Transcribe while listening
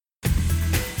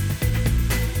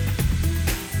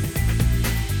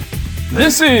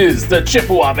This is the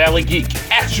Chippewa Valley Geek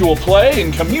Actual Play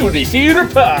and Community Theater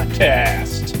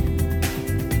Podcast.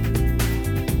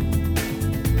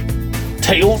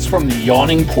 Tales from the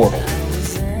Yawning Portal.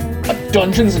 A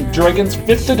Dungeons & Dragons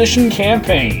 5th Edition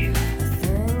campaign.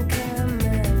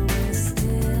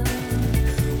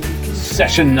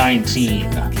 Session 19.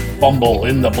 Bumble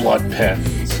in the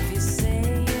Bloodpens.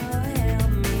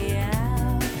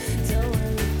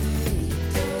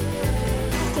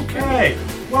 Okay,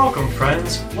 welcome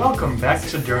friends. Welcome back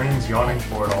to Durning's Yawning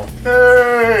Portal.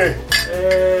 Hey!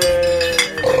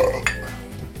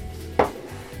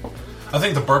 I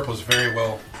think the burp was very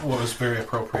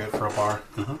appropriate for a bar.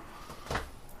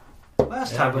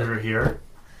 Last time we were here,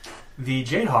 the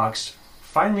Jadehawks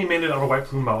finally made it out of White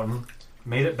Plume Mountain,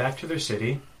 made it back to their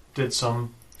city, did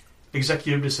some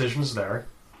executive decisions there,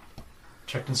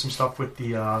 checked in some stuff with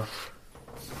the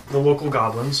local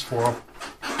goblins for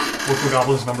local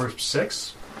goblins number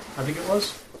 6, I think it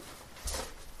was.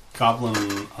 Goblin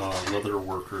leather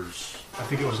workers. I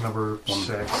think it was number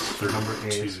 6 or number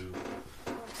 8. 2.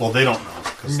 Well, they don't know.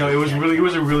 No, it was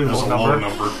a really low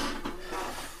number.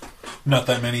 Not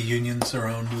that many unions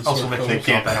around. Also, they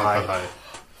can't that high.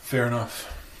 Fair enough.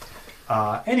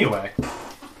 Anyway,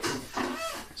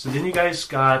 so then you guys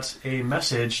got a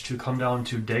message to come down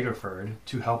to Daggerford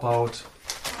to help out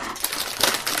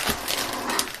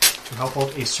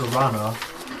a Serana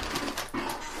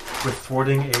with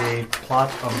thwarting a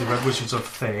plot of the Red Wizards of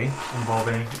Thay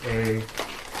involving a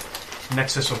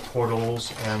nexus of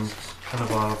portals and kind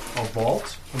of a vault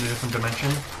from a different dimension,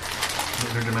 an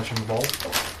interdimension vault.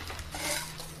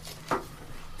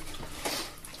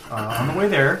 On the way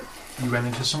there, you ran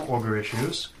into some ogre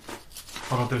issues.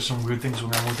 Found out there's some weird things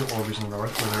going on with the ogres in the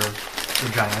north, where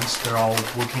they're giants. They're all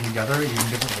working together, even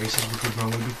different races which would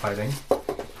normally be fighting.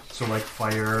 So like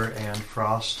fire and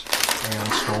frost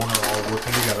and stone are all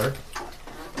working together,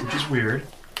 which is weird.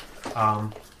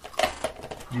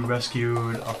 You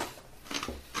rescued a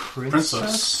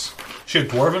princess? She a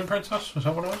dwarven princess? Is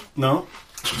that what it was? No.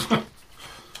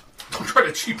 Don't try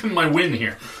to cheapen my win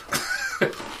here.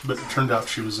 But it turned out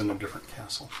she was in a different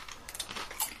castle.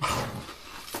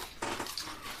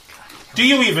 Do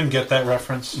you even get that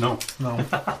reference? No. Sorry,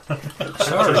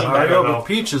 I Mario, don't know. but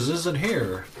Peaches isn't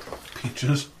here.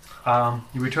 Peaches.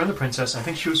 You returned the princess. I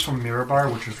think she was from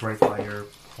Mirabar, which was right by your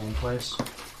home place.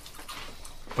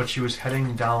 But she was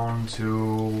heading down to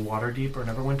Waterdeep or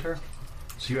Neverwinter.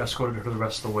 So you escorted her the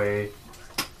rest of the way.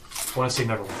 I want to say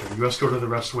Neverwinter. You escorted her the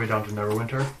rest of the way down to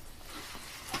Neverwinter.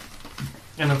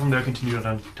 And then from there continued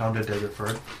down to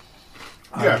Daggerford.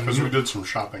 Yeah, because we did some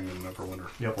shopping in Neverwinter.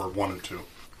 Yep. Or wanted to.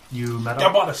 You met I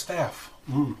up. bought a staff.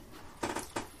 You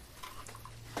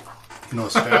know, a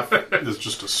staff is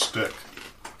just a stick.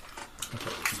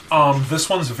 This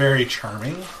one's very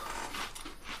charming.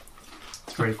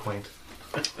 It's very quaint.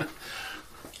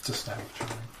 It's a staff of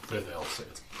charming. There they all say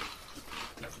it.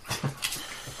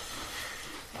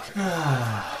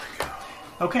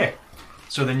 Okay.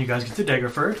 So then you guys get to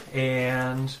Daggerford,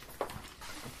 and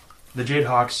the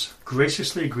Jadehawks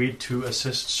graciously agreed to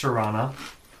assist Serana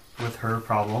with her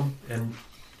problem in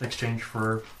exchange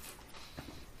for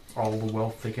all the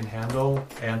wealth they can handle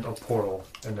and a portal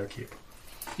in their keep.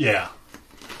 Yeah.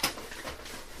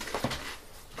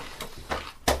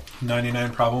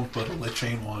 99 problems, but a lich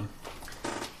ain't one.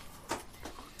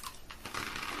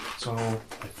 So I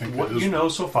think what it is. you know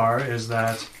so far is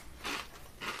that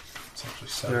It's actually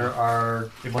 7. there are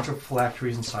a bunch of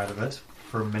phylacteries inside of it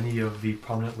for many of the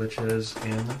prominent liches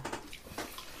in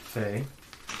Thay,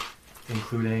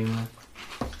 including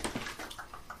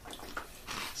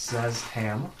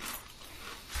Zazham.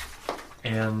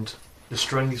 And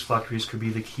destroying these phylacteries could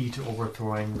be the key to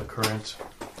overthrowing the current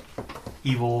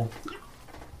evil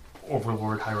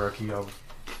overlord hierarchy of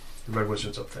the Red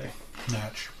Wizards of Thay.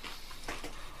 Natch.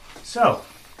 So,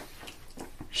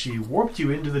 she warped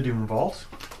you into the Doom Vault.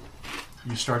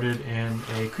 You started in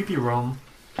a creepy room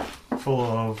full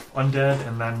of undead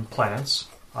and then plants.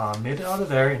 Made it out of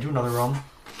there into another room.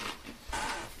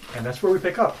 And that's where we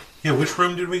pick up. Yeah, which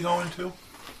room did we go into?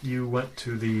 You went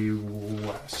to the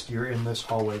west. You're in this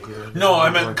hallway here. No, I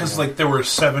meant because there were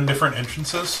 7 different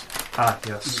entrances. Ah,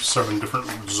 yes. 7 different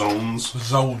zones.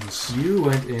 Zones. You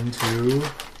went into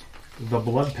the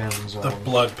Bloodpens zone. The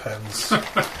Bloodpens.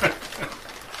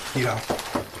 Yeah.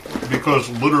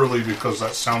 Because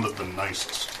that sounded the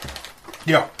nicest.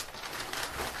 Yeah.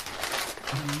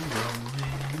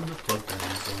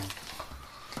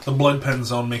 The Bloodpen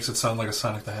zone makes it sound like a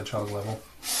Sonic the Hedgehog level.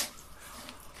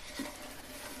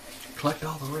 Collect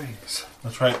all the rings.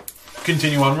 That's right.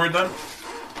 Continue onward then?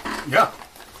 Yeah.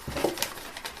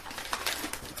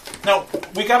 Now,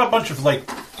 we got a bunch of,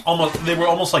 They were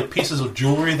almost like pieces of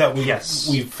jewelry that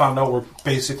we found out were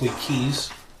basically keys.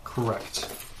 Correct.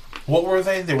 What were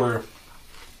they? They were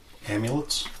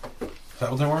amulets. Is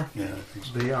that what they were? Yeah, I think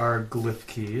so. They are glyph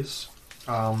keys.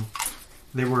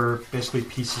 They were basically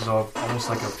pieces of almost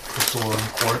like a crystalline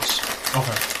quartz.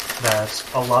 Okay. That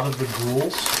a lot of the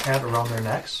ghouls had around their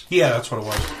necks. Yeah, that's what it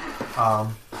was.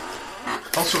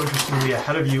 Also, interestingly,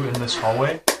 ahead of you in this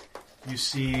hallway, you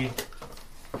see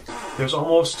there's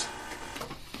almost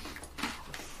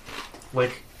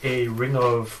like a ring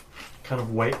of kind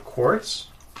of white quartz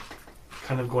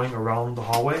kind of going around the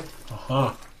hallway.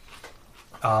 Uh-huh.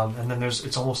 And then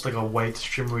it's almost like a white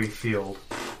shimmery field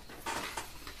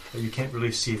that you can't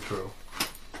really see through.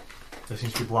 That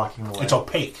seems to be blocking the way. It's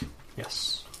opaque.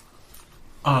 Yes.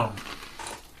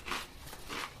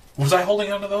 Was I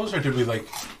holding onto those, or did we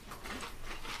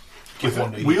give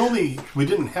one to each? We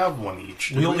didn't have one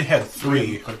each. We only had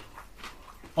 3.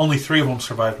 Only 3 of them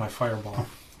survived my fireball.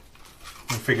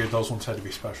 We figured those ones had to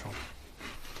be special.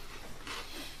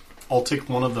 I'll take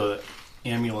one of the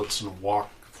amulets and walk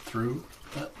through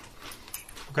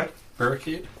that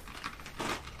barricade.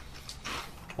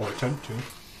 Or attempt to.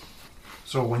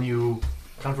 So when you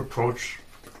kind of approach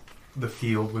the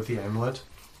field with the amulet,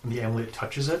 and the amulet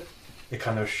touches it, it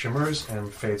kind of shimmers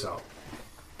and fades out.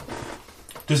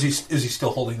 Is he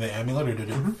still holding the amulet, or did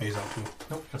it phase out too?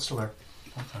 Nope, that's still there.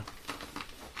 Okay.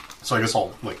 So I guess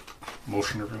I'll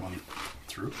motion everyone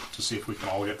through to see if we can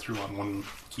all get through on one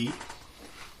key.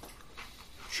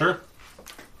 Sure.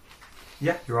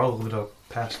 Yeah, you're all able to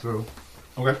pass through.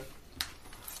 Okay.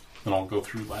 Then I'll go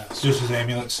through last. Does his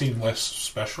amulet seem less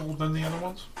special than the other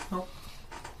ones? No.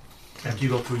 After you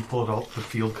go through, you pull it out, the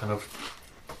field kind of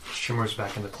shimmers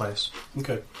back into place.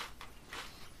 Okay.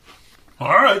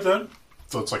 All right, then.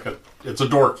 So it's a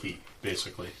door key,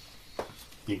 basically.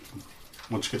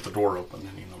 Once you get the door open,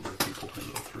 any number of people can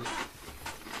go through.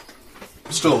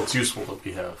 Still, it's useful that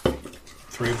we have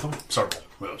 3 of them? several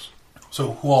of those.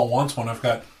 So who all wants one? If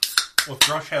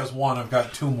Drush has 1, I've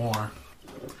got 2 more.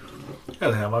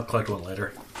 I'll collect one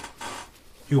later.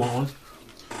 You want one?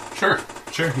 Sure.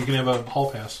 Sure, you can have a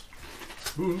hall pass.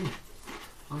 Ooh.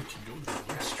 I can go to the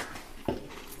restroom.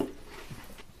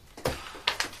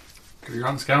 Dirty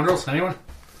Rotten Scoundrels, anyone?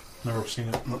 Never seen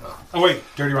it. Oh, wait.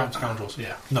 Dirty Rotten Scoundrels.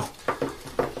 Yeah. No.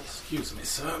 Excuse me,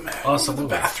 sir. May I Awesome go to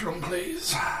the movie. bathroom,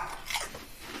 please?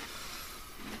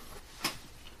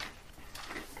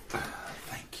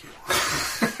 Thank you.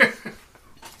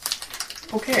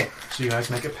 Okay, so you guys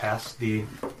make it past the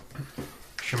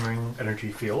shimmering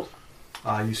energy field.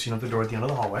 You see another door at the end of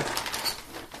the hallway.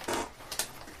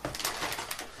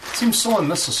 It seems so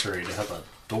unnecessary to have a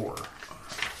door.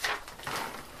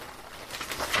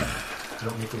 You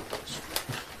don't need to.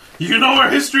 You know our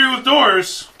history with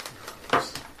doors.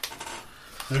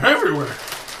 They're everywhere.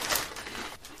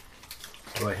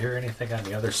 Do I hear anything on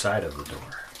the other side of the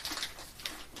door?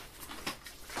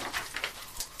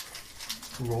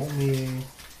 Roll me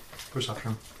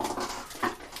perception.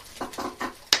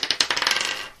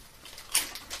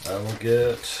 I will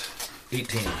get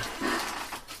 18.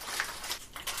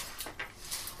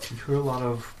 You hear a lot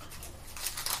of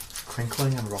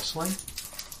crinkling and rustling.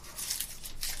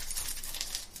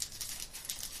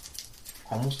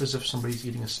 Almost as if somebody's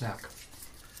eating a snack.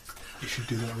 You should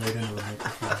do that right into the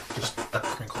microphone. Just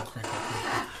crinkle, crinkle,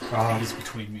 crinkle. He's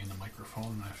between me and the microphone,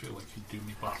 and I feel like he'd do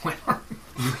me bodily harm.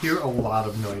 You hear a lot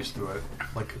of noise through it.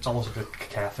 Like, it's almost like a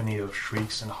cacophony of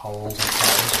shrieks and howls and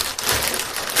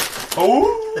cries.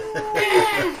 Oh!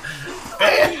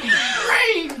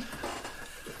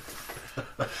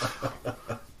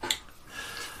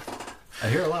 I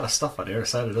hear a lot of stuff on the other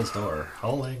side of this door.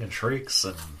 Howling and shrieks,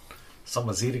 and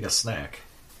someone's eating a snack.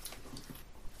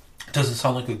 Does it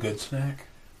sound like a good snack?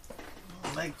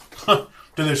 Like,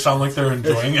 Do they sound like they're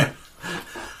enjoying it?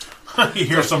 You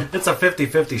hear some... it's a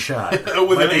 50-50 shot. With an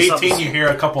Might be 18, something- you hear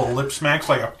a couple of lip smacks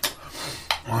like a...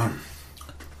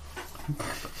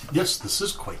 Yes, this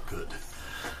is quite good.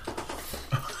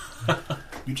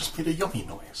 You just made a yummy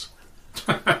noise.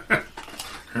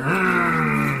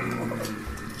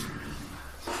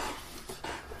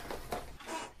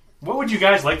 What would you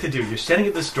guys like to do? You're standing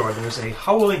at this door. There's a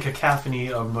howling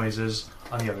cacophony of noises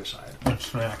on the other side.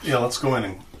 Snacks. Yeah, let's go in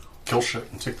and kill shit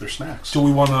and take their snacks. Do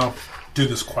we want to do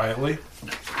this quietly?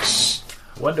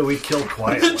 When do we kill The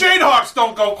quietly? Jadehawks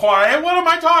don't go quiet. What am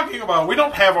I talking about? We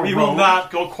don't have a We road. will not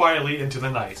go quietly into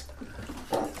the night.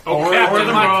 Oh, Captain,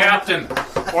 the my road. captain.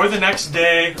 Or the next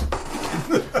day.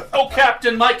 Oh,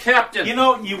 Captain, my captain. You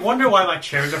know, you wonder why my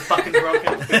chairs are fucking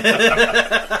broken.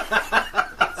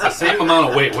 It's the same amount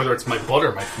of weight, whether it's my butt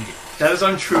or my feet. That is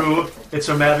untrue. It's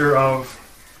a matter of...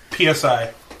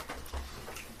 PSI.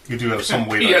 You do have some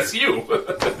weight. PSU.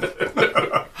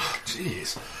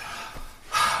 Jeez.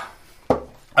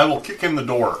 I will kick in the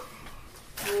door.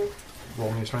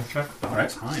 Roll me a strength check. All right.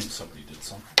 Time somebody did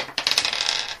something.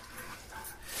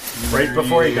 Right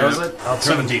before he does it,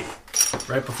 17.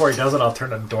 Right before he does it, I'll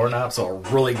turn a doorknob so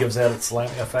it really gives that its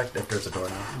slamming effect if there's a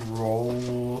doorknob.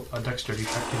 Roll a dexterity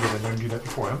check to get in there and do that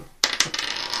before him.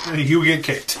 You get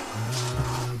kicked.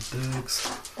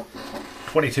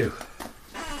 22.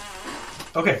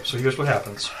 Okay, so here's what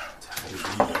happens.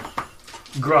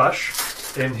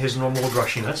 Grush, in his normal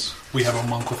grushiness, We have a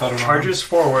monk without an charges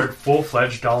forward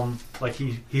full-fledged down, like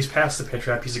he's past the pit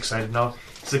trap, he's excited now.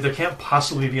 He's like, there can't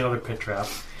possibly be another pit trap.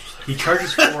 He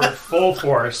charges forward full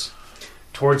force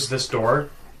towards this door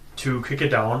to kick it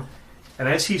down, and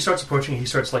as he starts approaching, he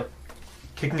starts like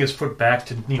kicking his foot back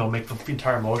to make the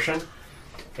entire motion,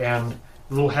 and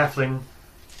the little halfling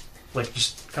like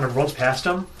just kind of runs past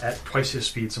him at twice his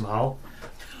speed somehow,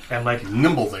 and like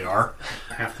Nimble they are.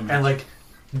 Half the and like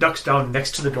ducks down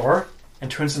next to the door and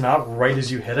turns the knob right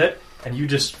as you hit it, and you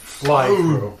just fly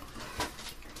through.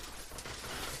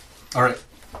 All right.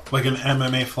 Like an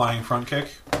MMA flying front kick.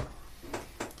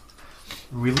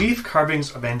 Relief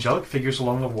carvings of angelic figures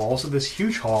along the walls of this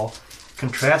huge hall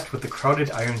contrast with the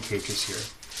crowded iron cages here.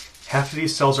 Half of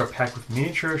these cells are packed with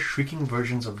miniature, shrieking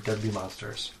versions of deadly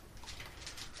monsters.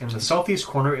 In the southeast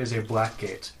corner is a black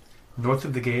gate. North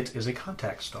of the gate is a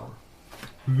contact stone.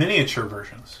 Miniature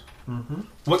versions. Mm-hmm.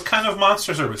 What kind of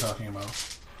monsters are we talking about?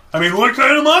 I mean, what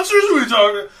kind of monsters are we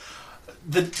talking?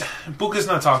 The book is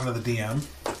not talking to the DM.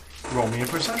 Roll me a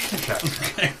perception check.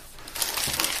 Okay.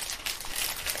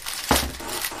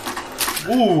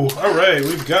 Ooh, all right,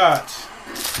 we've got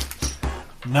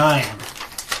 9.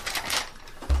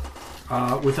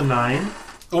 With a 9.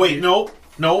 Oh wait, no,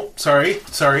 sorry,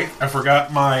 I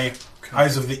forgot my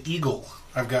Eyes of the Eagle.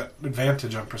 I've got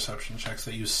advantage on perception checks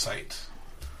that use sight.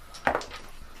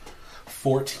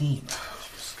 14.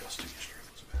 Disgusting.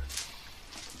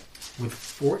 With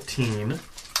 14.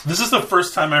 This is the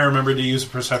first time I remember to use a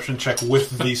perception check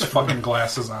with these fucking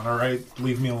glasses on, alright?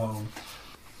 Leave me alone.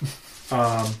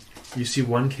 You see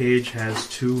one cage has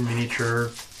 2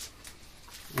 miniature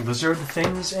lizard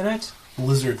things in it.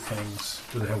 Lizard things.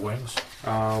 Do they have wings?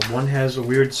 One has a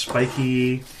weird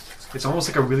spiky... It's almost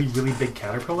like a really, really big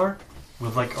caterpillar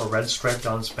with like a red stripe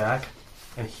down its back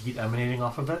and heat emanating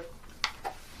off of it.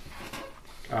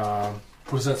 What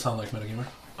does that sound like, Metagamer?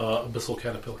 Abyssal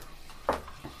caterpillar.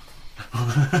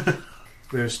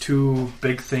 There's 2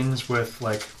 big things with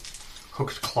like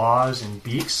hooked claws and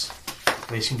beaks.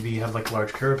 They seem to have like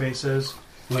large carapaces.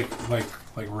 Like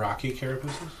rocky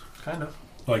carapaces? Kind of.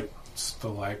 Like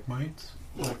stalagmites?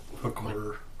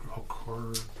 Hooker.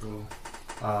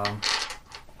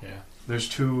 Yeah. There's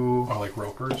 2 Or like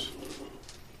ropers?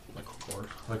 Like Hooker.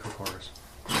 like recorders.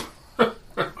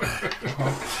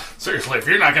 Seriously, if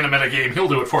you're not going to metagame, he'll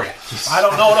do it for you. I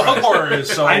don't know what a hook horror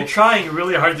is, so... I'm trying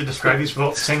really hard to describe these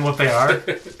without saying what they are.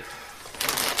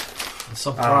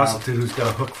 Some prostitute who's got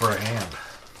a hook for a hand.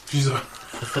 She's a...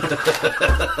 5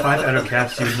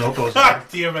 endocaps, you would know what those are.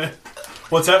 Damn it.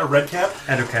 What's that, a red cap?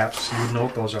 Endocaps, you would know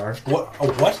what those are. What? A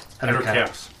what?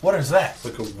 Endocaps. What is that?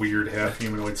 Like a weird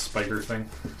half-humanoid spider thing.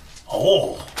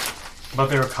 Oh. But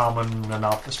they're common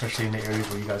enough, especially in the areas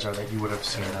where you guys are, that you would have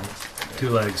seen them. 2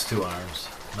 legs, 2 arms.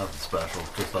 Nothing special,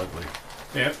 just ugly.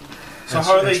 Yeah. So And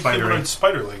how are they spidery. humanoid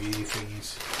spider-leggy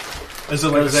thingies? Is it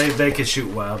like Because they can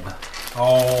shoot web.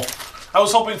 Oh. I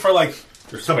was hoping for like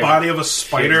They're the spider- body of a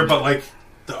spider, hidden. but like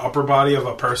the upper body of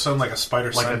a person, like a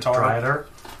spider Like centaur. a dryder.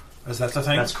 Is that the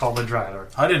thing? That's called a dryder.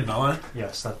 I didn't know that.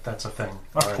 Yes, that's a thing.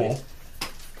 That's already. cool.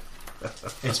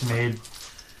 It's made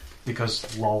because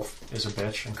Lolth is a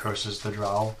bitch and curses the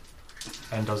drow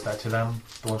and does that to them,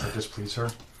 the ones that displease her.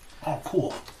 Oh,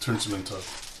 cool. Turns them into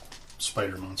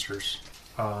spider monsters.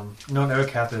 No, an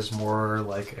Aerocath is more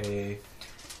like a...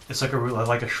 It's like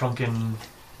a shrunken,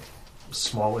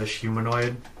 smallish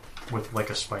humanoid with like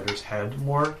a spider's head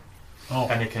more. Oh.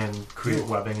 And it can create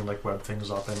webbing and like web things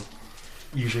up, and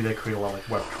usually they create a lot of like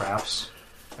web traps,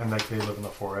 and like they live in the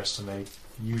forest and they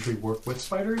usually work with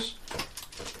spiders.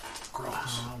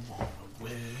 Gross.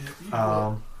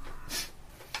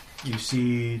 You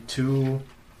see 2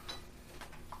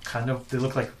 kind of, they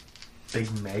look like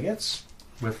big maggots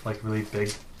with like really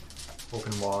big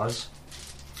open maws.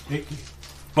 Icky.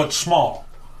 But small.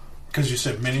 Because you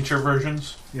said miniature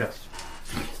versions? Yes.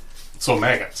 So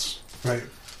maggots. Right.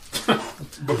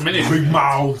 But mini. Big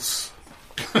mouths.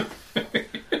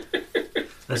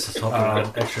 This is hoping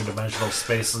that extra dimensional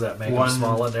spaces that make them One-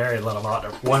 small in there and let them out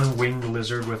there. One winged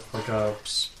lizard with like a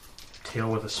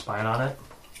tail with a spine on it.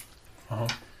 Uh-huh.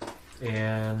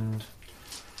 And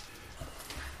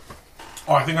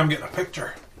Oh, I think I'm getting a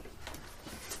picture.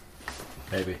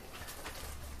 Maybe.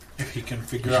 If he can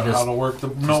figure You out should how to work the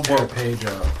Tear a notebook. page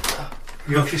up.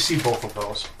 You actually see both of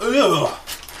those. Ugh.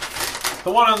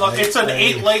 The one on the... It's an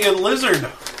 8-legged lizard.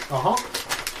 Uh-huh.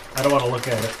 I don't want to look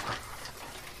at it.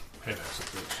 Hey, that's a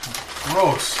bitch.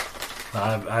 Gross. No,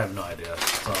 I have no idea.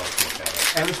 So I'll look at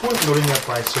it. And it's worth noting that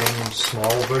by saying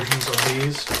small versions of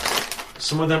these,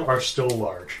 some of them are still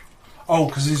large. Oh,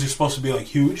 because these are supposed to be, like,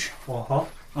 huge? Uh-huh.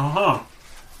 Uh-huh.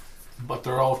 But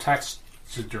they're all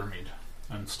taxidermied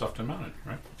and stuffed and mounted,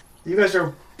 right? You guys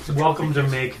are welcome to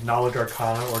make knowledge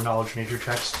arcana or knowledge nature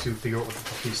checks to figure out what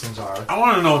these things are. I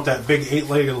want to know what that big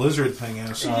 8-legged lizard thing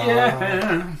is.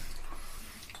 Yeah.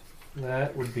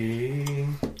 That would be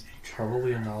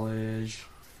probably a knowledge.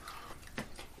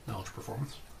 Knowledge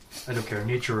performance. I don't care.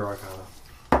 Nature or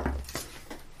arcana.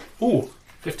 Ooh,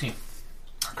 15.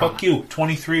 fuck you.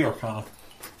 23 Arcana.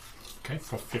 Okay,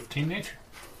 for 15 nature.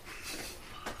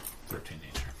 13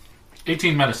 nature.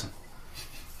 18 medicine.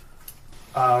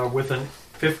 With a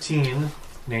 15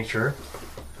 nature,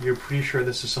 you're pretty sure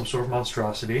this is some sort of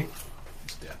monstrosity.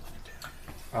 It's dead.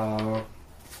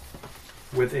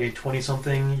 With a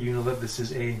 20-something, you know that this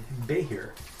is a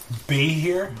behir.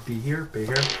 Behir? Behir?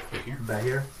 Behir?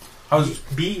 Behir? How's...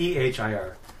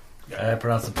 Behir. I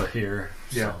pronounce it Bahir.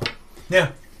 Yeah.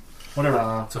 Yeah.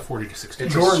 Whatever. It's a 40 to 60.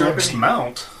 It's Door a looks serpent.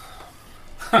 mount.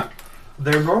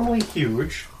 They're normally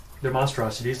huge. They're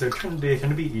monstrosities. They tend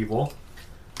to be evil.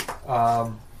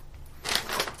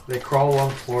 They crawl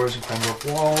along floors and climb up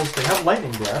walls. They have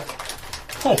lightning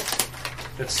breath. Oh.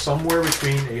 It's somewhere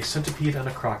between a centipede and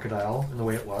a crocodile in the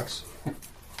way it looks.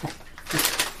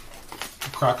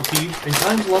 Crocopede? In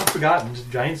times long forgotten,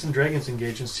 giants and dragons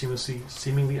engage in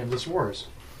seemingly endless wars.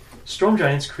 Storm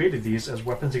giants created these as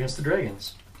weapons against the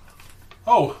dragons.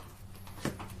 Oh.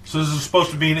 So this is supposed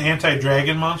to be an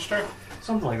anti-dragon monster?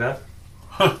 Something like that.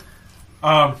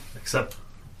 Except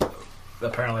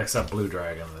blue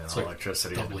dragon, It's the like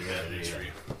electricity. doubly and bad immunity. news for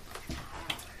you.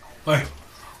 Like,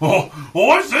 well,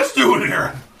 what's this doing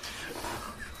here?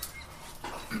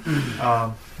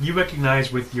 You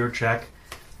recognize with your check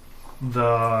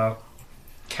the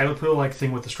caterpillar-like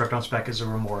thing with the striped on speck is a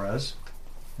remores,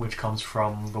 which comes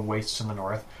from the wastes in the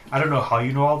north. I don't know how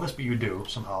you know all this, but you do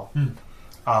somehow.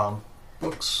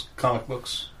 Books. Comic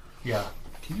books. Yeah.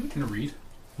 Can you even read?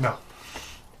 No.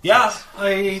 Yeah.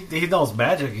 He knows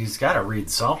magic. He's got to read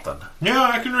something. Yeah,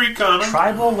 I can read comics.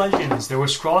 Tribal legends. There were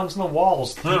scrawlings on the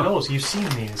walls. He Yeah. knows. You've seen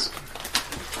these.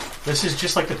 This is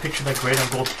just like the picture that Great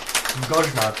Uncle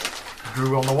Gojnat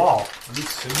drew on the wall.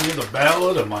 Sing me the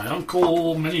ballad of my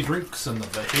uncle, many drinks, and the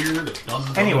Bahir that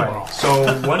done Anyway, well. so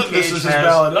one This cage is his has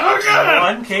ballad. Oh,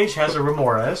 God! one cage has a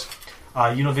remores.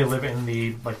 You know they live in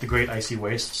the great icy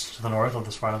wastes to the north of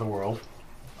the spine of the world.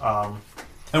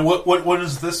 And what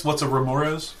is this? What's a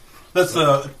remores? That's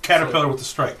the caterpillar with the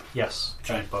stripe. Yes,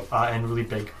 Giant bug. and really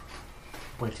big,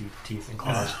 pointy teeth and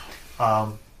claws.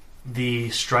 The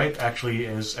stripe actually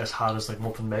is as hot as like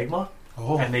molten magma,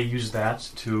 Oh. and they use that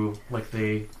to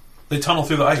They tunnel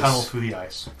through the ice. tunnel through the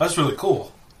ice. That's really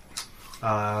cool.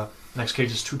 Next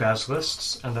cage is 2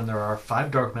 basilisks, and then there are 5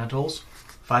 dark mantles,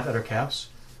 5 ettercaps,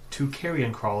 2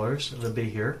 carrion crawlers, the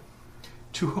behir,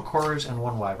 2 hook horrors, and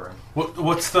 1 wyvern. What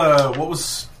was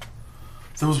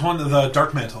there was one the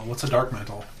dark mantle. What's a dark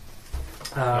mantle?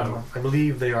 I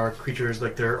believe they are creatures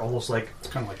they're almost like It's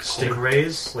kind of like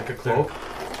stingrays, like a cloak,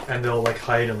 and they'll like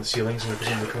hide on the ceilings and they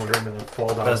come over them and then fall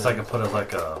down. Best I can put it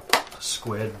like a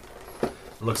squid. It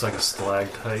looks like a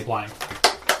stalactite. flying.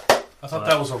 I thought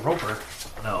that was a roper.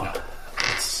 No. No.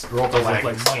 It's ropers look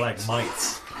like Stalagmites.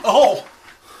 stalagmites. Oh,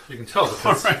 You can tell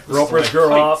because Alright. Ropers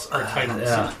grow up. are tight on the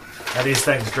Yeah. ceiling. And these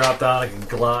things drop down and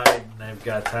can glide, and they've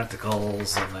got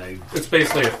tentacles, and they... It's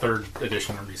basically a 3rd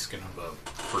edition reskin of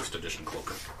a 1st edition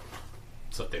cloaker.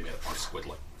 Except they made it more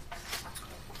squid-like.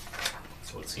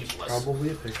 So it seems less Probably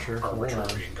a picture. Hold on.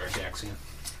 arbitrary and Gardaxian.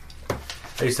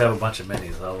 I used to have a bunch of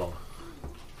minis of them.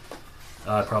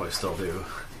 I probably still do.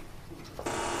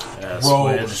 Yeah,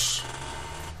 squid. Rose.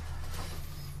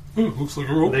 Looks like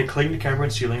a rope. They cling to cavern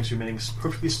ceilings, remaining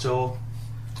perfectly still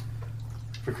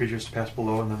for creatures to pass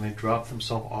below, and then they drop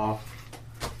themselves off.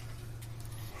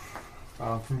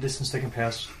 From a distance, they can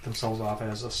pass themselves off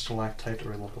as a stalactite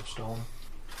or a lump of stone.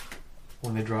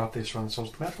 When they drop, they surround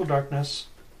themselves with magical darkness.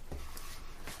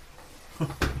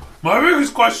 My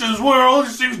biggest question is what are all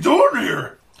these things doing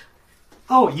here?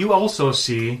 Oh, you also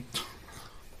see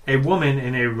a woman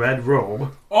in a red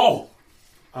robe, Oh,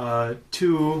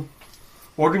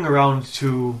 ordering around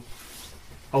 2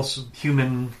 also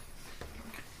human.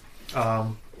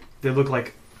 They look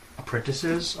like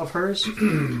apprentices of hers,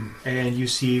 and you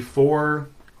see 4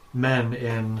 men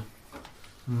in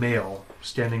male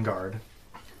standing guard.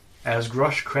 As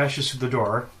Grush crashes through the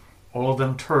door, all of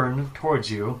them turn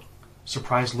towards you,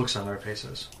 surprised looks on their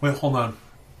faces. Wait, hold on.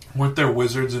 Weren't there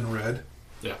wizards in red?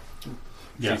 Yeah.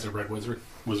 Yeah. She's a red wizard.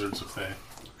 Wizards of Fae.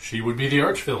 She would be the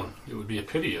arch-villain. It would be a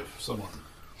pity if someone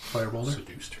Firebolter?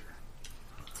 seduced her.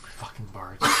 Fucking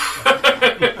bards.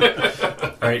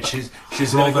 All right, she's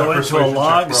Roll going to go that into a persuasion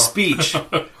long check, bro. speech.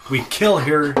 We kill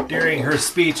her during her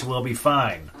speech, and we'll be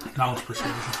fine. Knowledge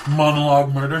persuasion.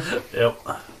 Monologue murder? Yep.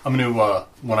 I'm going to,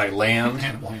 when I land,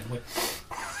 Hannibal Hamlet.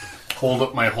 hold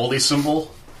up my holy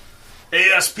symbol.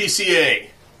 ASPCA.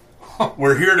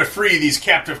 We're here to free these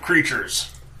captive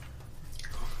creatures.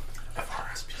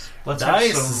 Let's have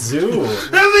Nice some. zoo. In the arms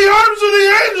of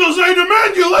the angels, I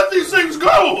demand you let these things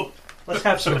go! Let's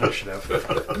have some initiative.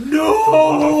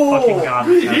 No! Fucking God,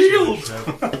 let's have some Healed.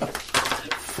 initiative.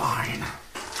 Fine.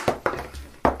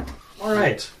 All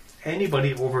right.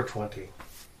 Anybody over 20?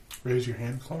 Raise your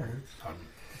hand, Clark.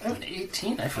 I have an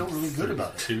 18. I feel really good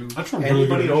about it. 2. That's really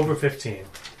Anybody good. over 15?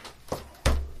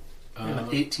 I have an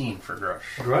 18 for Grush.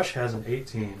 Grush has an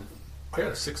 18. I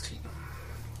got a 16.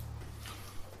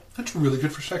 That's really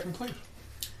good for second place.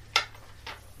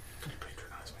 Don't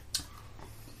patronize me.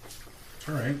 It's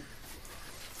alright.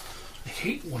 I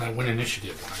hate when I win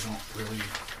initiative and I don't really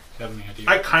have any idea.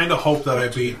 I kind of hope that I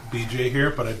beat BJ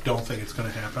here, but I don't think it's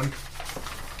going to happen.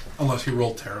 Unless he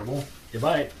rolled terrible. You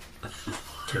might.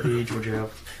 Beach, would you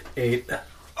have? 8.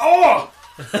 Oh!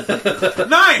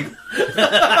 9!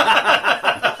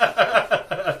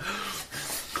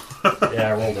 Yeah,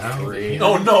 I rolled a 3.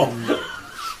 Oh no!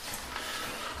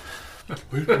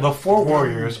 The 4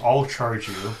 warriors all charge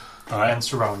you All right. and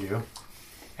surround you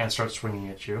and start swinging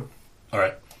at you. All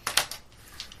right.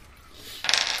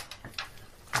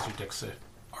 What's your dex say?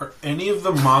 Are any of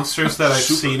the monsters that I've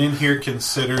seen in here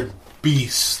considered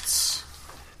beasts?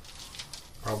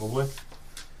 Probably.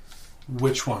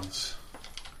 Which ones?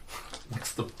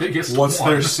 What's the biggest What's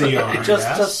one? their CR?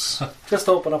 Just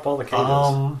open up all the cages.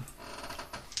 God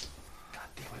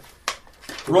damn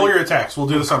it. Roll your attacks. We'll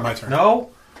do this on my turn. No,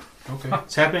 Okay.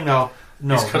 it's happening now.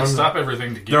 No, He's got to stop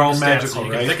everything to get They're all the stats magical, so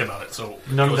you right? can think about it. So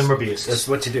none of them are This beasts. is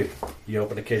what you do. You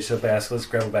open a cage to a basilisk,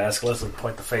 grab a basilisk, and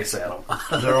point the face at them.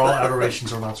 They're all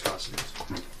aberrations or monstrosities.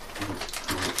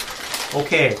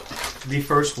 Okay, the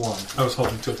first one. I was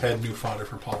hoping to have had new fodder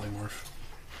for polymorph.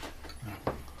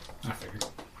 I figured.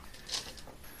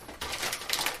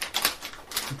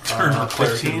 Turn the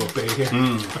cleric 15. into a bay.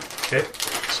 Okay,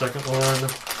 second one.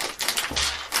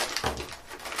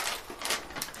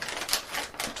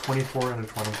 24 and a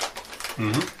 20.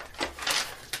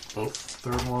 Both.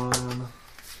 Third one.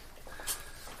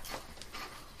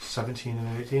 17 and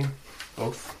an 18.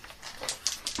 Both.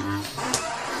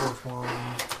 Fourth one.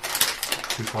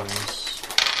 2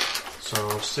 20s.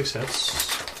 So 6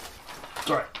 hits. It's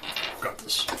all right. Got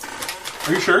this.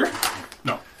 Are you sure?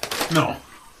 No. No.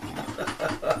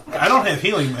 I don't have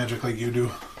healing magic like you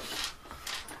do.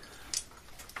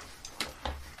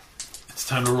 It's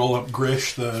time to roll up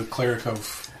Grish, the cleric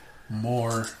of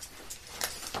More.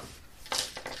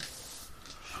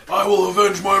 I will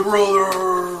avenge my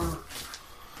brother!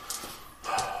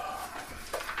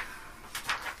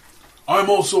 I'm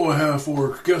also a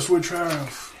half-orc. Guess which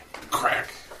half? Crack.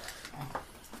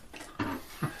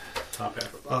 Top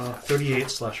half. 38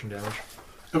 slashing damage.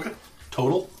 Okay.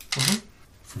 Total?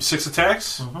 From 6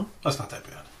 attacks? That's not that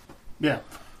bad. Yeah.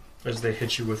 As they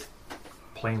hit you with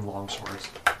plain longswords.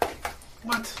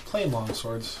 What? Plain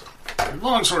longswords.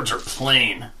 Longswords are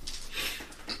plain.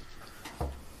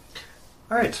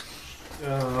 Alright.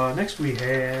 Next we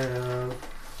have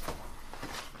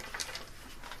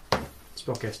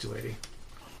Spellcasty Lady.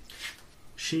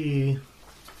 She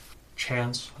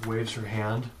chants, waves her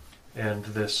hand, and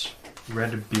this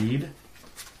red bead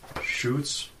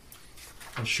shoots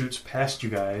past you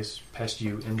guys, past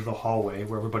you into the hallway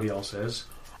where everybody else is,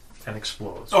 and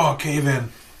explodes. Oh, cave in.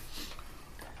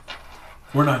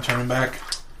 We're not turning back.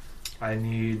 I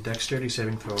need dexterity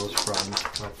saving throws from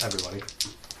everybody.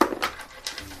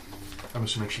 I'm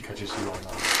assuming she catches you on the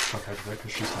front edge of it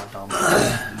because she's not down.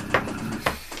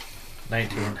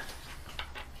 19.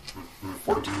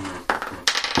 14.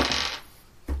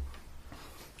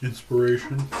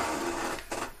 Inspiration.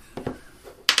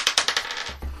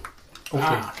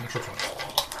 Ah, natural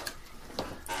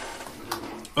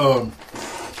 20.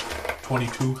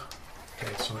 22.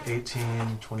 Okay, so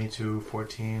 18, 22,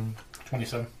 14.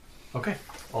 27. Okay.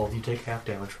 All of you take half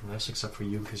damage from this, except for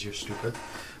you because you're stupid.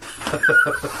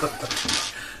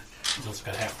 He's also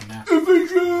got half from that.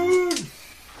 Evasion!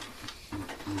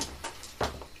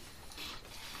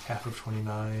 Half of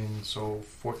 29, so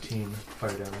 14 fire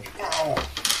damage.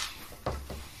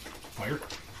 Fire?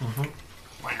 Mm-hmm.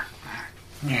 Fire.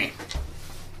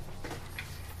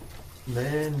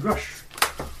 Then Grush.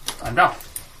 I'm down.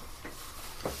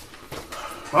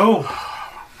 Oh!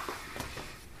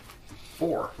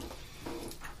 4.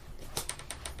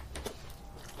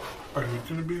 Are you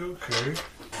gonna be okay?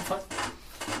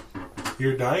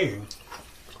 You're dying.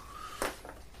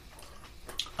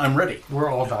 I'm ready. We're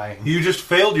all dying. You just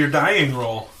failed your dying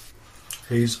roll.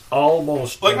 He's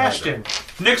almost Like dead. Ashton.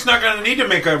 Nick's not gonna need to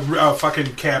make a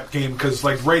fucking cap game because,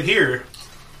 like, right here,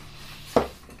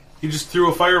 he just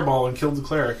threw a fireball and killed the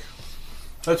cleric.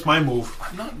 That's my move.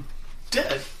 I'm not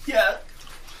dead yet.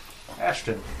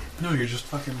 Ashton. No, you're just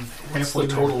fucking What's halfway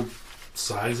the there. total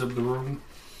size of the room?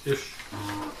 Ish.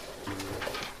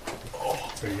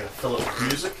 There you go. Fill it with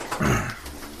music.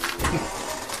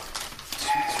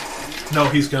 No,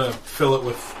 he's gonna fill it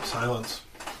with silence.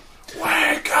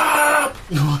 Wake up!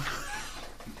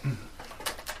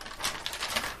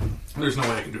 There's no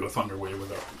way I can do a thunder wave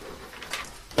without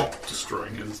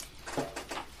destroying his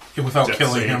Without death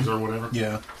killing saves him. or whatever.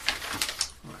 Yeah.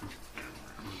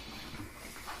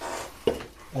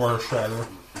 Or a shatter.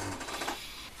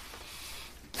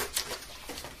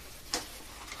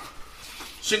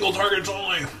 Single targets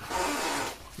only.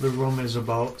 The room is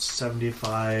about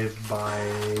 75 by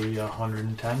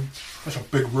 110. That's a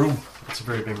big room. It's a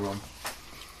very big room.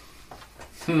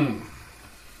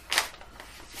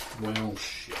 Well,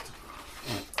 shit.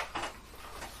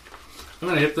 I'm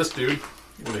gonna hit this dude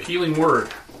with a healing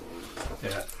word.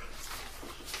 Yeah.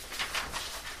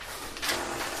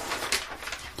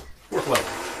 4th level.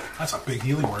 That's a big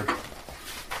healing word.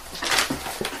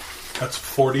 That's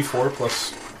 44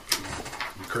 plus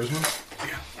charisma.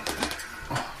 Yeah.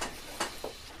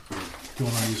 Do you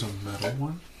want to use a metal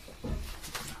one?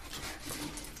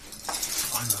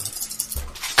 Fine then.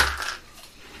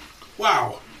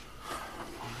 Wow.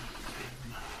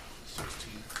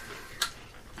 16.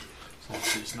 So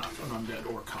she's not an undead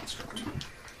or construct.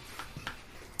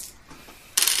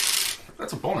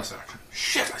 That's a bonus action.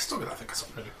 Shit, I still gotta think of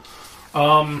something to do.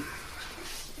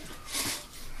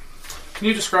 Can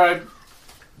you describe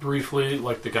briefly,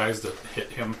 like, the guys that hit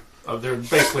him? They're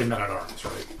basically men at arms,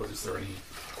 right? But is there any...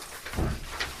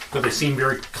 Do they seem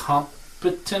very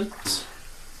competent?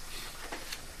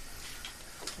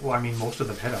 Well, I mean, most of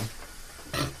them hit him.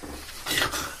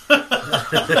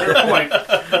 Fair point.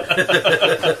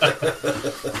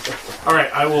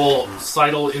 Alright, I will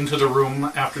sidle into the room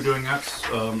after doing that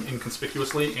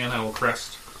inconspicuously, and I will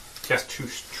cast True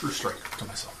Strike to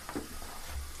myself.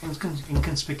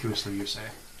 Inconspicuously, you say.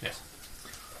 Yes.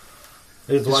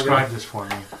 He's the one Describe guy- this for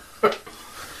me.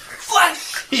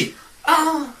 Flash!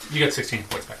 You get 16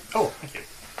 points back. Oh, thank you.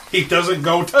 He doesn't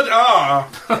go ta-da!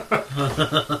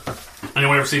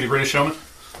 Anyone ever see The Greatest Showman?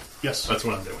 Yes. That's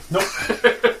what I'm doing. Nope.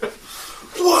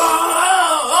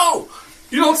 Whoa!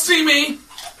 You don't see me!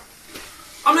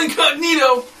 I'm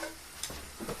incognito!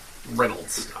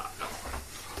 Reynolds style.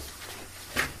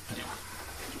 Anyway.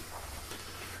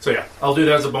 So yeah, I'll do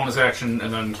that as a bonus action,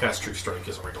 and then cast True Strike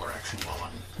as a regular action while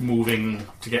I'm moving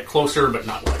to get closer, but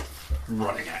not like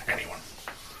running at anyone.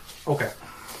 Okay.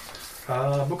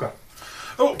 Buka.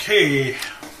 Okay.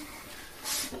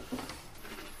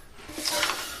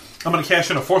 I'm going to cash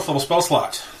in a 4th level spell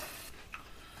slot.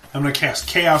 I'm going to cast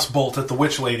Chaos Bolt at the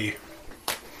Witch Lady.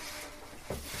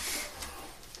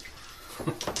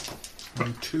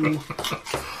 1, 2.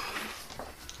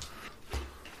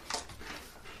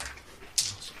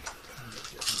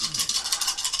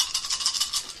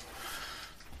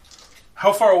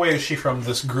 How far away is she from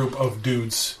this group of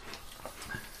dudes?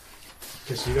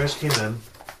 Okay, so you guys came in.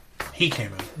 He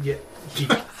came in. Yeah.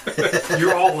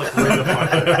 You're all like right in the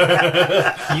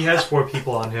front. He has 4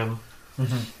 people on him.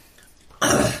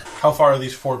 How far are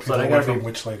these 4 people they away gotta from be-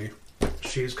 Witch Lady?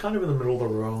 She's kind of in the middle of the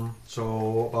room,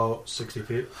 so about 60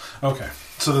 feet. Okay,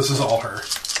 so this is all her.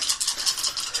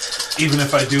 Even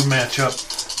if I do match up,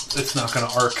 it's not going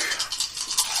to arc.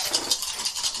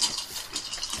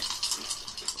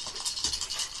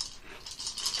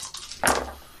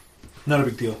 Not a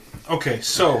big deal. Okay,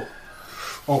 so...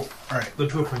 Oh, alright. The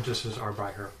 2 apprentices are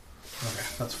by her. Okay,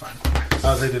 that's fine.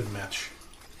 They didn't match.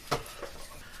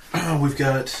 We've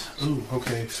got... Ooh,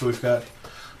 okay, so we've got...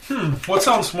 what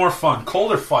sounds more fun?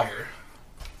 Cold or fire?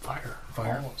 Fire.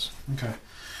 Fire. Always. Okay.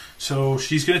 So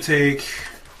she's going to take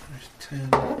 10,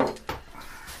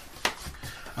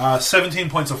 17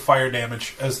 points of fire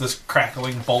damage as this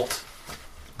crackling bolt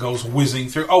goes whizzing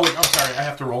through. Oh, wait, I'm sorry. I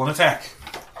have to roll an attack.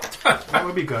 That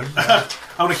would be good. I'm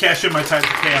going to cash in my Tides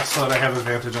of Chaos so that I have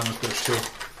advantage on this bitch, too.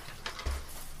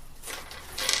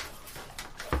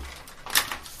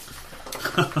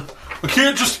 I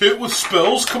can't just hit with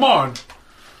spells. Come on.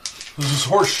 This is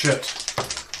horse shit.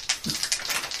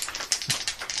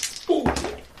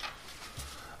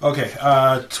 Okay,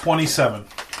 27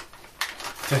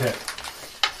 to hit.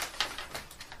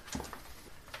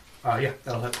 Yeah,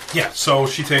 that'll hit. Yeah, so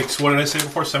she takes, what did I say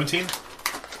before, 17?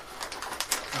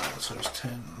 So there's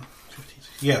 10, 15,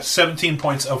 yeah, 17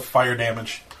 points of fire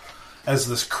damage as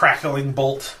this crackling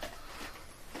bolt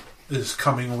is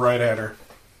coming right at her.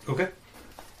 Okay.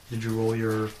 Did you roll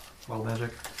your wild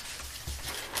magic?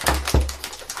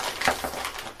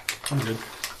 I'm good.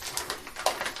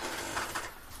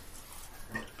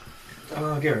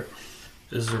 Garrett.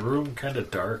 Is the room kind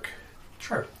of dark?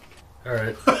 Sure. All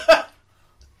right.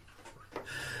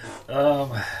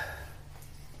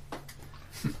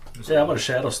 Yeah, I'm gonna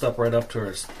shadow step right up to her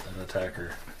and attack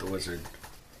her, the wizard.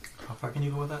 How far can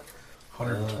you go with that?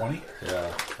 120?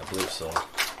 Yeah, I believe so.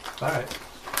 Alright.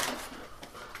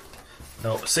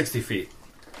 No, 60 feet.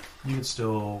 You can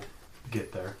still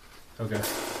get there. Okay. And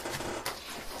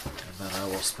then I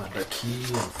will spend a key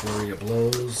and flurry of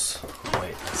blows.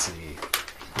 Wait, let's see.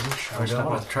 I don't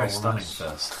want to try stunning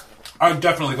fist. I'd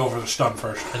definitely go for the stun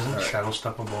first. Isn't Shadow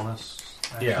Step a bonus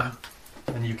action? Yeah.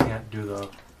 And you can't do the...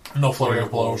 No flurry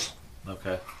of blows.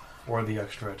 Okay. Or the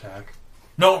extra attack.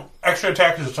 No, extra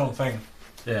attack is its own thing.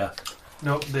 Yeah.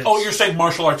 No. Oh, you're saying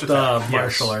martial arts attack? The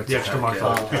martial arts the extra attack, martial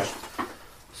yeah. arts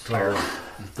attack. So,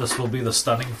 this will be the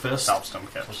stunning fist. Stop stun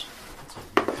caps.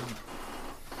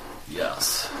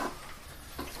 Yes.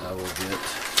 I will get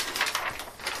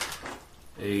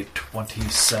a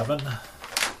 27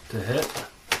 to hit.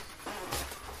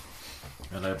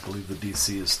 And I believe the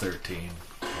DC is 13.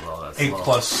 Well, that's 8 low.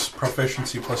 plus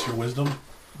proficiency plus your wisdom.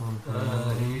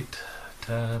 8,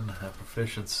 10, and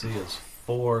proficiency is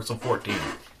 4, so 14.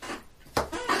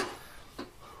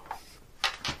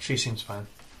 She seems fine.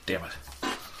 Damn it.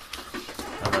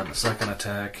 And then the second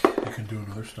attack. You can do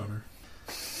another stunner.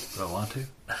 Do I want to?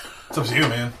 It's up to you,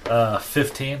 man.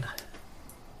 15.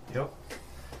 Yep.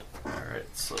 Alright,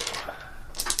 so.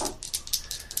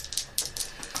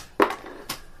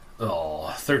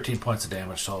 Oh, 13 points of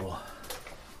damage total.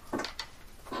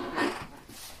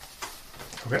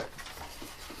 Okay.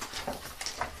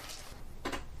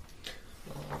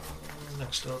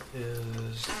 Next up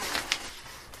is the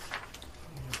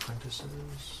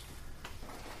apprentices.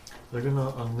 They're gonna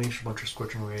unleash a bunch of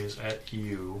scorching rays at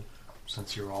you,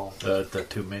 since you're all The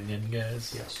two minion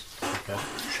guys? yes, Okay.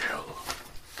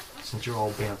 since you're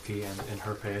all Bamfy and in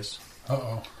her face.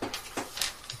 Uh-oh.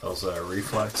 Those are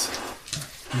reflex.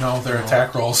 No, they're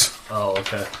attack rolls. Oh,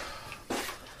 okay.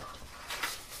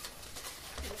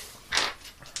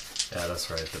 Yeah, that's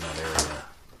right, they're not area.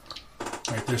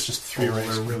 Right, there's just 3 Oh, rays.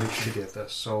 they're really shitty at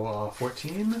this. So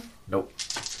 14, Nope,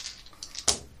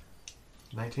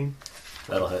 19,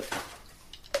 that'll hit.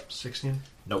 16.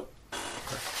 Nope,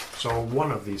 So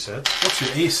one of these hits. What's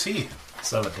your AC?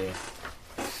 17.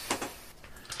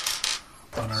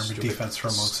 Unarmed Stupid- defense for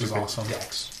monks is stupid awesome.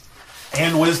 Dex.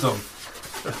 And wisdom.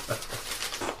 You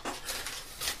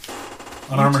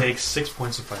Unarmored, take 6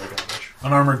 points of fire damage.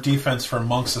 unarmored defense for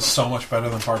monks is so much better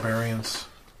than barbarians.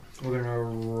 We're gonna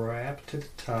wrap to the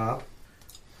top.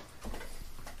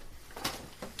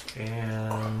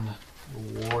 And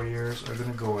the warriors are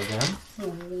gonna go again. The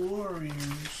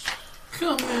warriors.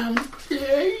 Come and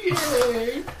play.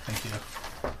 Thank you.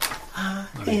 I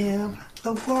am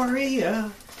the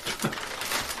warrior.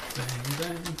 Bang,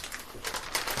 bang.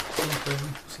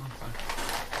 Something, something.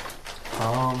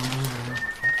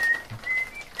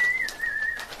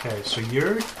 Okay, so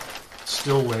you're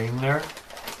still laying there,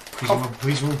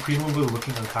 presumably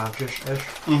looking unconscious-ish,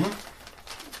 and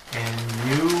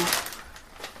you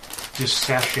just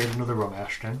sashayed into the room,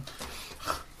 Ashton.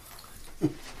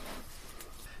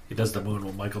 He does the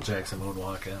Michael Jackson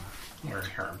moonwalk in. Wearing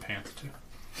harem pants, too.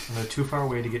 And they're too far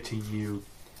away to get to you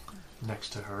next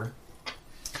to her.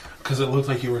 Because it looked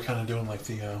like you were kind of doing like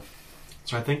the...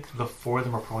 So I think the 4 of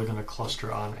them are probably going to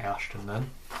cluster on Ashton then.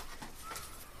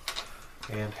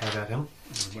 And head at him.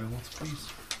 Everybody wants a piece.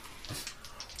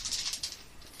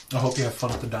 I hope you have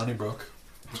fun at the Donnybrook.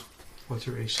 What's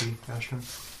your AC, Ashton?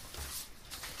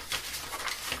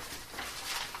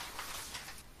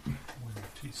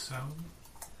 127.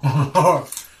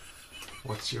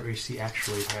 What's your AC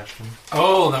actually, Ashton?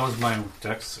 Oh, that was my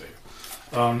dex save.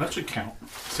 That should count.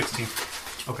 16.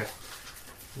 Okay.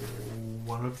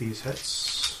 One of these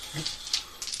hits.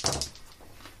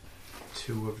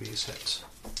 2 of these hits.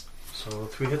 So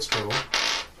 3 hits total.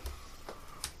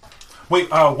 Wait,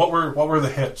 what were the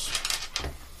hits?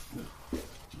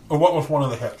 Or what was one of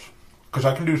the hits? Because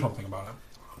I can do something about it.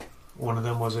 One of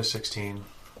them was a 16,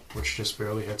 which just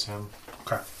barely hits him.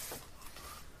 Okay.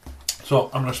 So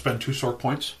I'm going to spend 2 sword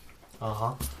points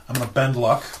Uh-huh. I'm going to bend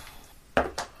luck.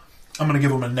 I'm going to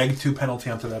give him a -2 penalty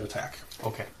onto that attack.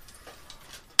 Okay.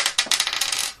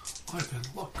 I've been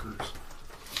luckers.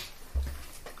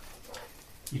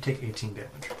 You take 18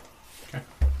 damage. Okay.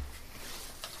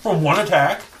 From one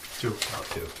attack? 2. Oh,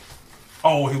 2.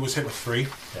 Oh, he was hit with 3?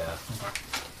 Yeah.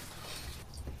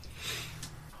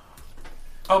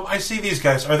 I see these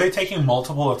guys. Are they taking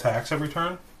multiple attacks every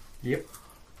turn? Yep.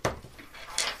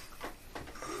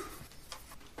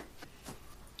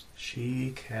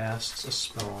 She casts a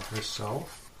spell on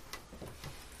herself.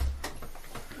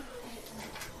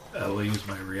 I will use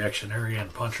my reactionary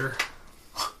and puncher.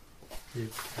 You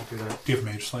do that. Do you have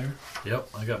Mage Slayer? Yep,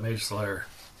 I got Mage Slayer.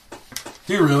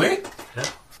 Do you really? Yep.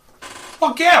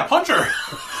 Fuck yeah, Puncher!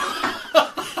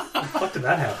 How did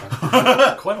that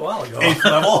happen? Quite a while ago. 8th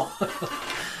level.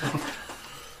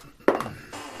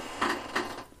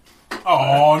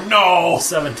 Oh no!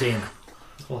 17.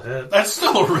 Full hit. That's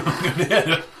still a really good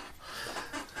hit.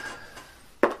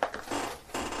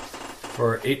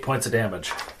 For 8 points of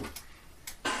damage.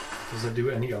 Does it do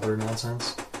any other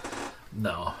nonsense?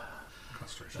 No.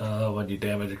 When you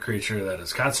damage a creature that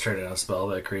is concentrated on a spell,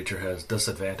 that creature has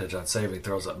disadvantage on saving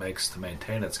throws it makes to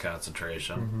maintain its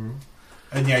concentration. Mm-hmm.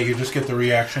 And yeah, you just get the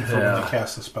reaction from when you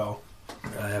cast the spell.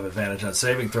 I have advantage on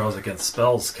saving throws against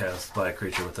spells cast by a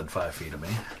creature within 5 feet of me.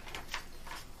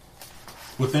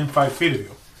 Within 5 feet of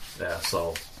you. Yeah,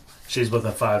 so she's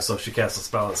within 5, so if she casts a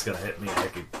spell that's going to hit me, I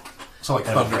could... So like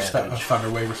Have advantage. Thunder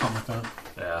Wave or something like that.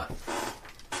 Yeah.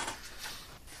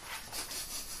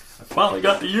 I finally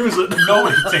got to use it.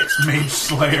 Nobody takes Mage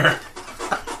Slayer.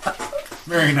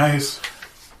 Very nice.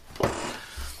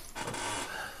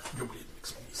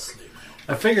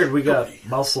 I figured we got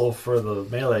muscle for the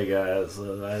melee guys.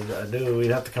 I knew we'd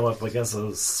have to come up against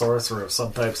a sorcerer of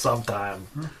some type sometime.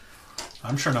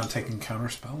 I'm sure not taking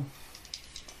Counterspell.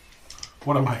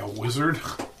 What am I, a wizard?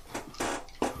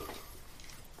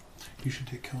 You should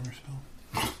take Counterspell.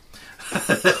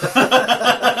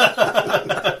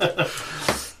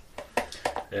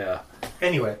 Yeah.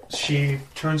 Anyway, she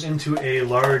turns into a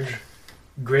large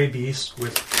gray beast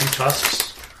with 2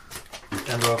 tusks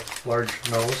and a large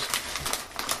nose.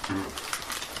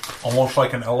 Almost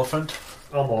like an elephant.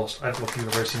 Almost. I don't know if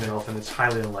you've ever seen an elephant. It's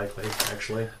highly unlikely,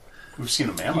 actually. We've seen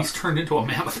a He's mammoth. turned into a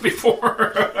mammoth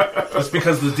before. That's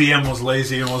because the DM was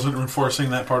lazy and wasn't enforcing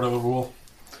that part of the rule.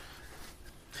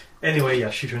 Anyway,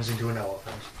 yes, she turns into an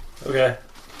elephant. Okay.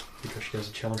 Because she has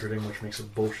a challenge rating, which makes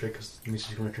it bullshit, because it means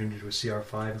she's going to turn into a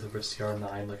CR5 instead of a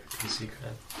CR9, like a PC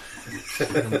could.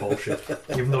 Bullshit.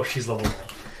 Even though she's level 9.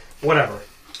 Whatever.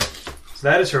 So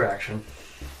that is her action.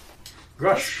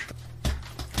 Grush.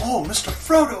 Oh, Mr.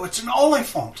 Frodo, it's an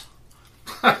Oliphant.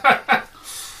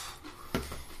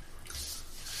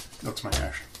 That's my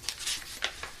action.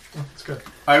 Oh, that's good.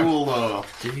 I will,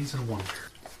 Gaze and wonder.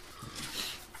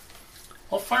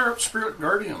 I'll fire up Spirit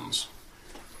Guardians.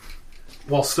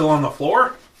 While still on the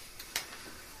floor?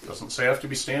 Doesn't say I have to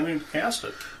be standing to cast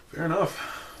it. Fair enough.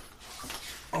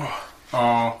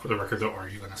 For the record, though, are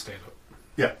you going to stand up?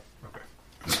 Yeah. Okay.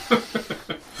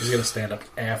 He's going to stand up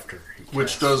after he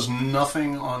Which does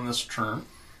nothing on this turn.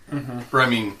 Mm-hmm. Or, I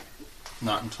mean,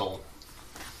 not until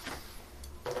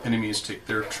enemies take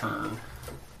their turn.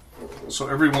 So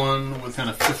everyone within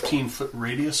a 15-foot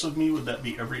radius of me, would that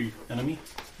be every enemy?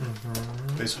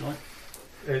 Mm-hmm. Basically?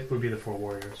 It would be the 4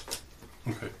 warriors.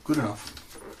 Okay, good enough.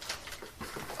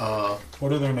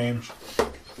 What are their names?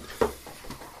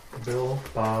 Bill,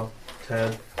 Bob,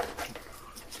 Ted.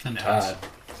 And Todd.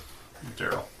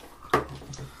 Daryl.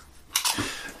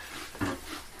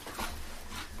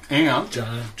 And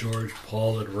John, George,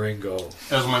 Paul, and Ringo.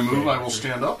 as my move, I will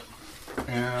stand up.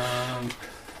 And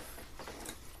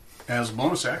as a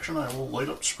bonus action, I will light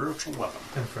up Spiritual Weapon.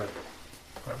 And Fred.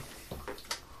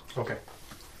 Okay.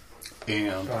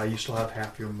 And You still have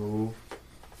half your move.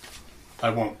 I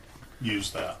won't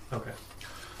use that. Okay.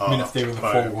 I mean, if they were the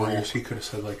but 4 I will- warriors, he could have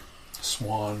said, like,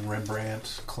 Swan,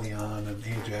 Rembrandt, Cleon, and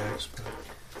Ajax, but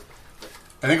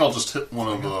I think I'll just hit one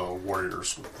of the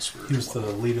warriors with the he Spiritual was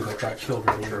the leader that got killed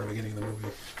right away at the beginning of the movie.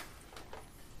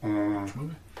 Weapon. Which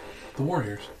movie? The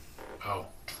Warriors. Oh.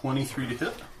 23 to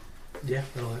hit. Yeah,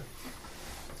 that'll hit.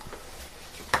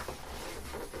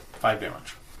 5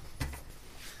 damage.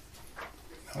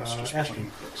 That was just Ashton.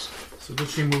 plain clicks. So did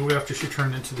she move after she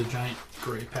turned into the giant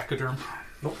gray pachyderm?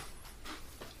 Nope.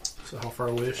 So how far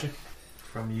away is she?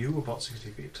 From you, about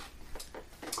 60 feet.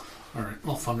 Alright,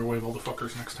 I'll Thunder Wave all the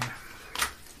fuckers next time.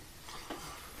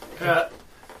 At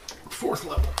 4th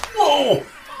level. Whoa!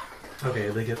 Okay,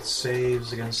 they get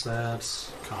saves against that.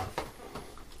 Con.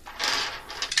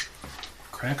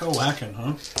 Crack-a-lackin',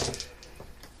 huh?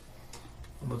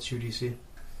 What's your DC?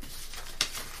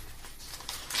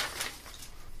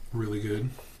 Really good.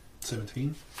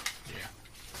 17. Yeah.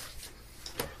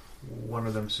 One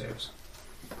of them saves.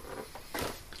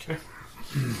 Okay.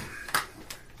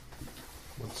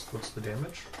 What's the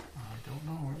damage? I don't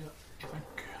know yet. I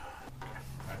think.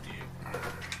 58.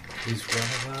 He's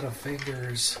running out of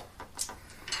fingers.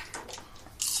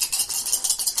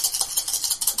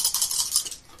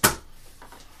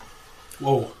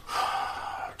 Whoa.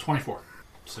 24.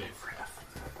 Save for half.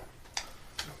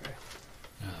 Okay.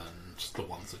 And just the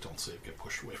ones that don't save get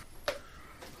pushed away.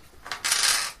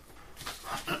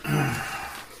 I'm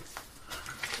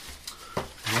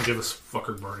gonna give this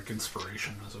fucker Bardic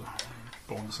Inspiration as a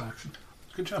bonus action.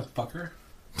 Good job, fucker.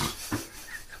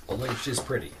 Only if she's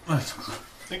pretty.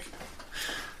 Thank you.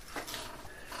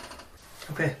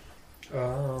 Okay.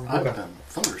 I've been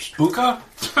thunderstruck. Buka?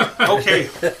 Okay.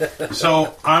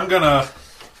 So I'm gonna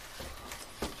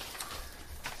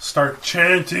start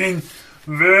chanting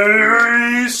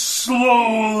very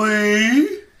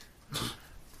slowly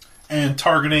and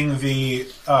targeting the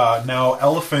now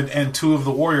elephant and 2 of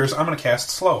the warriors. I'm gonna cast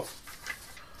slow.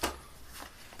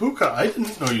 Buka, I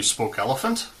didn't know you spoke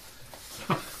elephant.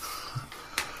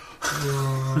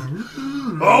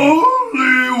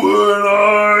 Only when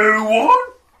I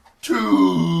want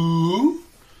to.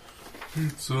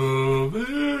 It's a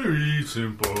very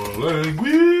simple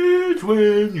language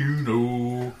when you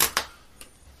know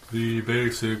the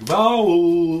basic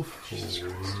vowel.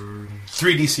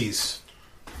 3 DCs.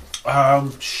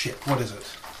 Shit, what is it?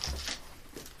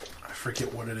 I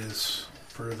forget what it is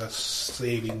for the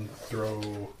saving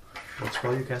throw. What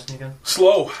spell are you casting again?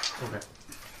 Slow. Okay.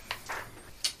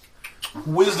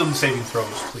 Wisdom saving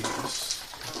throws, please.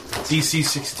 DC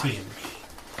 16.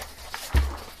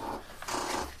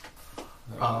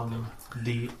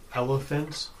 The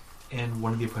elephant and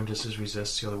one of the apprentices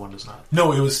resists, the other one does not.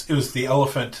 No, it was the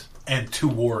elephant and 2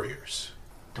 warriors.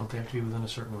 Don't they have to be within a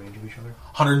certain range of each other?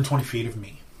 120 feet of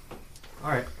me.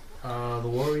 Alright. The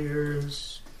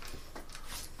warriors...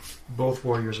 Both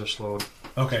warriors are slowed.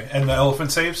 Okay, and the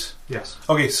elephant saves? Yes.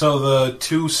 Okay, so the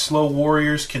 2 slow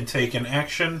warriors can take an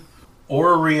action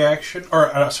or a reaction, or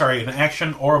an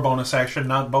action or a bonus action,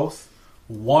 not both.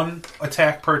 1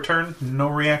 attack per turn, no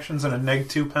reactions, and a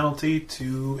 -2 penalty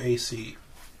to AC.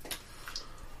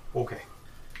 Okay.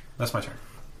 That's my turn.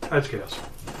 That's chaos.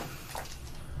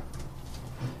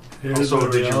 Also,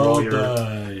 did you roll your...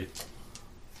 Die.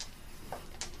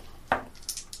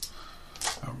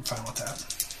 I'm fine with that.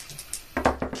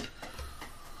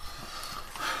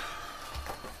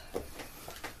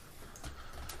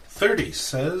 "30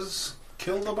 says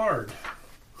kill the bard."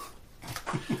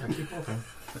 I keep moving.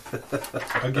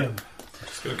 Again.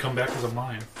 It's gonna come back as a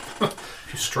mine. If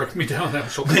you strike me down, then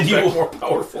she'll Then come you back will- more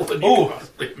powerful than you Oh. can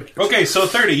possibly make. Okay, so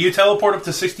 30. You teleport up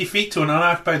to 60 feet to an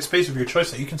unoccupied space of your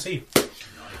choice that you can see.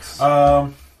 Nice.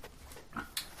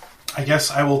 I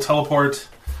guess I will teleport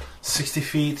 60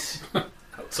 feet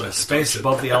Outside the Space dungeon.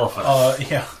 above the elephant.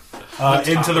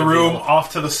 into the of the room elephant.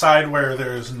 off to the side where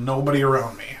there's nobody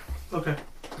around me. Okay.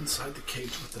 Inside the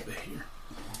cage with the behavior.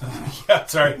 Yeah,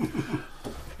 sorry.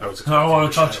 I was I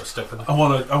wanna touch- Step in I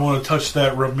want to touch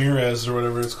that Ramirez or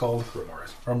whatever it's called.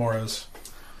 Ramirez.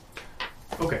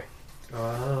 Okay.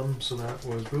 So that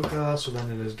was Buka, so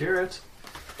then it is Garrett.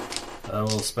 I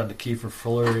will spend a key for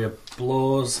flurry of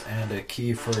blows and a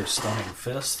key for stunning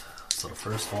fist. So the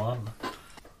first one.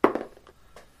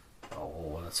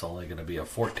 Oh, that's only going to be a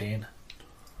 14.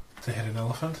 To hit an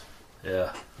elephant?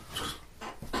 Yeah.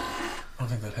 I don't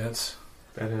think that hits.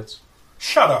 That hits.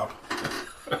 Shut up.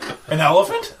 An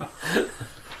elephant?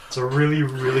 It's a really,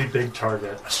 really big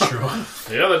target. That's true.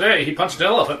 The other day, he punched an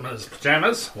elephant in his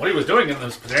pajamas. What he was doing in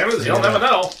his pajamas, you'll never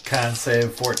know. Con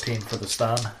save 14 for the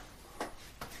stun.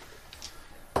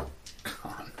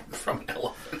 From an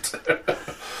elephant.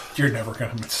 You're never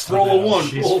going to miss Roll a 1.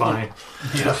 She's roll a fine.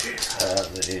 Yeah.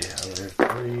 The other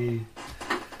 3.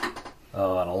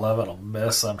 Oh, an 11 will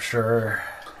miss, I'm sure.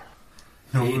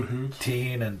 No, it hits.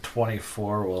 18 and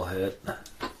 24 will hit.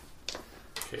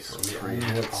 Okay, so Three we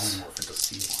all hits. polymorph into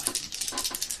sea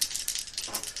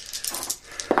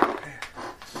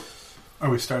lions. Are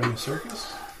we starting a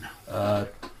circus?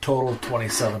 Total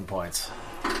 27 points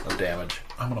of damage.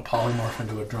 I'm going to polymorph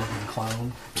into a drunken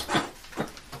clown.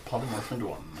 Polymorph into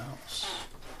a mouse.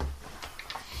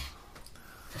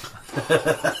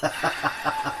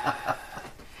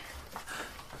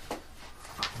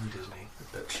 Disney. I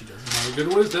bet she doesn't have a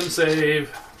good wisdom save.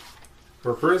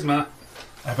 For charisma.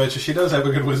 I bet you she does have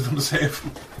a good wisdom save.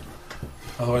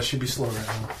 Otherwise, she'd be slow right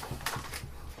now.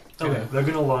 Okay, they're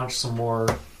gonna launch some more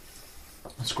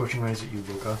scorching rays at you,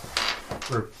 Luca.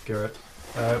 Or Garrett.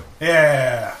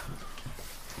 Yeah.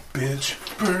 Bitch.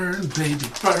 Burn, baby,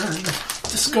 burn.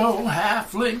 Disco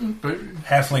halfling bird.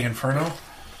 Halfling Inferno.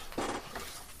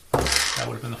 That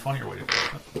would have been the funnier way to do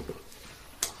it.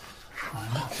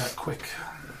 I'm not that quick.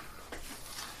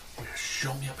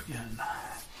 Show me up again.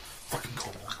 Fucking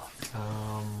cold.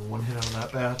 One hit on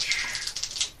that batch.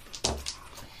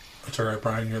 It's alright,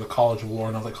 Brian. You're the College of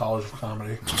War, not the College of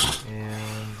Comedy.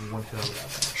 And one hit on that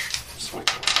batch. Sweet.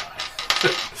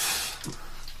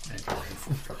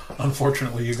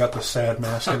 Unfortunately, you got the sad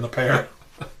mask in the pair.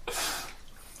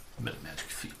 Meta magic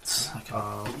feats. I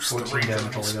can boost 14 the range damage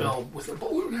of my altogether. spell with a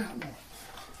balloon ammo.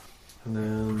 And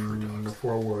then the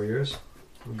 4 warriors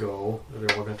go.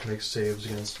 They're all going to make saves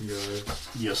against your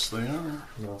Yes, they are.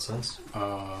 nonsense.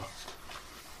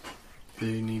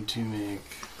 They need to make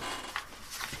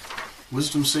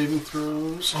wisdom saving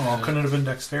throws. Oh, couldn't it have been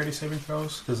dexterity saving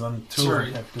throws? Because on 2 of Sorry.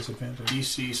 them have disadvantage.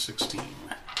 DC 16.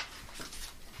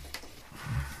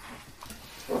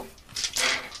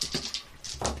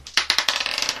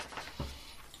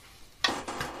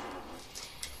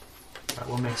 That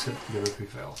one makes it. The other 3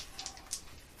 fail.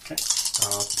 Okay.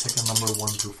 Pick a number 1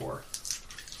 through 4.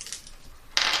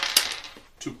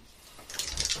 2.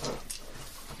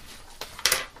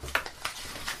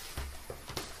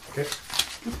 Okay.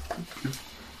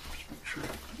 Sure.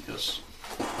 Yes.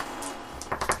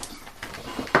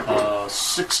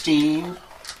 16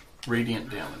 radiant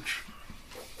damage.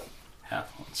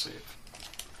 Half on save.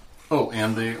 Oh,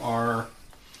 and they are.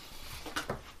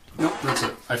 Nope, that's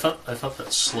it. I thought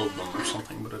that slowed them or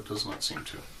something, but it does not seem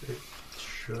to. It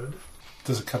should.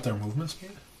 Does it cut their movement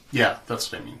speed? Yeah,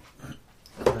 that's what I mean.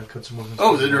 That cuts some movement.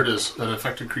 Oh, there it is. An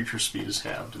affected creature speed is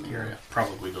halved in the area.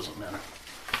 Probably doesn't matter.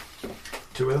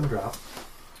 2 of them drop.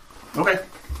 Okay.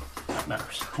 That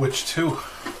matters. Which 2?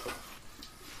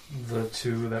 The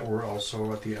 2 that were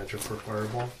also at the edge of her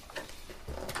fireball.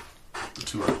 The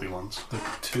 2 ugly ones. The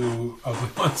 2 ugly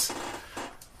ones.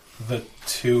 The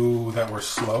 2 that were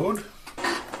slowed?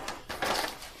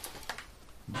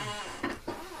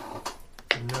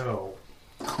 No.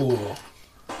 Cool.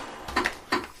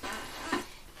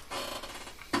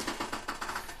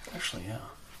 Actually, yeah.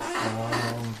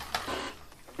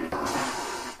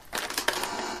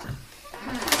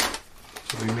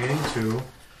 So the remaining 2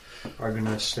 are going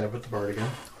to stab at the bard again.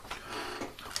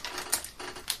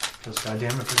 Because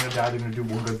goddamn, if they're going to die, they're going to do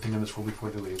one good thing in this world before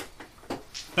they leave.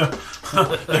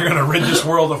 They're going to rid this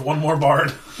world of one more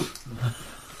bard.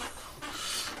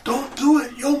 Don't do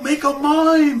it! You'll make a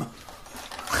mime!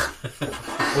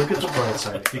 Look at the bright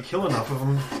side. If you kill enough of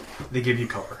them, they give you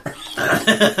cover.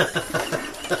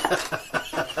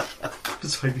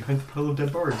 Just hide behind the pile of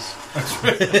dead bards. That's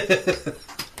right.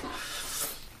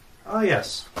 Ah,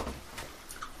 yes.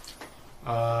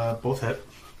 Both hit.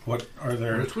 What are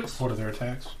their Retwist? What are their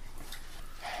attacks?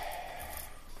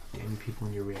 Damn people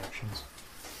in your reactions.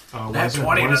 Nat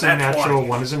 20 to nat 20.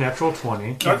 One is a natural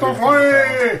 20. Natural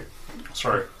 20!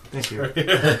 Sorry. Thank you.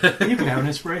 You can have an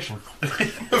inspiration.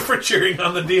 For cheering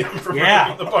on the DM for Yeah.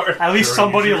 murdering the bard. At least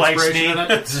somebody likes me.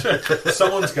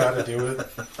 Someone's got to do it.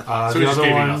 So The we just other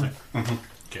gave you one. nothing.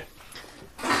 Okay.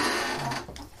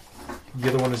 The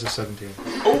other one is a 17.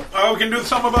 Oh, we can do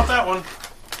something about that one.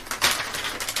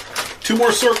 2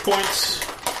 more sork points.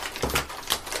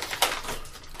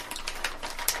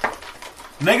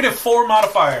 -4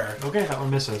 modifier. Okay, that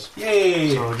one misses.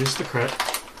 Yay! So just the crit.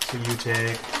 So you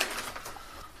take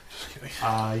Just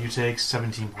kidding. you take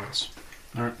 17 points.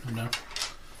 Alright, I'm done.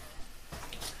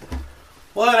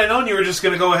 Well, had I known you were just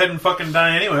going to go ahead and fucking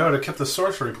die anyway, I would have kept the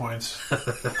sorcery points.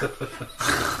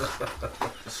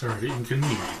 Sorry to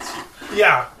inconvenience you.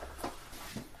 Yeah.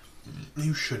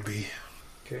 You should be.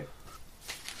 Okay.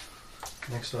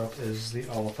 Next up is the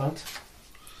elephant.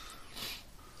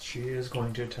 She is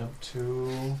going to attempt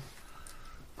to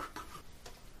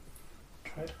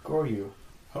try to gore you.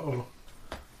 Uh-oh.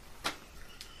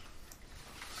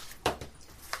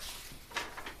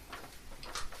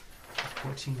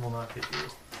 Will not hit you.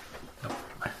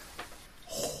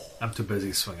 I'm too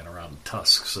busy swinging around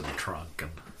tusks in the trunk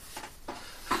and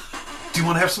Do you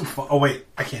want to have some fun? Oh, wait.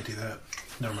 I can't do that.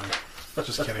 Never mind.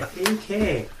 Just kidding.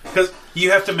 Okay. Because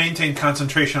you have to maintain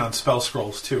concentration on spell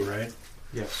scrolls, too, right?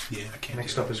 Yes. Yeah, I can't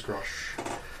Next do up that. is Grush.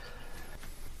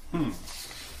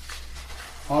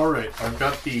 Alright, I've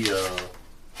got the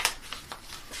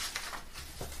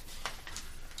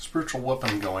spiritual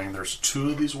weapon going. There's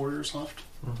 2 of these warriors left.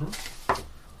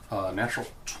 Natural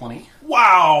 20.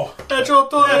 Wow! Natural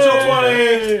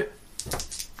 20!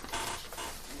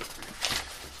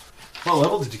 What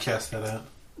level did you cast that at?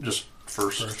 Just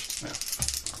first. Yeah.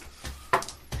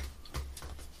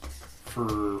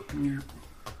 For...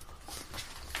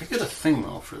 I get a thing,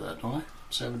 though, for that, don't I?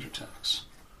 Savage attacks.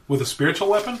 With a spiritual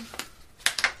weapon?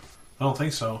 I don't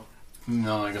think so.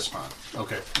 No, I guess not.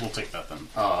 Okay, we'll take that then.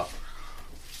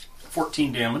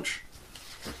 14 damage.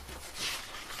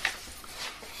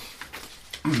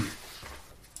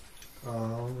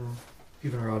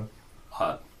 Even rod.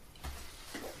 Hot.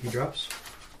 He drops.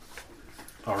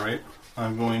 Alright.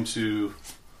 I'm going to...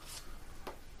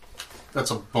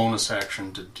 That's a bonus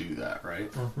action to do that,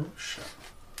 right? Mm-hmm. Shit.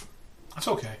 That's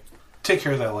okay. Take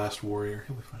care of that last warrior.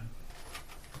 He'll be fine.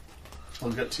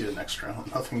 We'll get to you next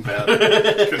round. Nothing bad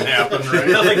can happen, right?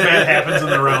 Nothing bad happens in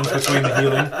the rounds between the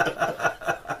healing.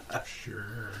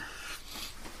 Sure.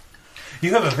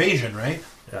 You have evasion, right?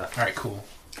 Yeah. Alright, cool.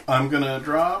 I'm going to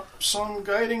drop some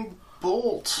guiding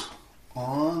bolt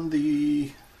on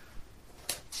the...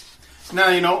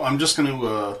 Now, I'm just going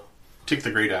to take the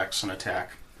great axe and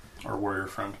attack our warrior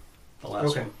friend. The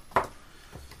last one.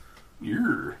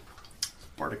 You're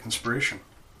Bardic Inspiration.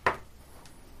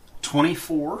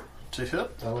 24 to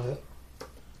hit. That'll hit.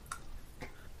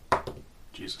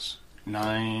 Jesus.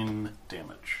 9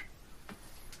 damage.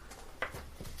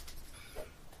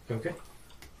 Okay.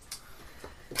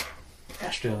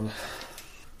 Ashton,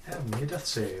 have me a death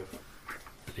save.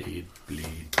 Bleed,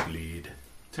 bleed, bleed.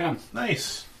 10.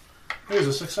 Nice. There's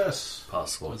a success.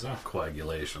 Possible What's that?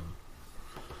 coagulation.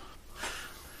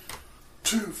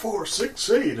 2, 4, 6,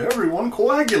 8. Everyone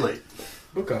coagulate.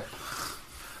 Okay.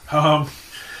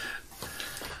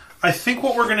 I think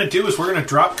what we're going to do is we're going to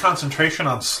drop concentration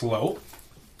on slow.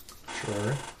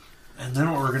 Sure. And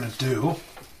then what we're going to do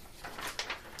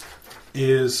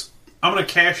is I'm going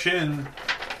to cash in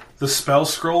the spell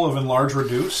scroll of Enlarge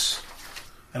Reduce.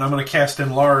 And I'm going to cast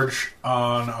Enlarge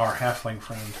on our halfling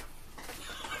friend.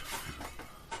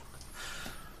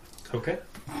 Okay.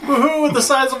 Woohoo! With the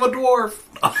size of a dwarf.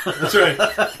 That's right.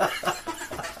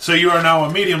 So you are now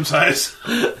a medium size.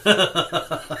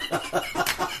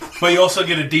 But you also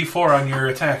get a D4 on your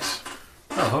attacks,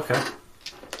 Oh, okay.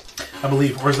 I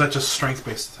believe. Or is that just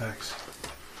strength-based attacks?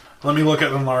 Let me look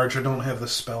at Enlarge. I don't have the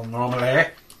spell normally.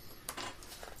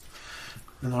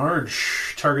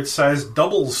 Enlarge. Target size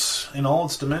doubles in all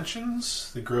its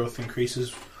dimensions. The growth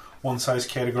increases one size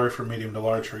category from medium to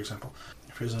large, for example.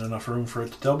 If there isn't enough room for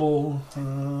it to double...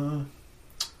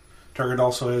 Target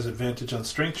also has advantage on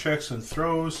strength checks and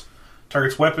throws.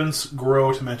 Target's weapons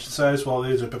grow to dimension size while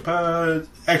these are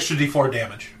extra D4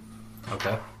 damage.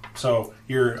 Okay. So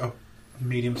you're a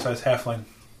medium-sized halfling,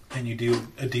 and you do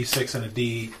a D6 and a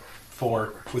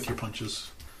D4 with your punches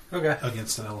Okay.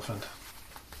 against an elephant.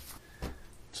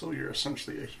 So you're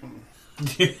essentially a human.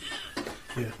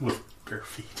 Yeah, with bare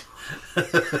feet.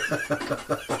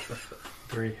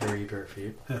 Very hairy bare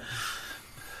feet.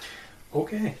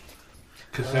 Okay.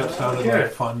 Because that sounded yeah.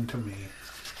 like fun to me.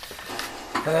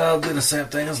 I'll do the same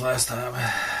thing as last time.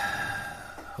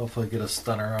 Hopefully get a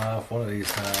stunner off one of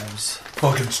these times.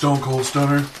 Fucking Stone Cold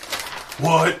Stunner.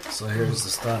 What? So here's the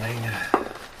stunning.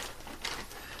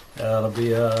 That'll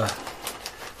be a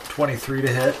 23 to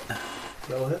hit.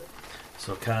 That'll hit.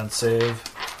 So con save.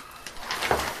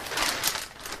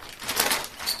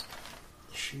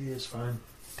 She is fine.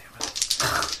 Damn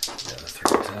it. Yeah,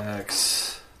 3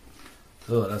 attacks.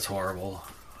 Oh, that's horrible.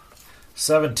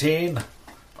 17,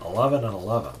 11, and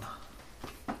 11.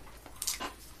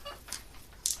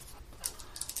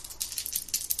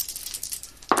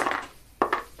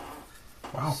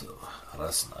 Wow. So,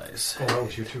 that's nice. Oh, that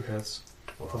was your 2 hits.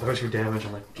 I thought that was your damage.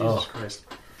 I'm like, Jesus Christ.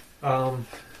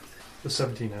 The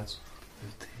 17 hits.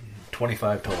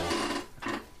 25 total.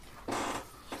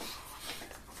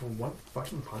 For one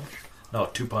fucking punch? No,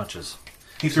 2 punches.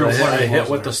 He So threw a I fire hit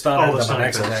with the stun, Oh, and the then my stun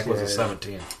next attacks, attack was yeah, a yeah.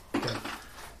 17. Okay.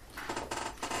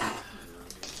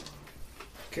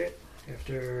 Okay.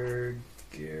 After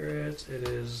Garrett, it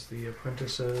is the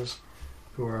apprentices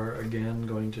who are again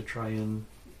going to try and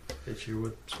hit you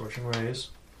with Scorching Rays.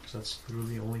 Because that's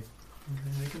literally the only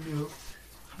thing they can do.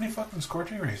 How many fucking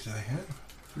Scorching Rays do they have?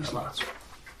 There's lots.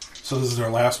 So this is their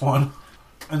last one?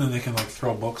 And then they can, like,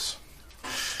 throw books.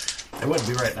 They wouldn't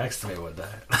be right next to me, would they?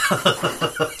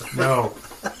 No.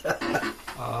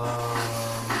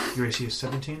 Your AC is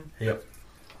 17? Yep.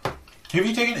 Have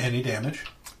you taken any damage?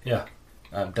 Yeah.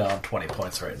 I'm down 20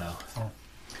 points right now. Oh.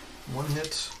 1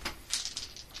 hit.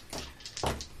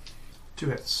 2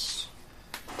 hits.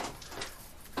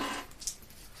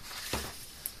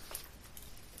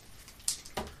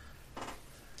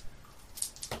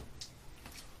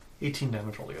 $18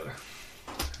 damage altogether.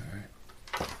 Alright.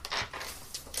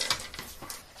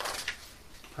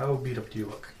 How beat up do you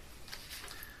look?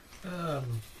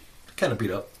 Kind of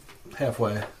beat up.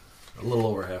 Halfway. A little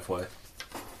over halfway.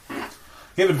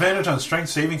 You have advantage on strength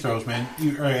saving throws, man.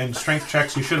 And strength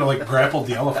checks. You should have, like, grappled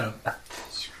the elephant.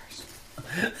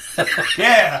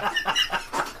 Yeah!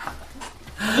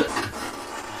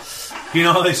 You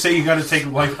know how they say you got to take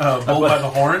like bull by the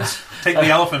horns? Take the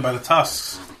elephant by the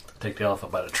tusks. Take the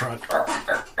elephant by the trunk.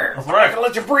 That's right.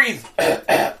 Let you breathe.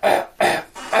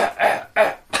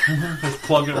 Just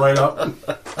plug it right up.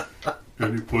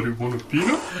 Anybody want a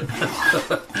peanut?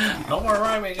 No more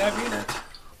rhyming. I mean it.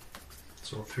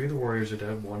 So 3 of the warriors are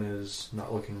dead. 1 is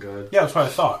not looking good. Yeah, that's what I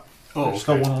thought. Oh, There's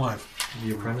still one alive.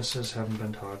 The apprentices haven't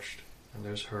been touched. And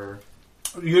there's her.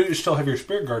 You still have your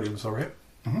spirit guardians, though, right?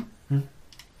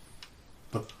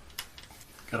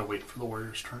 Gotta wait for the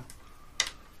warrior's turn.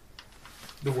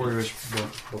 The warriors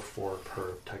went before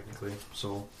her, technically.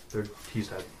 So he's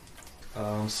dead.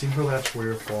 Seeing her last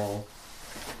warrior fall,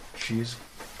 she's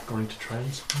going to try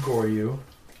and gore you.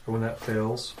 And when that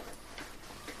fails,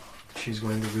 she's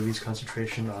going to release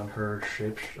concentration on her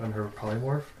on her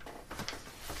polymorph.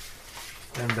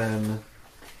 And then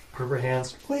put her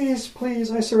hands, please, please,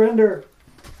 I surrender.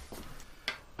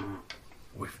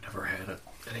 We've never had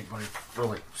anybody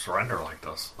really surrender like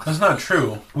this. That's not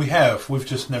true. We have. We've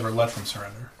just never let them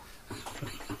surrender.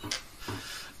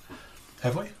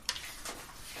 Have we?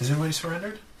 Has anybody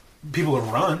surrendered? People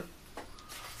have run.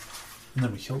 And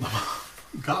then we killed them.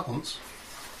 Goblins.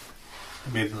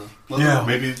 Maybe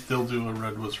they'll do a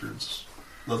Red Wizards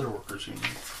Leather Workers Union.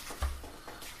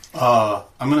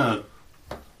 I'm gonna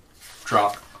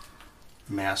drop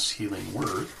Mass Healing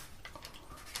Word.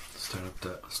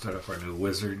 Start up our new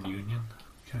wizard union.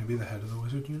 Can I be the head of the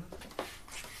wizard unit?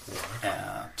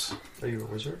 At Are you a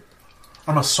wizard?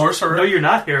 I'm a sorcerer. No, you're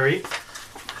not, Harry.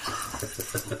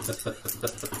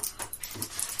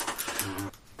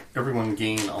 everyone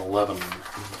gain 11.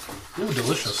 Ooh,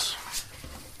 delicious.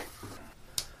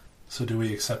 So do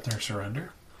we accept their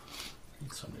surrender?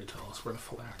 Need somebody to tell us where the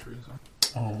phylacteries are.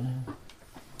 Oh.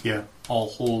 Yeah, I'll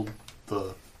hold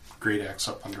the great axe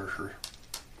up under her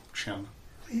chin.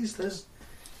 Please,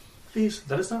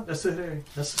 that is not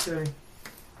necessary.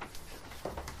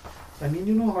 I mean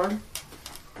you no harm.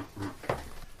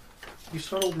 You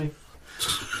startled me.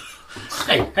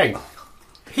 Hey,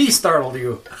 he startled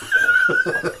you.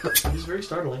 He's very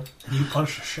startling. You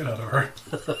punched the shit out of her.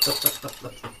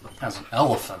 As an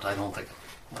elephant, I don't think...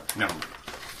 Never mind.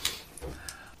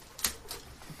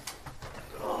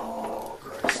 Oh,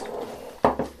 Christ.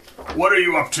 What are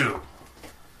you up to?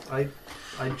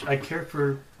 I care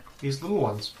for these little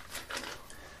ones.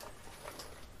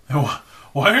 Why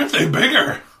aren't they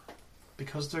bigger?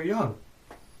 Because they're young.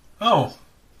 Oh,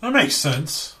 that makes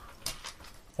sense.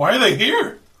 Why are they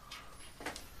here?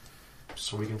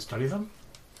 So we can study them?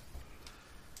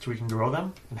 So we can grow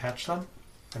them and hatch them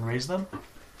and raise them?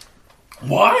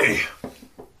 Why?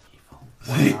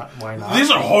 Why not? These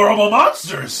are horrible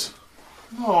monsters.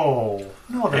 No,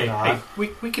 they're not. Hey,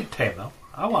 we can tame them.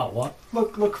 I want one.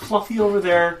 Look, Fluffy over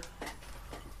there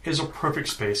is a perfect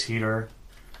space heater.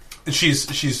 She's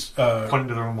Pointing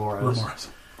to the remoras. Remoras.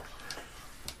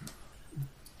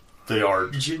 They are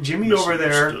Jimmy over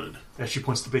there, misunderstood. as she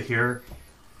points to Bahir,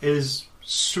 is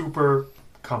super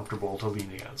comfortable to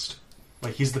lean against.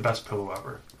 Like, he's the best pillow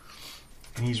ever.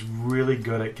 And he's really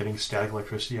good at getting static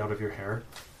electricity out of your hair.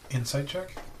 Insight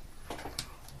check.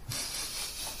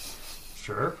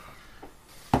 Sure.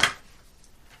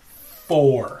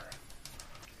 4.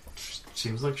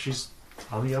 Seems like she's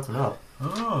on the up and up.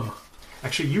 Oh.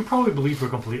 Actually, you probably believe her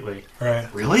completely.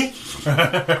 Right. Really?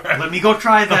 Let me go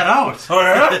try that out. Oh,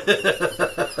 yeah?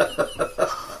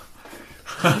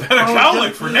 Had a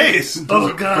cowlick for days.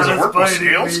 Oh, God, does it work with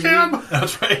scale scab?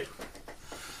 That's right.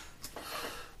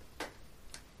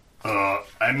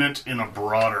 I meant in a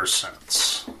broader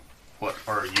sense. What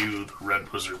are you, the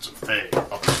Red Wizards of Thay,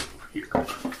 up to here?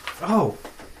 Oh,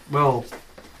 well,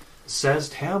 Says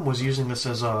Tam was using this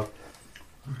as a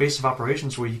base of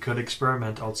operations where he could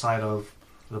experiment outside of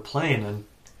the plane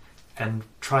and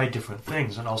try different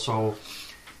things, and also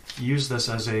use this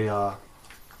as a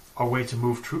way to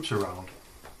move troops around.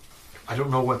 I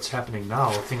don't know what's happening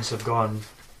now. Things have gone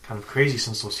kind of crazy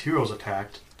since those heroes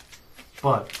attacked,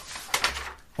 but...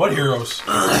 What heroes?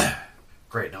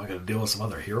 Great, now I gotta deal with some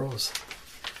other heroes.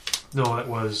 No, it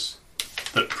was...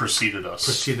 That preceded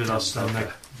us. Then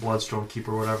like Bloodstone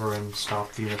Keeper or whatever, and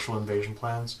stopped the initial invasion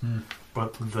plans.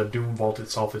 But the Doom Vault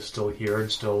itself is still here and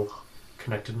still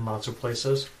connected in lots of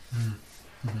places.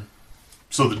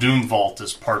 So the Doom Vault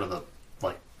is part of the,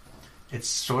 like... It's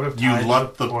sort of... You tied to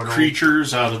let the portal.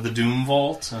 creatures out of the Doom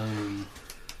Vault, and...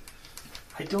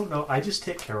 I don't know. I just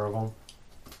take care of them.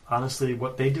 Honestly,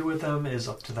 what they do with them is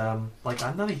up to them. Like,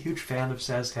 I'm not a huge fan of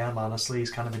Saztam, honestly. He's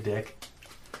kind of a dick.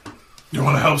 You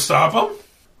want to help stop them?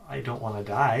 I don't want to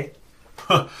die.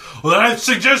 Well, then I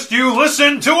suggest you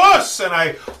listen to us! And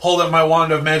I hold up my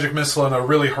wand of magic missile in a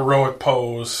really heroic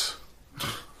pose.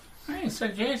 I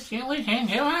suggest you listen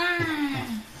to us.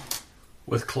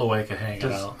 With cloaca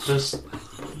hanging out. Does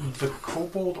the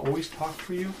kobold always talk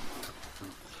for you?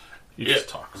 He just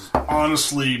talks.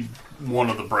 Honestly, one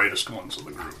of the brightest ones of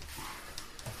the group.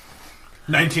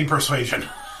 19 persuasion.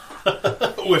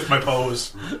 With my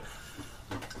pose.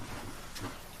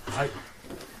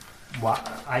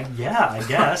 I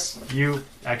guess. You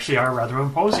actually are rather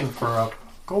imposing for a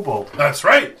kobold. That's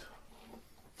right.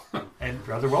 And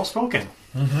rather well spoken.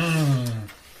 You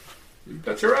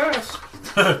bet your ass.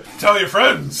 Tell your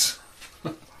friends.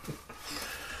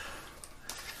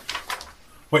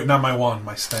 Wait, not my wand,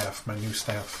 my staff. My new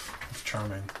staff of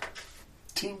charming.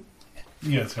 Team.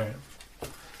 Yeah, that's right.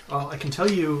 I can tell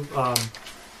you,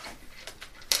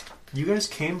 you guys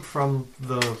came from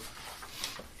the...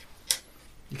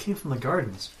 You came from the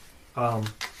gardens.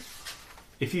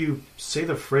 If you say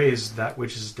the phrase, that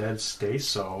which is dead, stay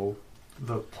so,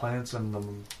 the plants and the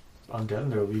undead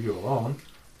and they'll leave you alone.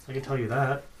 I can tell you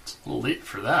that. It's a little late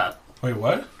for that. Wait,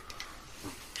 what?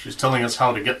 She's telling us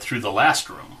how to get through the last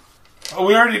room. Oh,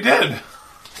 we already did.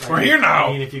 We're here now.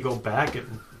 I mean, if you go back, it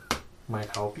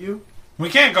might help you. We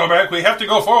can't go back. We have to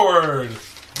go forward.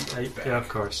 Yeah, of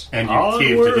course. And you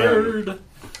caved it in,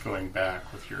 going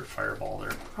back with your fireball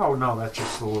there. Oh, no, that's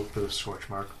just a little bit of scorch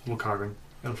mark. A little carving.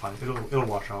 It'll fine. It'll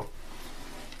wash out.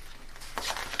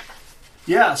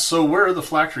 Yeah, so where are the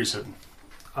phylacteries hidden?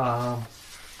 Um,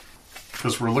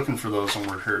 Because we're looking for those and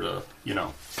we're here to,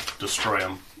 destroy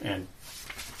them and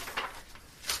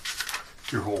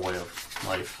your whole way of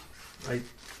life.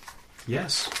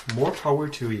 yes, more power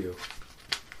to you.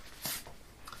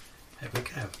 I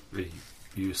think I have the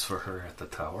use for her at the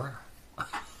tower.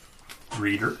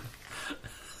 Reader.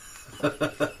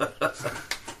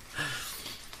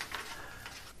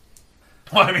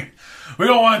 Well, I mean, we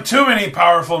don't want too many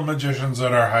powerful magicians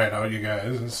at our hideout, you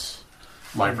guys.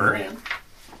 Librarian.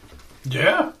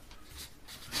 Yeah.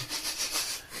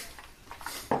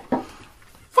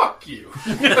 Fuck you.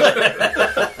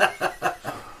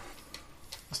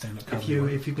 Stand-up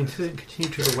If you continue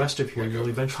to the west of here, you'll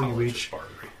eventually reach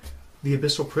the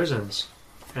abyssal prisons.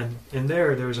 And in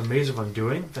there is a maze of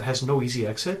undoing that has no easy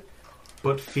exit,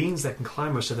 but fiends that can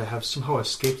climb are said to have somehow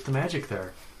escaped the magic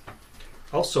there.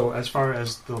 Also, as far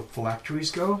as the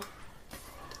phylacteries go,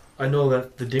 I know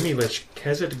that the Demi-Lich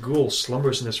Kezet Ghoul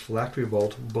slumbers in this phylactery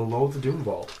vault below the Doom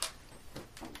Vault.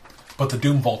 But the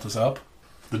Doom Vault is up.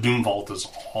 The Doom Vault is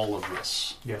all of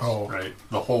this. Yes. Oh. Right?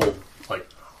 The whole,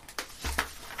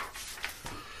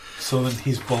 So then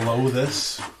he's below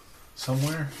this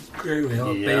somewhere? Great, we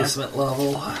have Yeah. basement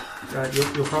level.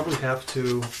 You'll probably have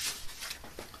to...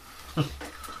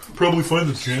 Probably find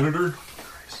the janitor.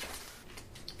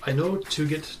 I know to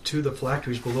get to the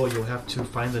phylacteries below, you'll have to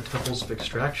find the temples of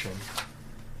extraction.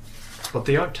 But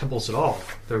they aren't temples at all.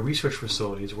 They're research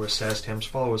facilities where Saztam's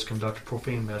followers conduct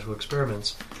profane magical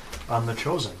experiments on the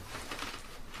Chosen.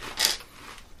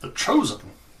 The Chosen.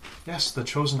 Yes, the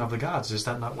Chosen of the Gods. Is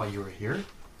that not why you were here?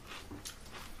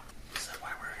 Is that why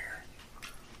we're here?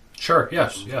 Sure,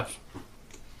 yes.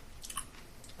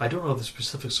 I don't know the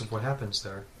specifics of what happens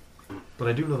there, but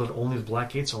I do know that only the Black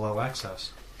Gates allow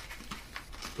access.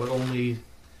 But only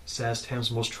Saztam's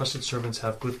most trusted servants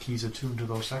have good keys attuned to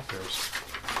those sectors.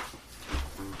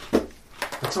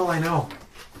 That's all I know.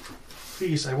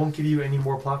 Please, I won't give you any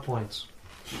more plot points.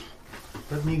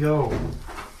 Let me go.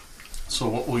 So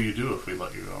what will you do if we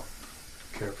let you go?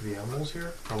 Care for the animals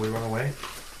here? Probably run away?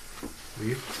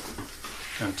 Leave?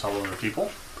 And tell other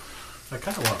people I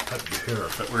kind of want to pet you here.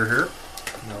 that we're here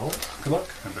No. Good luck.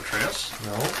 and betray us?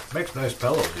 No. Makes nice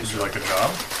pillows. Would you like a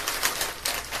job?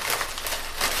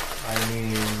 I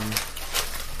mean...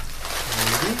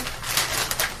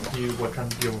 Maybe? What kind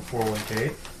do you have a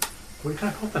 401k? What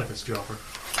kind of health benefits do you offer?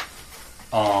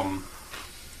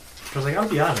 Because I gotta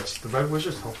be honest, the Red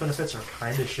Wizard's health benefits are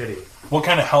kind of shitty. What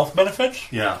kind of health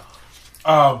benefits? Yeah.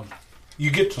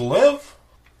 You get to live?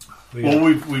 Well,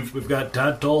 We've got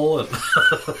dental and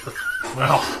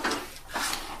Well,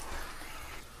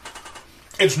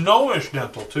 it's no-ish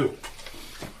dental, too.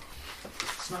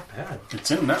 It's not bad.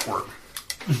 it's in network.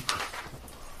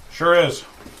 Sure is.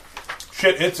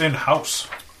 Shit, it's in-house.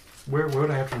 Where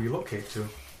would I have to relocate to?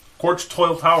 Quartz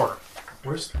Toil Tower.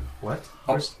 Where's... What?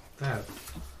 Where's that?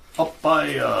 Up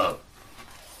by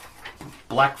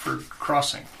Blackford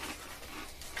Crossing.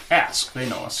 Ask, they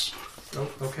know us.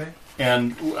 Oh, okay.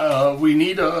 And we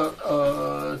need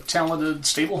a talented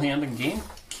stable hand and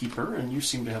gamekeeper, and you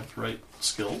seem to have the right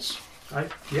skills.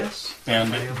 Yes.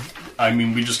 And I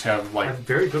am. we just have I'm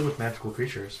very good with magical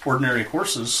creatures. ordinary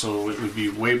horses, so it would be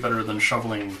way better than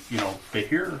shoveling,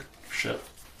 Behir shit.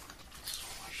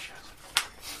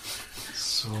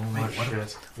 So much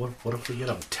shit. What if we get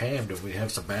them tamed and we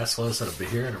have some Basilisks and a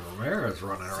Behir and a Ramirez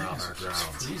running around our grounds?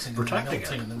 Freezing Protecting and it.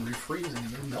 melting, and then refreezing, and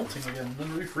then melting again, and then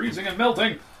refreezing and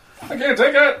melting. I can't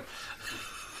take it!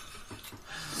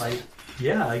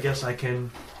 I guess I can...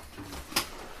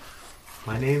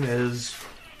 My name is...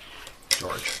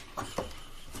 George.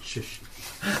 Shish.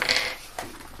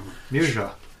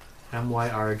 Myrja.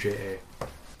 Myrja.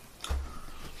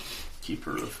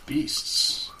 Keeper of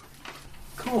beasts.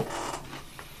 Cool.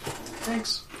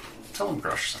 Thanks. Tell him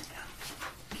Grush sent you.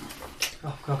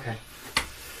 Oh, okay.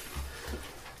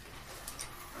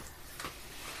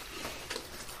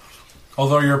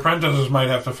 Although your apprentices might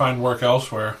have to find work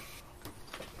elsewhere.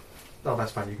 Oh,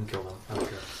 that's fine. You can kill them. I don't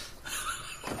care.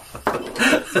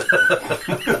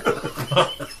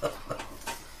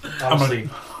 Honestly,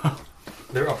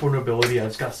 they're upper nobility. I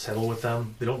just got to settle with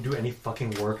them. They don't do any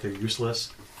fucking work. They're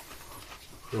useless.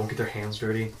 They won't get their hands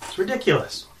dirty. It's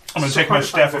ridiculous. I'm going to So take my hard to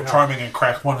staff find of good charming and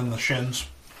crack one in the shins.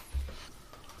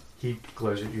 He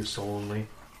glares at you sullenly.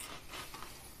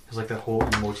 There's like that whole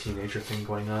emo teenager thing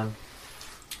going on.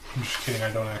 I'm just kidding,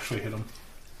 I don't actually hit him.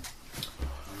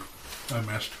 I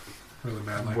missed really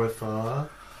badly. With, Well,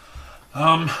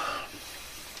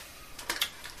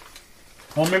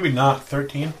 maybe not.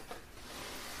 13?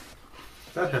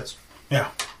 that hits. Yeah.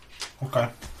 Okay.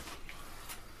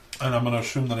 And I'm going to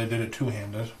assume that I did it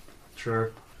two-handed.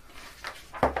 Sure.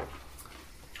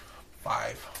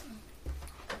 5.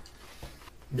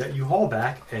 Yeah, you haul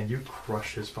back and you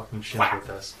crush his fucking chin with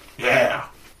this. Yeah.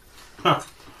 Huh.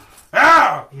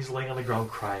 Ah! He's laying on the ground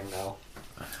crying now.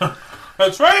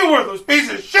 That's right, you worthless piece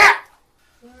of shit!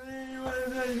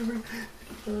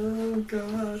 Oh,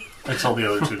 God. I tell the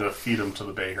other two to feed him to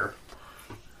the Behir.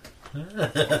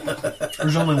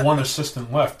 There's only one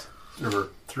assistant left. There were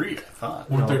 3, I thought.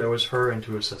 No, there was her and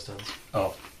 2 assistants.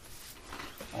 Oh.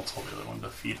 I'll tell the other one to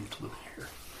feed him to the Behir.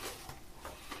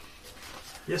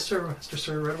 Yes, sir.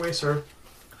 Sir, right away, sir.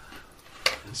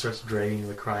 He starts dragging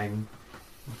the crying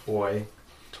boy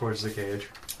towards the cage.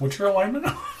 What's your alignment?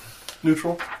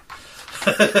 Neutral.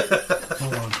 I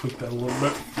want to tweak that a little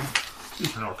bit.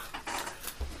 He's an orc.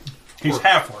 He's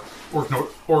half orc.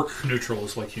 Orc neutral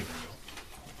is like human.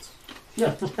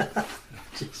 Yeah.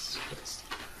 Jesus Christ.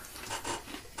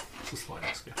 Just like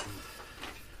this guy.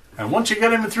 And once you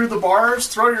get him through the bars,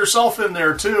 throw yourself in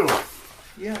there too.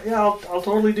 Yeah, I'll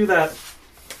totally do that.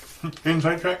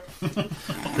 Inside check? I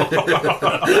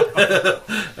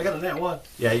got a nat 1.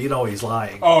 Yeah, you know he's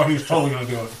lying. Oh, he's totally going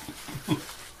to do it.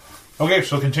 Okay,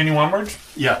 so continue onwards.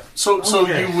 Yeah. So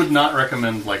Okay. you would not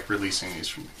recommend like releasing these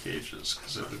from the cages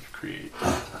because it would create.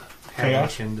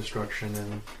 Panic and destruction,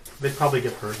 and they'd probably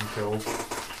get hurt and killed,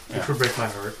 which would break my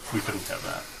heart. We couldn't have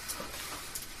that.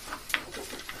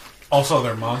 Also,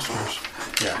 they're monsters.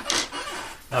 Yeah.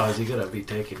 Now, is he going to be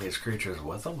taking these creatures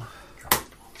with him? I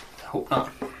hope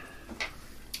not.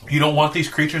 You don't want these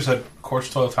creatures at Corpse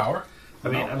to the Tower? I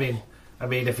mean,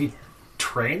 if he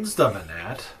trains them in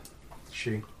that,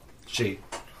 She.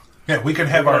 Yeah, we could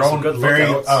have We're our gonna have own some good very.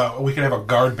 lookouts. We could have a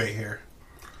guard bay here.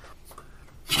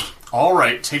 All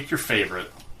right, take your favorite.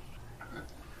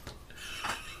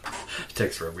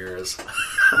 takes Ramirez.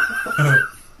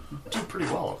 Do pretty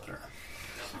well up there.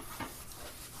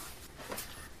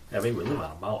 I mean, we live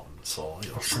on a mountain, so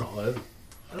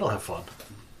it'll have fun.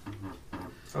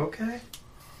 Okay.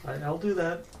 I'll do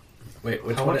that. Wait,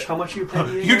 which How one? much are you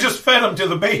paying me? You just fed him to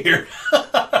the bay here.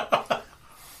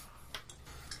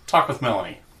 Talk with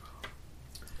Melanie.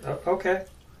 Okay.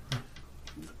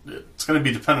 It's going to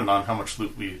be dependent on how much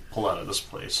loot we pull out of this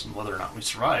place and whether or not we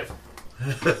survive.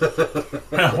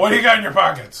 What do you got in your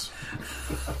pockets?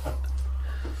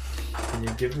 Can you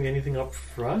give me anything up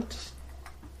front?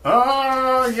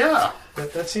 Yeah.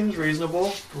 That seems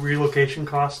reasonable. Relocation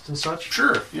costs and such.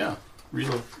 Sure, yeah.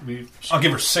 I'll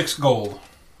give her 6 gold.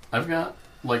 I've got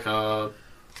like a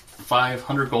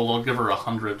 500 gold. I'll give her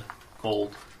 100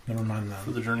 gold Never mind that.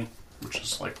 for the journey, which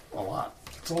is like a lot.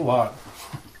 It's a lot.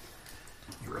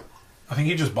 I think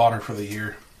he just bought her for the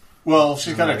year. Well,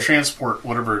 she's got to Right. transport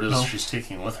whatever it is No. she's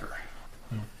taking with her.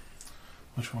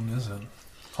 Which one is it?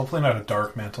 Hopefully not a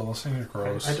dark mantle. Those things are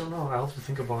gross. I don't know. I'll have to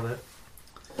think about it.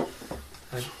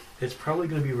 It's probably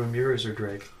going to be Ramirez or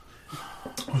Drake.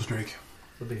 Who's Drake?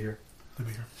 He'll be here. He'll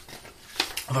be here.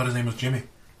 I thought his name was Jimmy.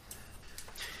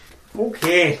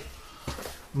 Okay.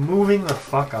 Moving the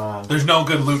fuck on. There's no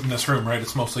good loot in this room, right?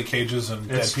 It's mostly cages and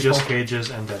It's dead people. just cages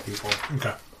and dead people.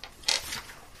 Okay.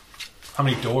 How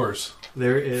many doors?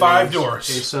 There is 5 doors.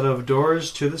 a set of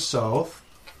doors to the south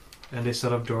and a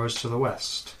set of doors to the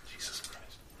west. Jesus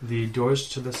Christ. The doors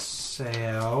to the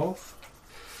south.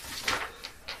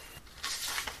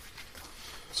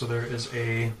 So there is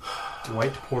a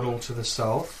white portal to the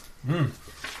south. And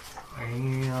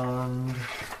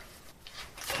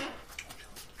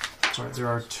sorry, there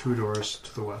are 2 doors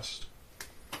to the west.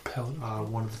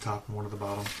 One at the top and one at the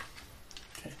bottom.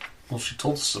 Okay. Well, she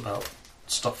told us about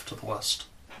stuff to the west.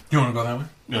 You want to go that way?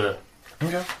 Yeah.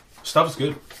 Okay. Stuff is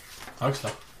good. I like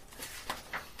stuff.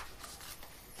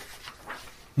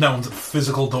 That one's a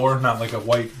physical door, not like a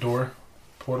white door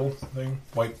portal thing.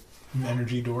 White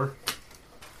energy door.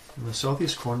 In the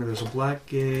southeast corner, there's a black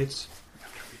gate.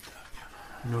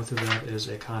 North of that is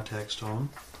a contact stone.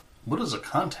 What is a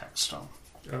contact stone?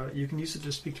 You can use it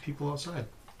to speak to people outside.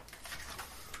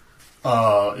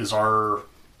 Is our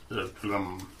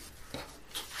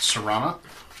Serana,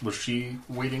 was she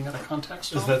waiting at a contact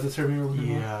stone? Is that the term you were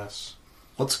looking for? Yes.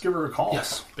 Let's give her a call.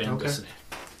 Yes, Band Okay. Destiny.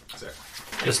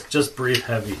 Exactly. Just breathe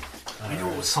heavy. I knew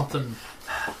it was something.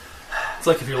 It's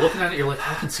like if you're looking at it, you're like,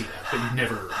 I can see that, but you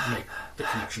never make the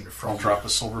connection I'll from drop a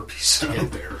silver piece to in.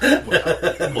 get there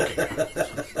without looking at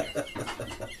it.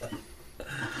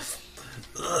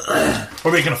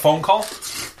 We're making a phone call?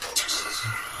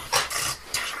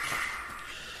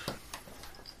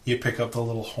 You pick up the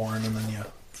little horn and then you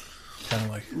kind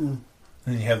of like... And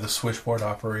you have the switchboard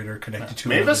operator connected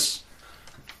to it. Mavis?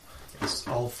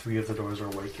 All 3 of the doors are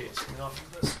white gates coming off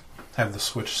of this. Have the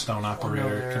switch stone operator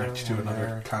there, connected to one another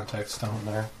there. contact stone.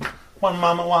 There. One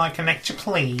moment while I connect you,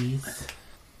 please.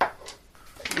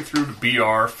 Through to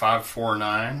BR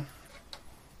 549.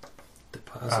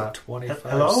 Deposit 25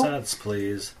 hello? cents,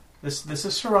 please. This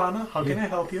is Serana. How can I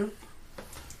help you?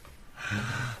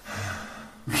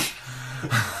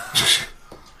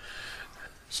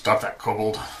 Stop that,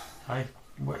 kobold. I'm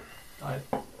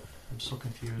so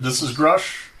confused. This is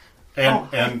Grush and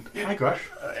Hi, Grush.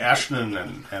 Ashton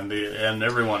and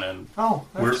everyone, and Oh,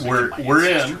 we're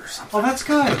in. Oh, that's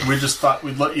good. We just thought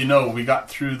we'd let you know we got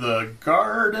through the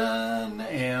garden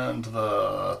and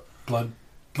the blood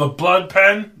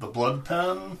pen? blood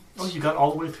pen. Oh, you got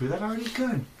all the way through that already?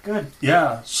 Good.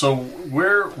 Yeah. So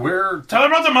we're Tell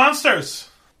them about the monsters!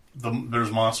 there's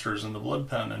monsters in the blood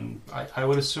pen, and I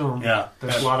would assume. yeah,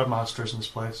 There's a lot of monsters in this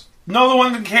place. No, the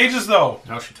ones in cages, though.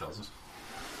 Now she tells us.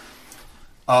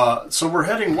 So we're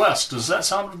heading west. Does that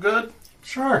sound good?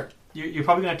 Sure. You're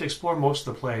probably going to have to explore most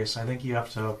of the place. I think you have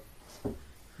to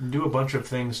do a bunch of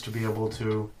things to be able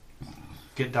to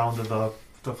get down to the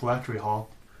phylactery hall.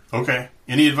 Okay.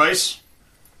 Any advice?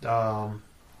 Don't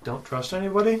trust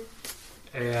anybody.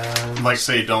 And Like,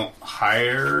 say, don't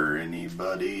hire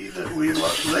anybody that we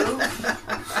let live?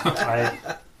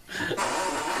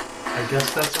 I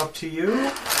guess that's up to you.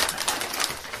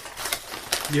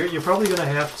 You're probably going to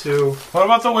have to... What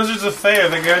about the Wizards of Thay? Are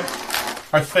they good?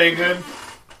 Are Thay good?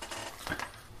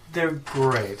 They're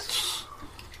great.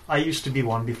 I used to be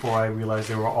one before I realized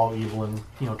they were all evil and,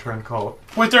 turncoat.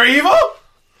 Wait, they're evil?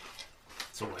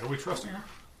 So why are we trusting her?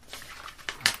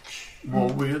 Well,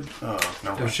 we had... never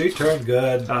mind. If she turned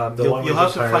good, you'll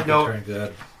have to find out- turned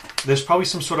good. There's probably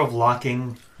some sort of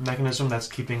locking mechanism that's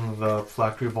keeping the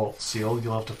phylactery vault sealed.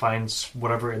 You'll have to find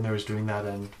whatever in there is doing that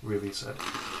and release it.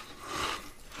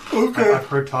 Okay. I've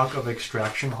heard talk of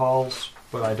extraction halls,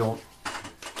 but I don't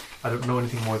know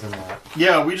anything more than that.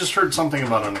 Yeah, we just heard something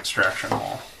about an extraction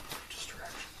hall.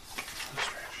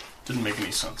 Didn't make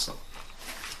any sense, though.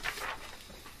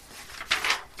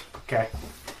 Okay.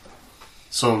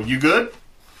 So, you good?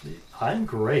 I'm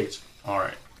great. All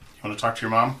right. You want to talk to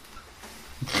your mom?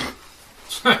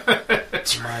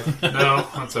 No,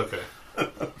 that's okay.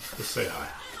 Just say hi.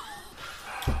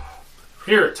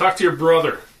 Here, talk to your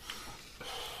brother.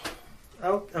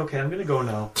 Oh, okay, I'm going to go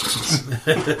now.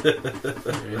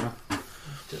 Yeah.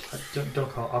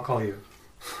 Don't call. I'll call you.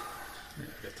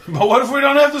 But what if we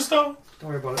don't have the stone? Don't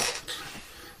worry about it.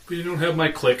 But you don't have my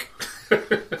click. I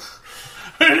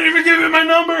didn't even give you my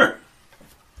number!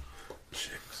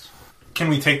 Can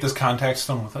we take this contact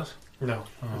stone with us? No,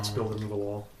 it's built into the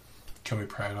wall. Can we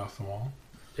pry it off the wall?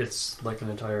 It's like an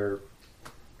entire,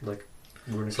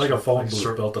 It's like a phone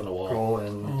booth built in the wall. circle,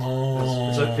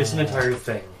 and it's an entire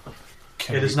thing.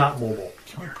 It is not mobile.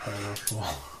 Can we pry it off the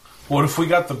wall? What if we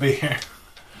got the beer?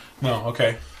 No,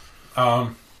 okay.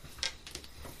 And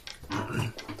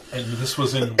this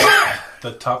was in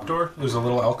the top door? There's a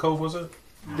little alcove, was it?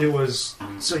 It was,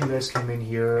 so you guys came in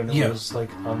here, and it was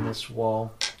on this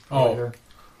wall. Oh. Later.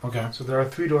 Okay. So there are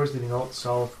 3 doors leading out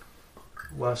south,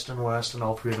 west, and west, and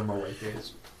all 3 of them are white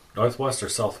gates. Northwest or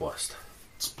southwest?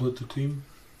 Split the team?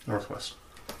 Northwest.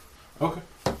 Okay.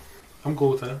 I'm cool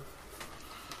with that.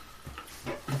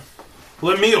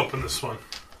 Let me open this one.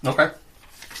 Okay.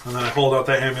 And then I hold out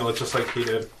that amulet just like he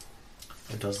did.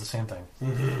 It does the same thing.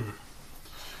 Mm-hmm.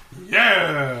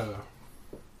 Yeah!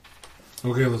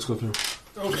 Okay, let's go through.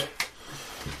 Okay.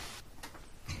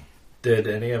 Did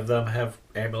any of them have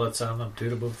amulets on them too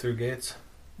to move through gates?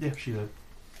 Yeah, she did.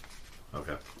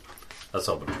 Okay. Let's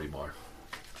hope it'll be more.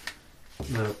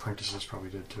 The apprentices probably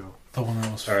did too. The one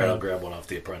that was Alright, fed I'll grab one off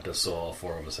the apprentice so all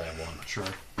 4 of us have one. Sure.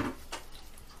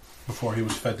 before he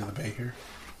was fed to the baker.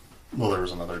 Well, there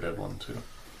was another dead one, too.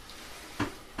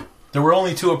 There were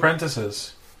only 2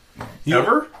 apprentices.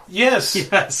 Ever? Yes.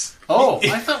 Yes. Oh,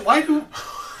 I thought, why do...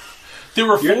 There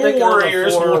were 4 You're thinking of the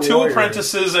warriors, 4 2 warriors.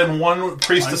 apprentices, and 1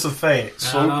 priestess of Fae.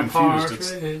 So confused.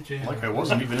 It's like I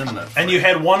wasn't even in that fight. And you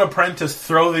had 1 apprentice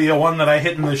throw the one that I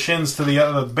hit in the shins to the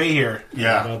other Bahir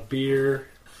Yeah. A beer.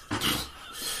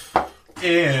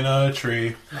 in a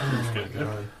tree.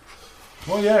 God.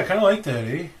 Well, yeah, I kind of like that,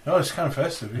 eh? Oh, it's kind of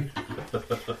festive,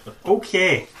 eh?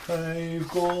 Okay. 5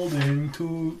 golden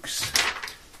toques.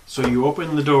 So you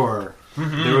open the door.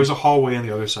 Mm-hmm. There is a hallway on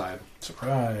the other side,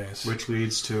 Surprise. which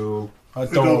leads to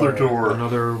Another door.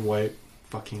 another white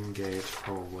fucking gate,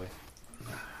 probably.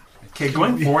 Okay,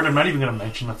 going forward, I'm not even going to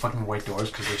mention the fucking white doors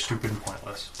because they're stupid and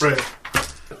pointless. Right.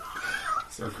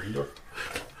 Is there a green door?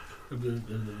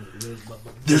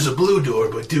 There's a blue door,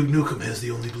 but Duke Nukem has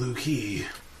the only blue key.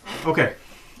 Okay.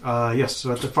 Yes,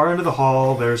 so at the far end of the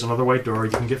hall, there's another white door.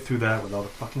 You can get through that without a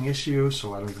fucking issue,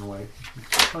 so I don't even wait.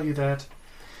 I'll tell you that.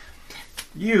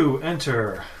 You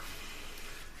enter.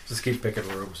 Just keep picking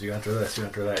rooms. You enter this, you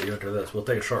enter that, you enter this. We'll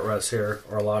take a short rest here,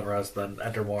 or a long rest, then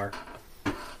enter more.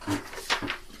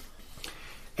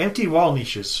 Empty wall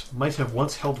niches might have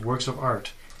once held works of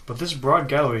art, but this broad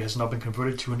gallery has now been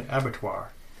converted to an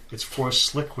abattoir, its floors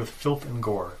slick with filth and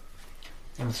gore.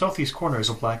 In the southeast corner is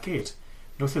a black gate.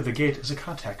 North of the gate is a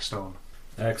contact stone.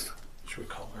 Next. Should we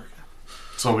call her again?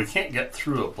 So we can't get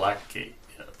through a black gate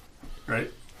yet, right?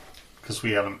 Because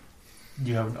we haven't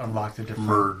You haven't unlocked the different...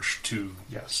 merged 2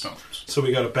 Yes. stones. So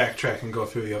we got to backtrack and go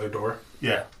through the other door.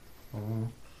 Yeah.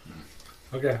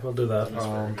 Okay, we'll do that.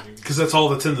 Because that's all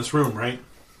that's in this room, right?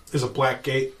 Is a black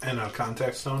gate and a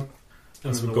contact stone.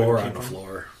 And some then gore white on the key.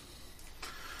 floor.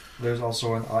 There's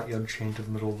also an Atyug chained to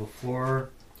the middle of the floor.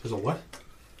 There's a what?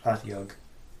 Atyug.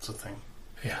 It's a thing.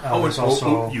 There's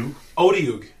also... You?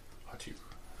 Odiug.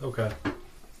 Okay.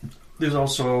 There's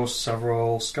also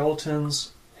several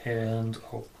skeletons and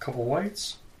a couple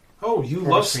whites. Oh, you Never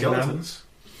love seen them.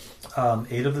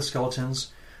 skeletons. 8 of the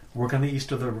skeletons work on the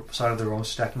east of the side of the room,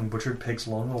 stacking butchered pigs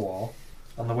along the wall.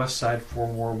 On the west side,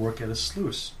 4 more work at a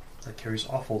sluice that carries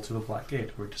offal to the black gate,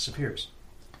 where it disappears.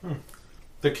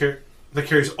 That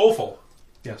carries offal.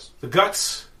 Yes. The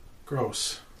guts.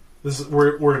 Gross. This is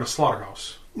we're in a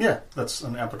slaughterhouse. Yeah, that's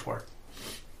an abattoir.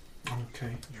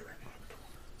 Okay.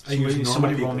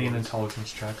 Somebody roll me an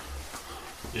intelligence check.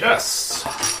 Yes.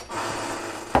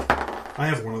 I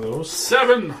have one of those.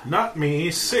 7. Not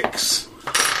me. 6.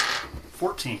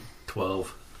 14.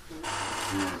 12.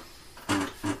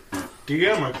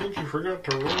 DM, I think you forgot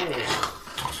to roll.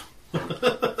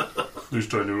 At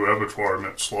least I knew abattoir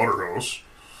meant slaughterhouse.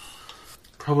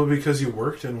 Probably because you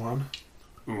worked in one.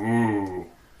 Ooh.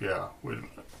 Yeah, wait a minute.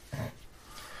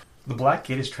 The black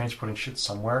gate is transporting shit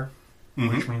somewhere,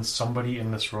 Mm-hmm. which means somebody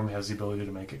in this room has the ability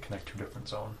to make it connect to a different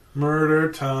zone. Murder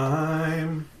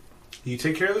time. You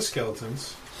take care of the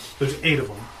skeletons. There's 8 of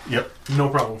them. Yep. No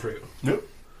problem for you. Nope.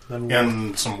 Then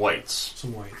And some whites.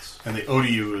 some whites. And the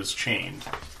ODU is chained.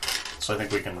 So I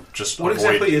think we can just What avoid...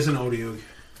 exactly is an Odiug?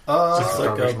 It's like a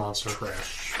like garbage a monster.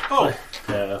 Trash. Oh,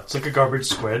 Yeah. It's like a garbage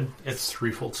squid. It's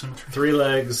threefold symmetry. 3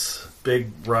 legs, big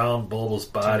round bulbous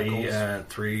body, Tentacles. and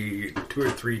 2 or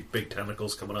 3 big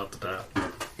tentacles coming out the top.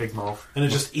 Big mouth. and it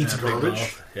just eats And big garbage.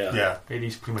 mouth. Yeah. Yeah. It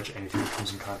eats pretty much anything it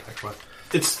comes in contact with.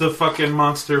 It's the fucking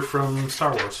monster from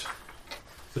Star Wars.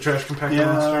 The trash compactor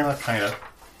Yeah, monster. kind of.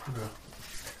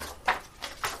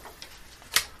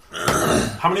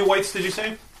 How many whites did you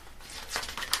say?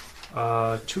 2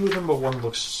 of them, but one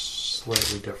looks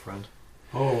slightly different.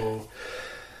 Oh,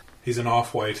 he's an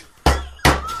off-white.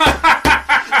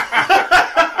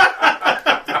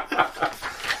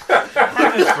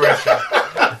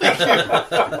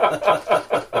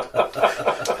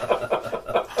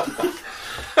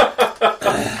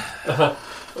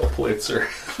 Blitzer.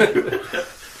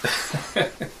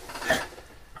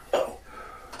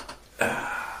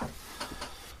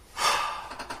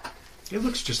 It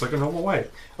looks just like a normal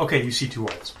white. Okay, you see 2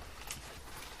 whites.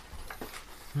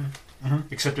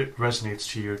 Except it resonates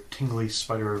to your tingly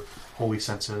spider holy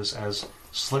senses as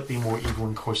slightly more evil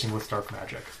and coursing with dark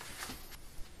magic.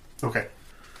 Okay.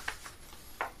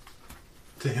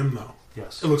 To him, though,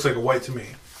 Yes. it looks like a white to me.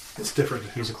 It's different.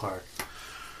 He's a cleric.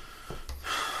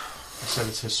 I said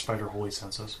it's his spider holy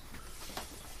senses.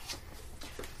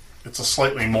 It's a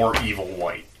slightly more evil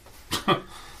white. I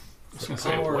was going to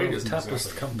say, Power white of isn't Tempest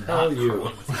exactly compel not you.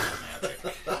 correlated with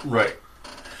magic. Right.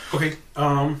 Okay.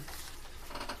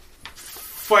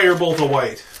 Firebolt a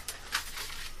white.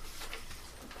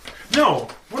 No.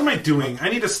 What am I doing? I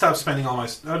need to stop spending all my...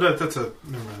 Oh, that's a...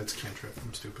 Never mind. It's a cantrip.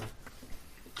 I'm stupid.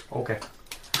 Okay.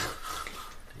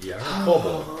 Yeah,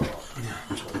 Bumble.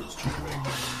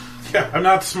 Yeah, I'm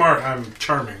not smart. I'm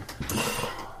charming.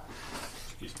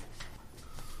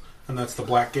 And that's the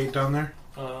black gate down there?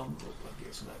 The black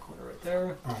gates in that corner right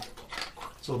there. Oh.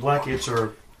 So the black gates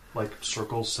are like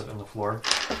circles set in the floor.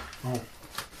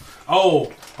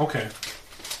 Oh, okay.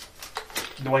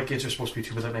 The white gates are supposed to be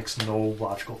too, but that makes no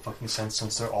logical fucking sense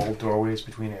since they're all doorways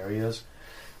between areas.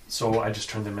 So I just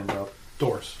turned them into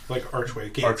Doors. Like archway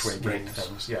gates. archway gate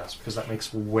things, yes, because that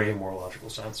makes way more logical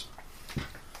sense.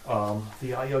 The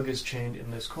Ayug is chained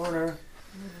in this corner.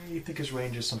 You think his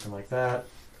range is something like that.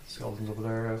 Skeletons over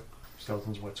there.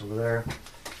 Skeletons, whites over there.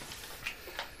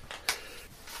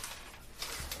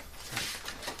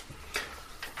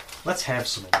 Let's have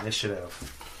some initiative.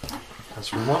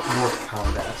 Because we want more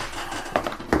combat.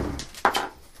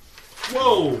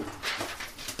 Whoa!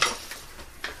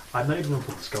 I'm not even going to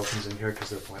put the skeletons in here because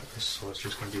they're pointless, so it's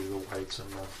just going to be the whites and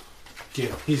the...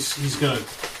 Yeah, he's going to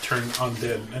turn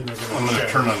undead, and they're I'm going going to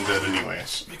turn undead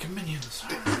anyways. Making minions.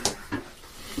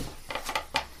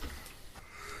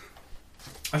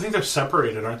 I think they're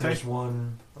separated, aren't they? There's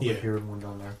one over Yeah. here and one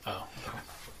down there. Oh.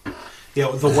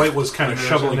 Yeah, the white was kind of And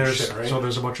shoveling there's- shit, right? So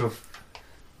there's a bunch of...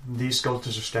 These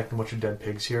skeletons are stacked in a bunch of dead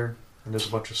pigs here, and there's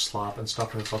a bunch of slop and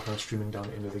stuff, and it's all kind of streaming down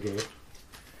into the gate.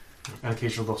 And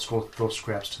occasionally they'll throw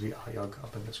scraps to the Ayug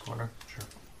up in this corner. Sure.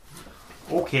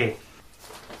 Okay.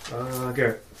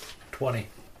 Garrett. 20.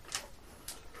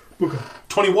 Buka.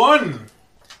 21!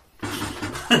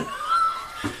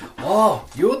 Oh,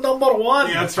 you number one.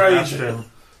 Yeah, that's right. Ashton.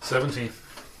 17. You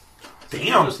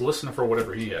Damn! just listen for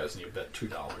whatever he has, and you bet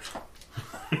 $2.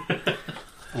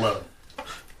 11.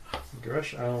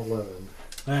 Grush, 11.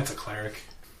 That's a cleric.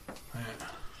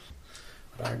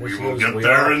 Our We will initiatives, get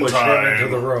there all in push time. Into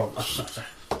the room.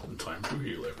 In time to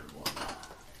heal everyone.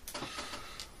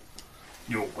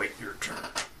 You'll wait your turn.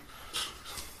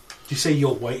 Did you say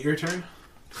you'll wait your turn?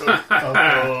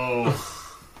 Oh.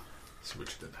 See what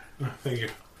you did there. Oh, thank you.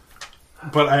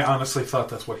 But I honestly thought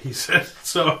that's what he said,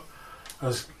 so I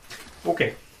was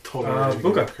Okay. totally ready to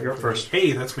Buka, go. you're up first.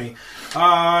 Hey, that's me.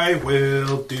 I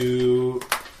will do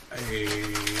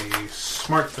a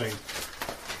smart thing.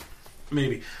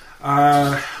 Maybe.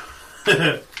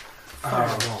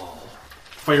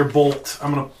 Firebolt.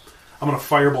 I'm gonna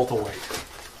firebolt a white.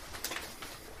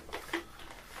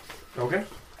 Okay.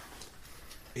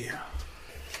 Yeah.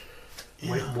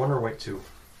 White 1 or white 2?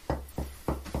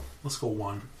 Let's go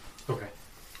 1. Okay.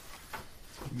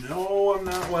 No, I'm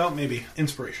not. Well, maybe.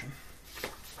 Inspiration.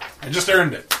 I just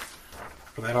earned it.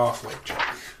 For that off-white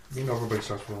check. You know everybody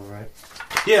starts with 1, right?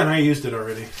 Yeah, and I used it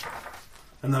already.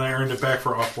 And then I earned it back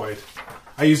for off-white.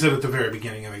 I used it at the very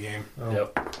beginning of the game. Oh.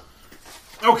 Yep.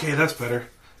 Okay, that's better.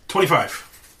 25.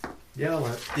 Yeah, I'll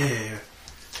let. Yeah.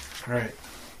 Alright.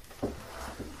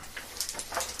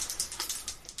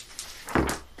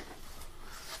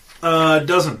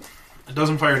 Dozen. A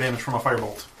dozen fire damage from a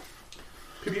firebolt.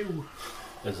 Pew pew.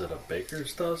 Is it a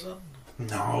baker's dozen?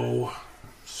 No.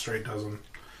 Straight dozen.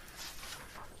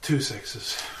 2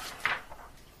 6s.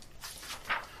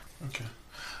 Okay.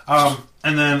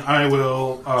 And then I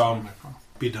will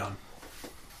be done.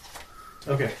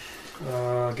 Okay.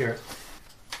 Garrett.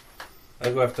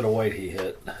 I go after the white he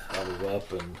hit. I'll move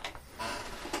up and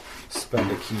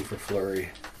spend a key for flurry.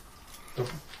 Okay.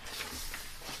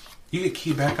 You get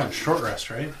key back on short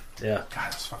rest, right? Yeah.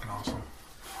 God, that's fucking awesome.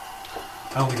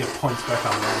 I only get points back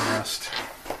on long rest.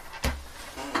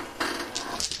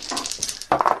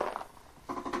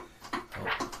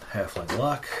 Halfling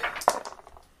luck,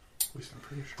 At least I'm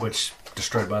pretty sure. which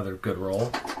destroyed by their good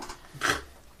roll.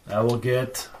 I will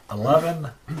get 11,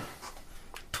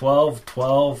 12,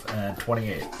 12, and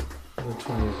 28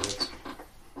 28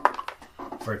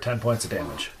 for 10 points of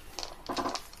damage.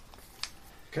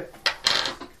 Okay.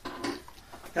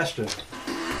 Ashton.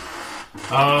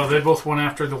 They both went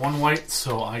after the one white,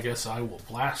 so I guess I will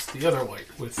blast the other white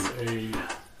with a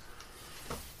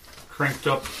cranked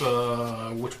up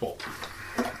witch bolt.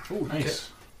 Oh, nice.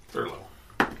 They're low.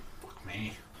 Fuck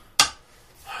me.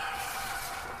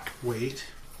 Wait.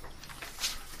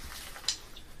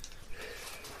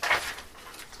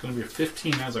 It's going to be a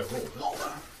 15 as I roll it.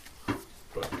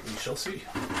 But we shall see.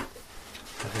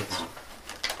 That hits.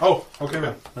 Oh, okay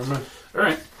then. Never mind.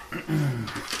 Alright.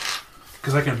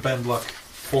 Because I can bend luck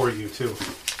for you, too.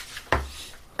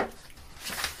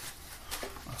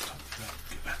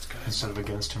 That's good. Instead of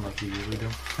against him like you usually do.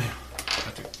 I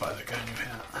have to buy the guy new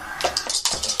hat.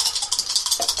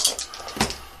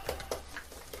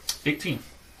 18.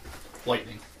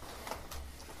 Lightning.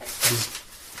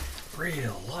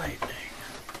 Real lightning.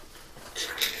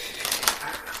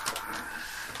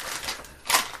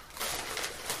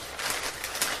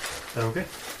 That okay?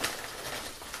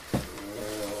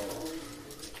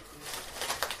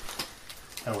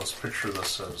 I always picture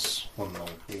this as when the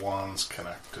wands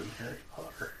connect in Harry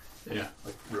Potter. Yeah.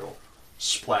 Like real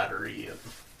splattery and...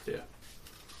 Yeah.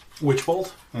 Witch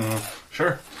bolt?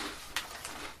 Sure.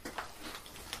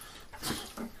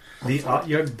 The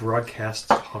Otyug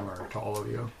broadcasts hunger to all of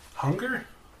you. Hunger?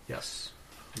 Yes.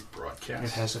 Broadcast. It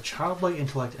has a childlike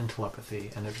intellect and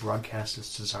telepathy, and it broadcasts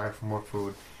its desire for more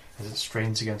food as it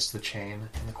strains against the chain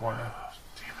in the corner.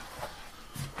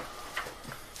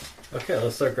 Okay,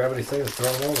 let's start grabbing these things and throw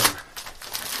them over.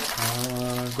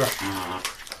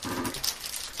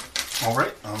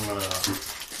 Alright, I'm gonna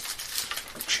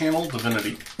channel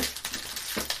divinity.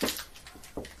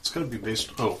 It's gonna be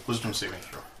based... Oh, wisdom saving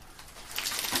throw.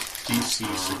 DC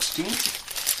 16.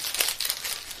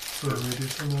 So what do I do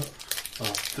from that?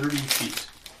 30 feet.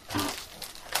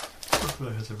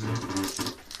 That has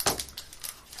everything.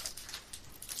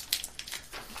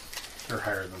 They're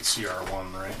higher than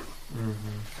CR1, right?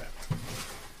 Mm-hmm.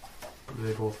 Okay.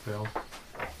 They both fail.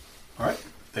 Alright,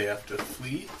 they have to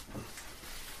flee.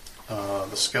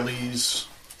 The skellies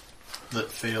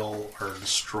that fail are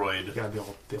destroyed. Yeah,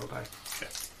 they'll die. Okay.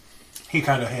 He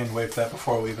kind of hand waved that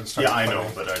before we even started. Yeah, I know,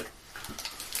 fighting. but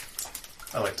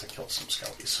I like to kill some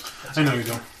skellies. I know you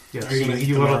don't. Yes, Are you gonna eat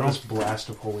you the let out marrow? this blast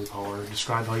of holy power.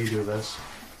 Describe how you do this.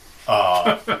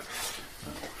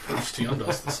 First he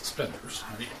undoes the suspenders.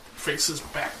 And he faces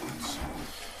backwards.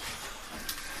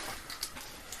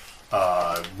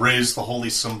 Raise the holy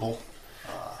symbol.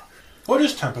 What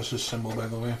is Tempest's symbol, by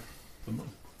the way? The moon.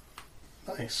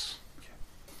 Nice.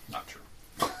 Not true.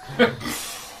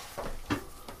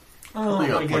 Oh, They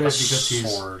got I like get a it because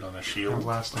he's sword on a shield or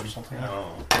blasting. something. Yeah. I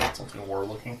don't know. Something war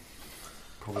looking.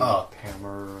 probably a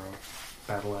hammer or a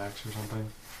battle axe or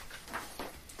something.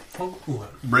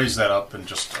 Raise that up and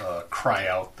just cry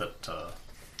out that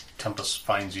Tempest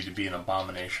finds you to be an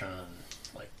abomination, and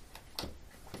like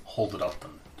hold it up,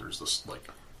 and there's this like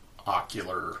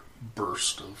ocular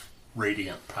burst of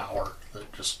radiant power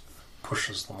that just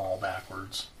pushes them all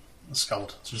backwards. The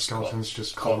skeletons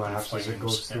just go up in collapse as it flames.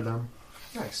 goes through them.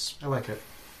 Nice, I like it.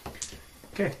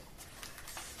 Okay.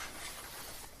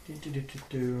 Then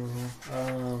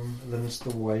it's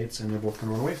the whites, and they're both going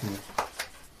to run away from you.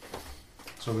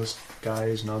 So this guy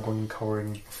is now going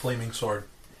cowering. Flaming sword.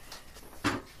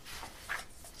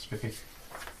 Spiffy.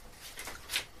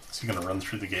 Is he going to run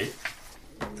through the gate?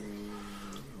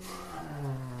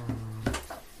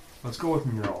 Let's go with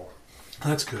no.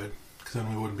 That's good, because then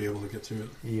we wouldn't be able to get through it.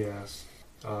 Yes.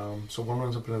 So one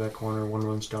runs up into that corner, one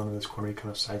runs down to this corner, he kind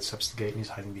of sidesteps the gate, and he's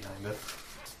hiding behind it.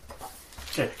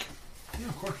 Okay. Yeah,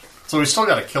 of course. So we still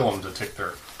got to kill them to take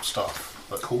their stuff.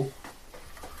 But Cool.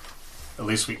 at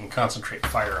least we can concentrate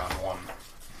fire on one.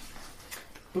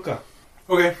 Luca.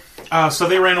 Okay, so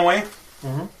they ran away,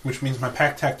 Mm-hmm. which means my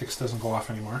pack tactics doesn't go off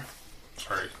anymore.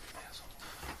 Sorry.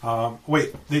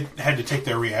 Wait, they had to take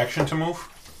their reaction to move?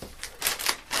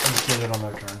 I'm doing it on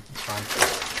their turn. It's fine.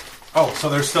 Oh, so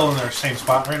they're still in their same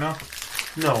spot right now?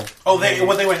 No. Oh, they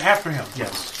went after him?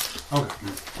 Yes. Okay.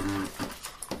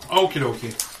 Okie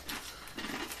dokie.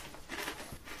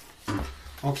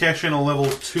 I'll cash in a level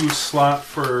 2 slot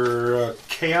for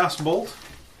Chaos Bolt.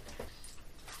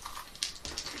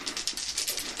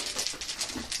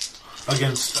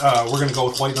 Against, we're going to go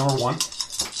with white number 1.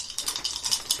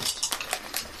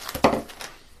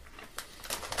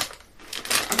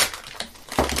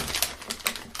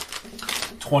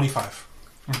 $25.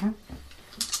 Mm-hmm.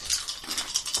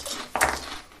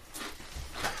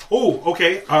 Oh,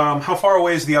 okay. How far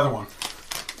away is the other one?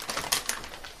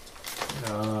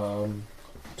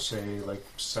 Say like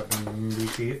 70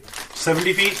 feet.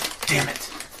 70 feet? Damn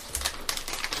it.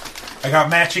 I got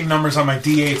matching numbers on my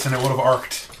D8s and it would have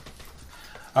arced.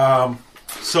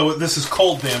 So this is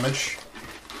cold damage.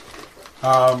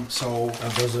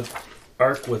 Does it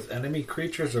arc with enemy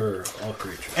creatures or all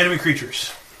creatures? Enemy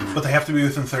creatures. But they have to be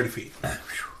within 30 feet.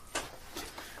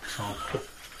 So,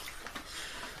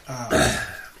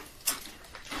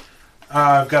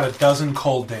 I've got a dozen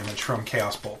cold damage from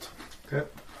Chaos Bolt. Okay.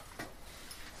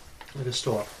 It is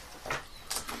still up.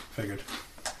 Figured.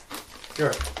 You're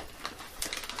right.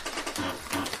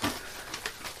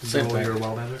 Same Roll thing. your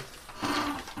well magic.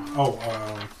 Oh,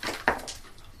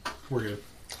 we're good.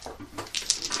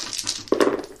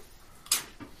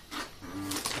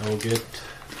 I will get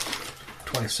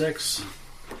 26,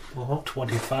 Uh-huh.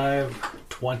 25,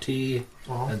 20,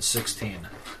 Uh-huh. and 16.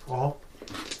 Uh-huh.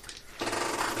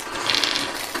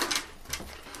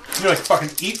 You're like fucking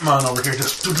Eatmon over here,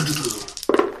 just.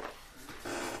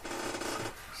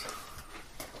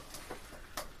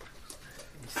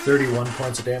 31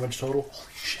 points of damage total. Holy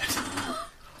shit.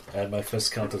 And my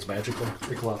fist count as magical.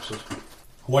 It collapses.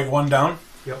 White one down,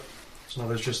 Yep. So now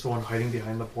there's just the one hiding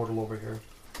behind the portal over here.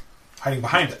 hiding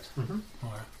behind it. Mm-hmm.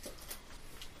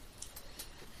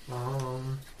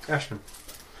 Okay. Ashton.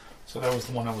 So that was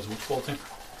the one I was bolting.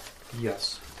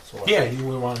 Yes. So Yeah, you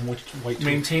were on white two.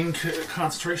 maintain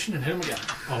concentration and hit him again.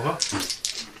 Uh-huh.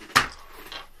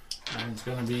 And it's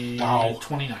going to be Wow.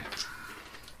 29.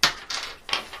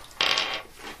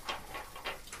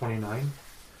 29.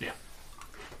 Yeah.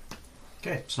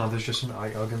 Okay, so now there's just an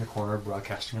eye ug in the corner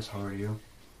broadcasting his hunger to you,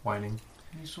 whining.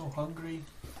 He's so hungry.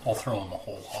 I'll throw him a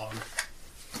whole hog.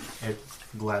 It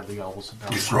gladly gobbles it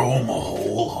down. You throw him a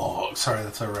whole hog. Sorry,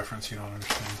 that's a reference you don't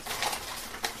understand.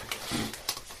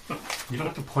 You don't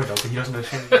have to point out that he doesn't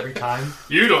understand it every time.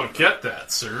 You don't get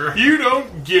that, sir. You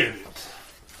don't get it.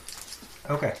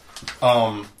 Okay.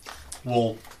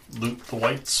 We'll loot the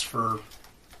whites for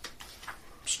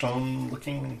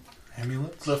stone-looking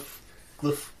Amulets?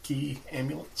 glyph key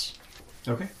amulets.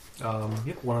 Okay.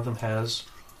 Yep, one of them has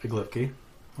a glyph key.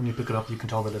 When you pick it up, you can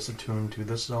tell that it's attuned to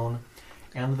this zone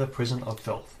and the Prison of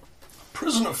Filth.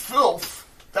 Prison of Filth?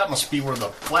 That must be where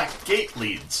the Black Gate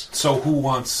leads. So who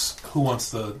wants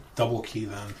the double key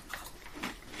then?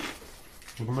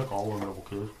 You can make all of them double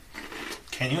keys.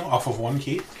 Can you? Off of one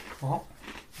key? Uh-huh.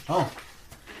 Oh.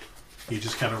 You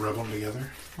just kind of rub them together?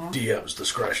 DM's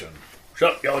discretion.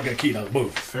 Shut up, y'all get a key now.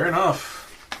 Move. Fair enough.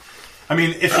 I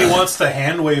mean, if he wants to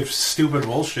hand wave stupid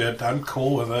bullshit, I'm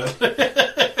cool with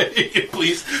it.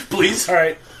 Please. All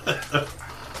right.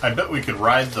 I bet we could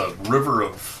ride the river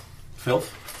of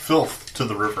Filth? filth to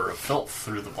the river of filth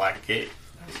through the Black Gate.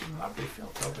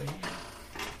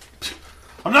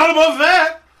 I'm not above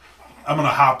that! I'm gonna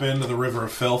hop into the river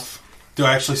of filth. Do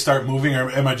I actually start moving, or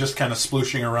am I just kind of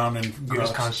splooshing around in You're gross?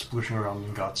 just kind of splooshing around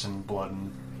in guts and blood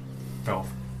and filth.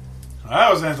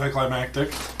 That was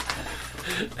anticlimactic.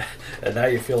 And now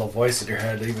you feel a voice in your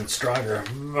head even stronger.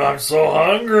 I'm so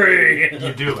hungry.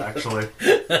 You do, actually.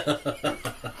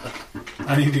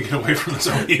 I need to get away from this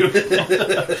OU.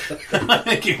 I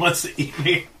think he wants to eat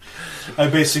me. I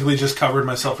basically just covered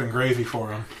myself in gravy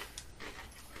for him.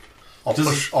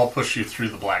 I'll push you through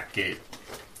the Black Gate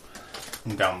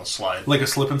and down the slide. Like a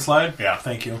slip and slide? Yeah.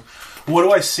 Thank you. What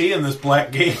do I see in this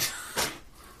black gate?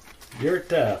 You're at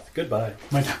death. Goodbye.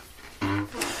 My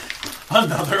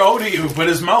Another OU, but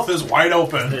his mouth is wide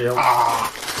open. Yep.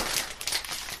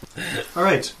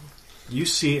 Alright. You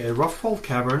see a rough-walled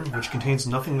cavern which contains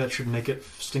nothing that should make it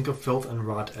stink of filth and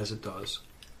rot as it does.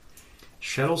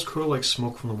 Shadows curl like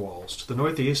smoke from the walls. To the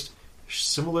northeast,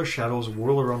 similar shadows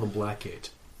whirl around the Black Gate.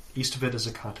 East of it is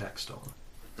a contact stone.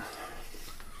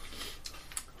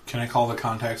 Can I call the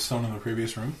contact stone in the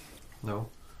previous room? No.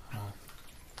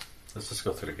 Let's just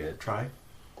go through the gate. Try.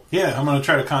 Yeah, I'm going to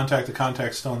try to contact the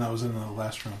contact stone that was in the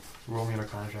last room. Roll me an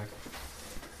Arcana check.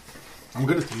 I'm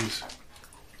good at these.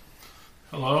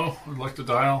 Hello, I'd like to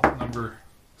dial number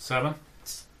 7.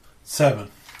 7.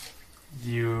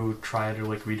 You try to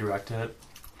redirect it,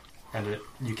 and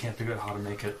you can't figure out how to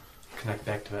make it connect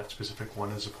back to that specific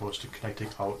one as opposed to connecting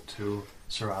out to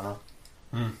Serana.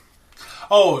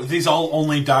 Oh, these all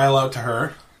only dial out to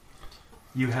her?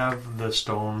 You have the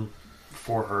stone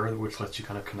for her, which lets you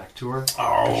kind of connect to her.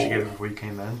 Oh. She gave it before you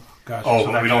came in. Gotcha. Oh, So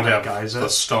but that we don't kinda have guides the it.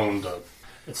 stone to...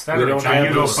 It's that We or don't giant have You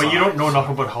know, those but you don't know enough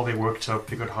about how they work to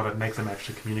figure out how to make them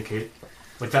actually communicate.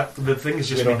 Like that, the thing is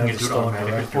just We don't making have it the do it stone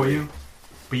automatically for directory. you,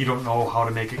 but you don't know how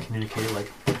to make it communicate.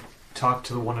 Like, talk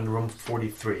to the one in room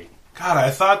 43. God, I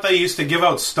thought they used to give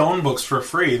out stone books for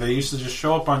free. They used to just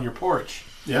show up on your porch.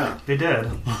 Yeah. They did.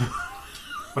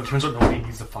 But it turns out nobody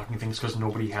needs the fucking things because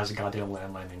nobody has a goddamn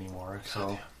landline anymore.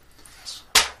 So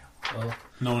Well,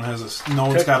 No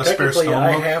one's got a spare technically, stone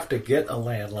I book. have to get a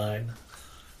landline,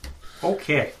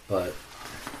 okay, but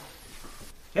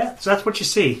yeah. So that's what you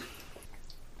see.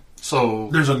 So,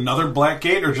 There's another black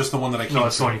gate, or just the one that I came No,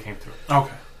 it's the through? one you came through.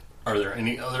 Okay. are there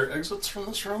any other exits from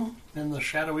this room in the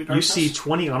shadowy You darkness? see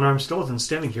 20 unarmed skeletons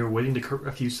standing here waiting to cut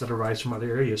refuse that arise from other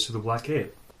areas through the Black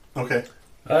Gate. Okay.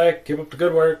 Alright, keep up the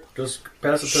good work. Just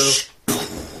pass it to.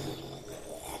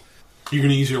 You're going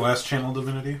to use your last channel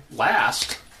divinity?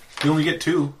 Last? You only get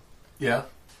 2. Yeah.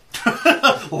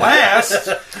 Last?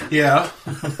 Yeah.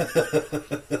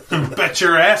 Bet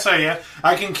your ass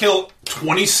I can kill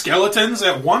 20 skeletons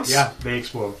at once? Yeah, they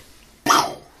explode.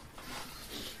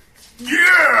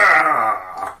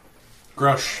 Yeah!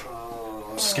 Grush.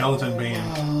 Skeleton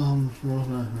band.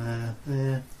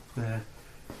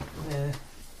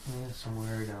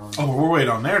 Somewhere down. Oh, we're way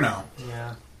down there now.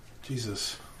 Yeah.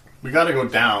 Jesus. We got to go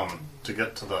down to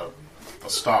get to the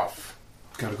stuff.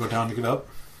 Gotta go down to get up.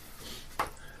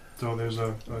 So there's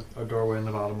a doorway in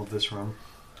the bottom of this room,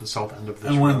 the south end of this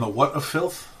room. And we're in the what of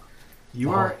filth?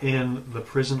 You are in the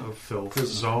Prison of Filth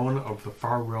zone of the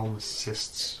Far Realm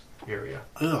Cysts area.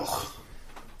 Ugh.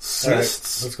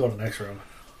 Cysts. Right, let's go to the next room.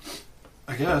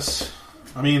 I guess.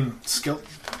 I mean, skill.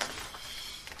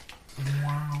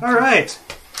 All right.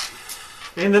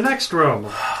 In the next room,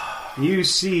 you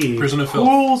see Prison of Filth.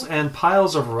 pools and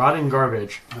piles of rotting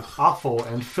garbage. Offal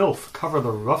and filth cover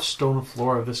the rough stone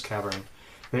floor of this cavern.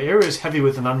 The air is heavy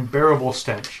with an unbearable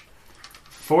stench.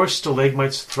 4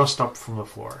 stalagmites thrust up from the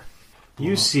floor.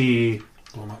 You see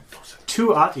 2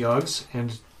 Atyogs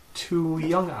and 2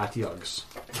 young Atyogs.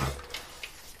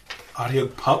 Audio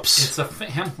pups? It's a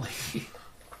family.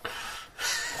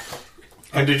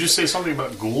 And did you say something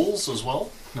about ghouls as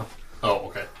well? No. Oh,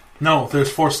 okay. No,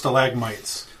 there's 4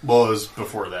 stalagmites. Well, it was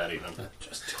before that even.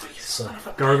 Just do it. So,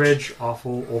 Garbage,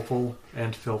 offal,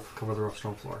 and filth cover the rough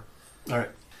stone floor. All right.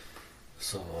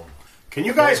 so Can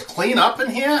you guys clean up in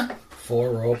here? 4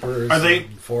 ropers Are they-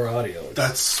 and 4 audios.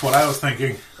 That's what I was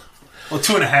thinking. Well,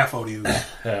 2.5 ODUs.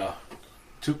 Yeah.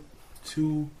 Two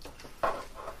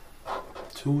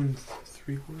and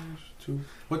 3/4?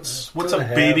 What's a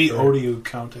 2.5 baby or- ODU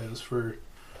count as for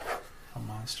a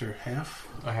monster? Half?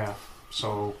 A half.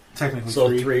 So Technically So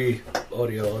 3. 3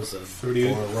 audios and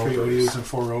 3 4 ropers. ODUs and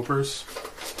 4 ropers.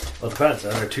 Well, it depends.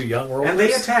 Are there 2 young ropers? and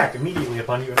they attack immediately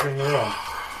upon you entering the room.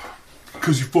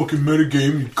 Because you fucking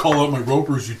metagame, you call out my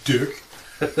ropers, you dick.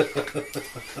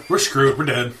 We're screwed, we're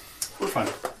dead. We're fine.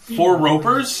 4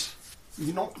 ropers?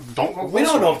 You don't go. We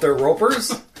don't know if they're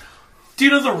ropers. Do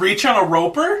you know the reach on a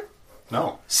roper?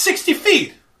 No. 60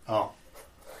 feet! Oh.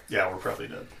 Yeah, we're probably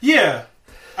dead. Yeah.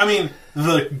 I mean,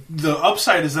 the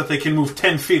upside is that they can move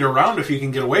 10 feet around if you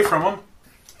can get away from them.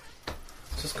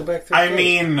 Just go back to the I cave.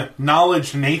 mean,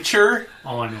 knowledge nature.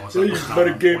 All I know is I was not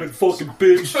better on game point. and fucking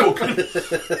bitch.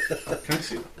 Can I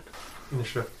see?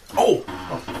 Initiative. Oh!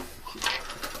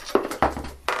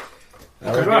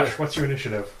 Okay, Rush, what's your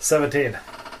initiative? 17.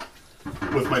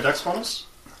 With my dex bonus?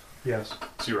 Yes.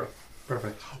 0.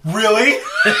 Perfect. Really?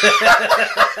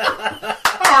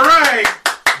 Alright!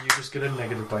 You just get a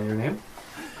negative by your name.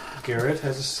 Garrett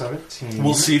has a 17.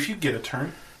 We'll see if you get a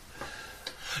turn.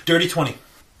 Dirty 20.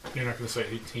 You're not going to say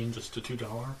 18 just to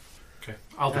 $2? Okay.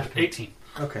 I'll do 18.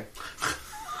 Okay.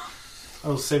 I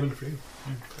was saving it for you.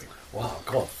 Wow,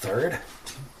 going 3rd?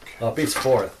 Oh, it beats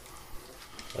 4th.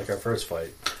 Like our first fight.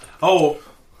 Oh,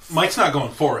 Mike's not going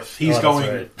 4th. He's Oh,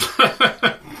 going... that's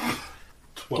right.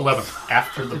 11.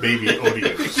 After the baby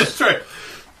ODUs. That's right.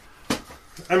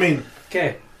 I mean...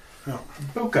 Okay. No.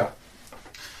 Buka.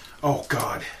 Oh,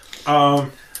 God.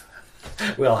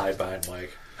 We'll hide behind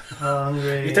Mike.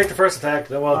 Hungry. You take the first attack,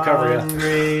 then we'll cover you.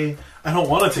 Hungry. I don't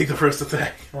want to take the first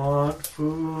attack. Want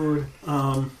food.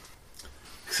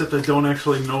 Except I don't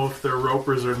actually know if they're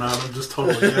ropers or not. I'm just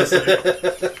totally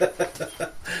guessing.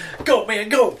 Go, man,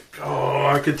 go! Oh,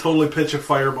 I could totally pitch a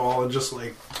fireball and just,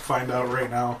 like, find out right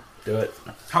now. Do it.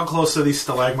 How close are these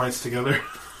stalagmites together?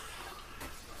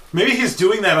 Maybe he's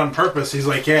doing that on purpose. He's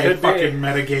like, yeah, Could be. fucking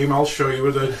metagame, I'll show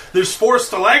you. There's 4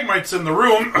 stalagmites in the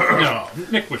room. No,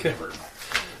 Nick would never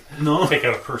No. take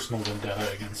out a personal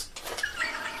vendetta against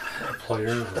a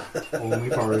player. Only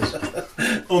bars.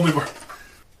 Only one.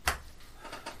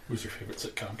 Who's your favorite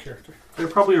sitcom character? They're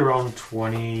probably around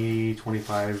 20,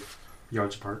 25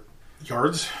 yards apart.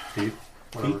 Yards? Feet.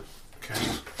 Whatever. Okay.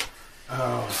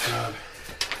 Oh, God.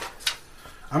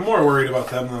 I'm more worried about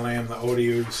them than I am the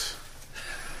ODUs.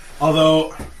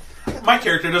 Although, my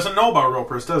character doesn't know about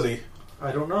ropers, does he?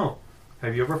 I don't know.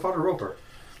 Have you ever fought a roper?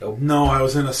 No, I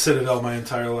was in a citadel my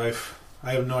entire life.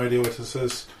 I have no idea what this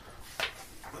is.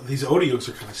 These ODUs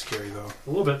are kind of scary, though. A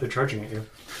little bit. They're charging at you.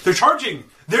 They're charging!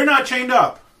 They're not chained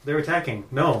up! They're attacking.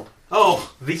 No.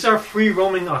 Oh! These are free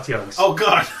roaming Atyogs. Oh,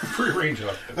 God. Free range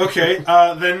up. Okay,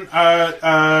 then,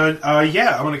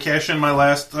 yeah, I'm going to cash in my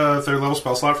last 3rd level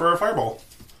spell slot for a fireball.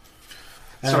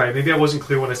 Sorry, maybe I wasn't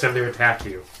clear when I said they attack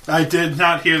you. I did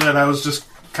not hear that. I was just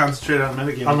concentrated on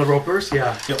metagame. On the ropers?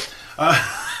 Yeah. Yep.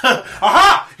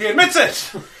 Aha! He admits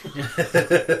it!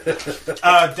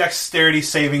 Dexterity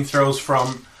saving throws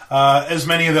from as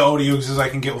many of the ODUs as I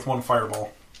can get with one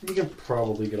fireball. You can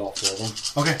probably get all 4 of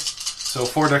them. Okay. So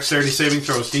 4 dexterity saving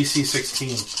throws, DC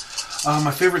 16.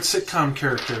 My favorite sitcom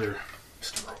character.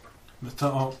 Mr. Roper.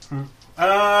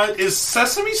 Is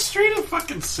Sesame Street a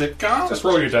fucking sitcom? Just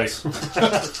roll your dice.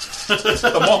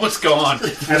 The moment's gone.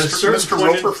 At a certain Mr.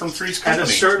 point Roper from Three's At Company. a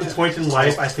certain point in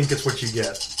life, I think it's what you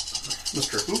get.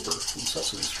 Mr. Hooper from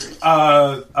Sesame Street.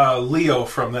 Leo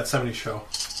from That 70s Show.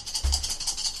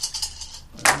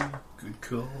 Good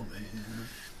call, man.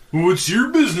 What's your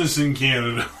business in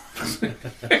Canada? That's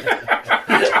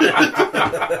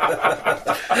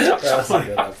a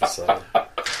good episode.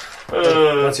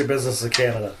 What's your business in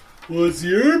Canada? What's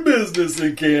your business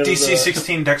in Canada? DC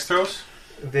 16 dex throws.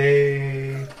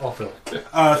 They all fail.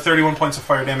 31 points of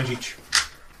fire damage each.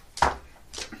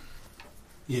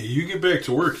 Yeah, you get back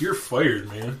to work. You're fired,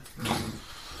 man.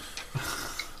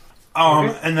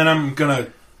 Okay. And then I'm gonna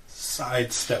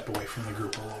sidestep away from the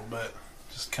group a little bit.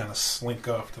 Just kind of slink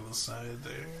off to the side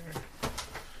there.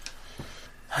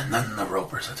 And then the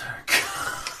ropers attack.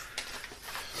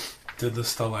 Did the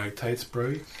stalactites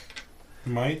break?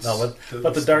 Mites? No,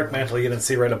 but the dark mantle you didn't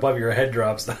see right above your head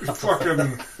drops down.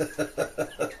 Fucking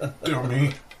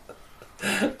dummy.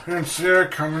 Didn't see that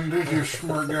coming, did you,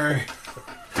 smart guy?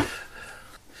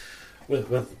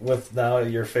 With now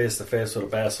you're face to face with a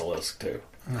basilisk too.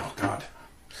 Oh, God.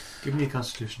 Give me a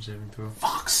Constitution saving throw.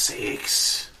 Fuck's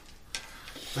sakes.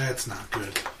 That's not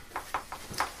good.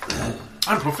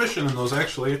 I'm proficient in those,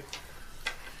 actually.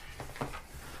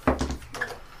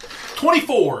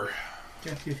 24.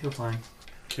 Yeah, you feel fine.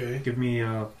 Okay. Give me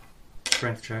a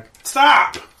strength check.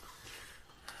 Stop!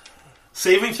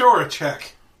 Saving throw or a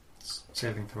check?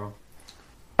 Saving throw.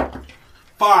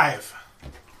 5.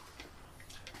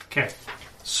 Okay.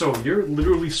 So you're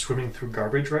literally swimming through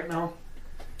garbage right now.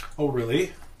 Oh,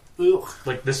 really? Ugh.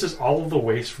 Like, this is all of the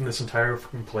waste from this entire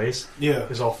fucking place. Yeah.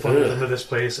 Is all flooded into this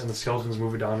place, and the skeletons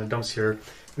move it down and dumps here.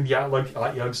 And the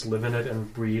yugs live in it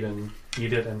and breed and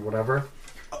eat it and whatever.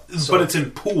 But it's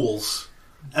in pools.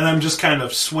 And I'm just kind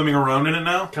of swimming around in it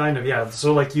now? Kind of, yeah.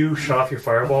 So, like, you shut off your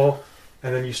fireball,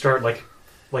 and then you start,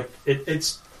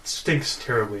 it stinks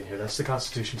terribly in here. That's the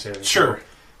Constitution saving. Sure.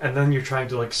 And then you're trying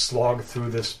to, like, slog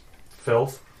through this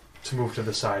filth to move to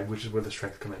the side, which is where the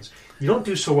strength comes in. You don't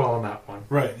do so well on that one.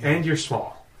 Right. Yeah. And you're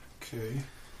small. Okay.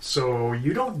 So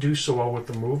you don't do so well with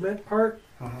the movement part.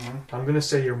 Uh-huh. I'm going to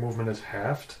say your movement is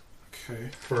halved. Okay.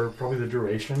 For probably the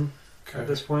duration at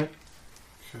this point.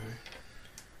 Okay.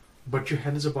 But your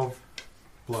head is above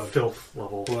blood filth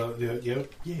level. Blood, yeah,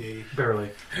 yep. Yay. Barely.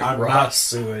 Raw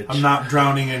sewage. I'm not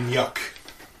drowning in yuck.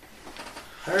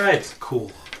 Alright.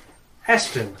 Cool.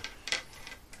 Ashton.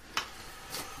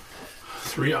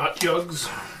 3 hot yugs.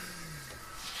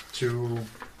 2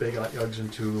 big hot yugs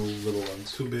and 2 little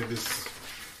ones. 2 babies.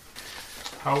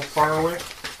 How far away?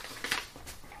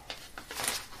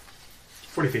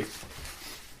 40 feet.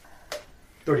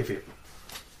 30 feet.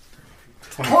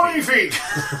 20 feet!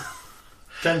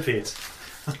 10 feet.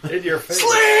 In your face.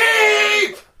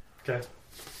 Sleep! Okay.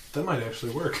 That might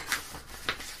actually work.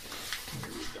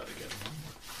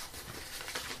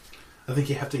 I think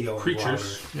you have to yell at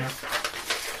Creatures. louder.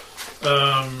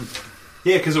 Yeah.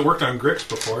 Yeah, because it worked on Grix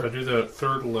before. If I do the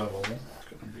 3rd level, it's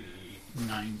going to be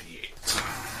 98.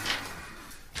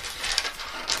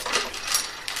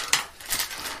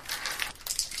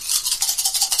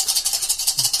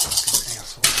 Fucking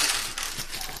asshole.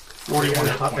 41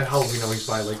 At Halloween, I always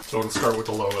buy, like... So it'll start with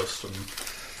the lowest. And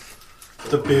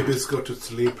The babies go to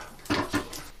sleep.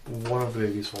 One of the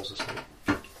babies falls asleep.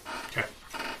 okay.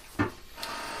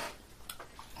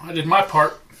 I did my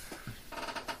part.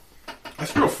 I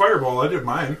threw a fireball. I did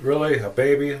mine. Really? A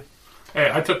baby?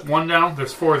 Hey, I took 1 down.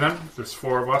 There's 4 of them. There's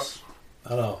 4 of us. I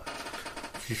don't know.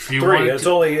 If you 3. wanted It's to,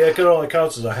 only it only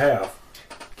counts as a half.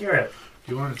 Garrett. if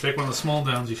you wanted to take one of the small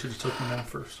downs, you should have took one down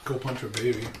first. Go punch a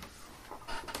baby.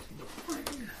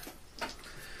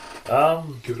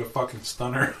 Give it a fucking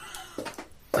stunner.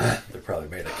 They probably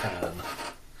made a con.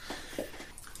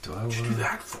 Do I What'd you do want to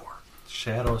that for?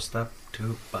 shadow step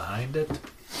to behind it?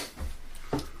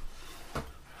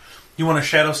 You want to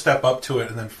shadow step up to it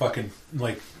and then fucking,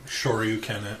 like,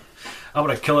 Shoryuken it. I'm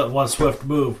gonna kill it in one swift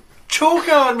move. Choke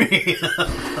on me!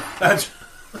 That's...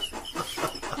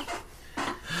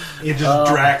 It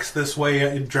just drax this way.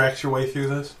 It drax your way through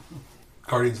this.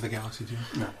 Guardians of the Galaxy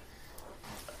 2. No.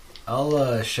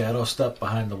 I'll shadow step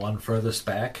behind the one furthest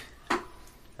back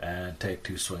and take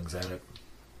 2 swings at it.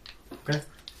 Okay.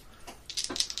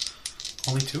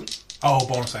 Only 2? Oh,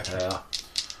 bonus action. Yeah.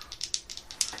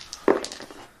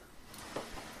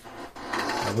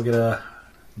 I will get a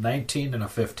 19 and a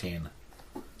 15.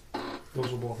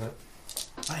 Those will both hit.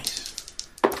 Nice.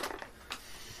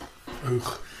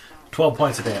 Ugh. 12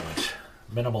 points of damage.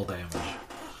 Minimal damage.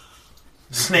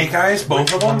 Snake eyes, both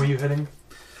of Which one were them? you hitting?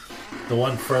 The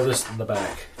one furthest in the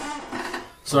back.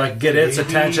 So I can get its Baby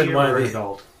attention or while the...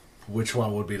 adult? Which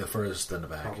one would be the furthest in the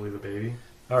back? Probably the baby.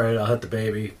 Alright, I'll hit the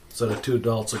baby. So the 2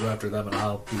 adults will go after them and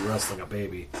I'll be wrestling a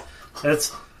baby.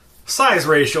 It's size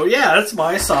ratio. Yeah, it's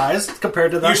my size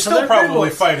compared to that. You're still probably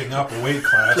fighting up a weight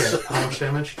class. How much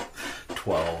damage?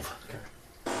 12.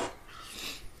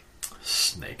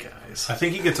 Snake eyes. I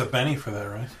think he gets a Benny for that,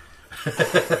 right?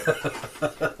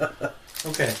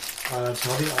 Okay, it's now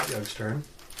the Otyug's turn.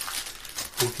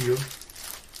 Both of you.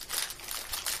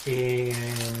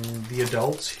 And the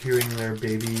adults, hearing their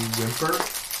baby whimper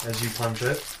as you punch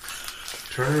it,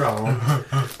 turn around,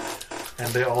 and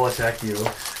they all attack you.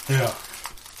 Yeah.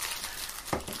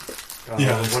 One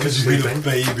is because you're sleeping. the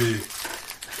baby.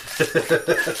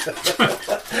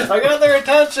 I got their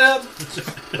attention!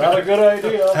 Not a good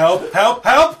idea. Help! Help!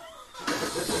 Help!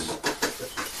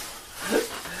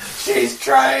 She's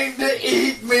trying to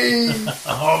eat me!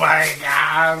 Oh my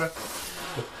god!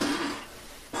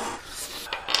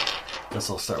 Guess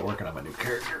I'll start working on my new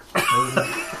character.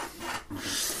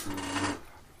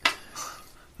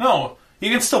 No, you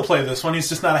can still play this one. He's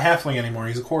just not a halfling anymore.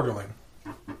 He's a quarterling.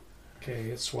 Okay,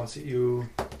 it swats at you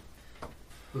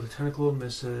with a tentacle,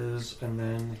 misses, and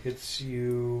then hits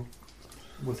you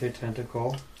with a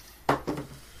tentacle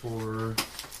for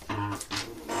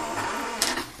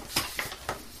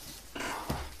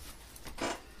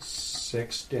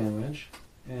 6 damage,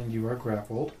 and you are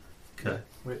grappled. Okay.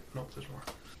 Wait, no, there's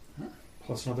more.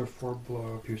 Plus another 4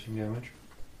 piercing damage.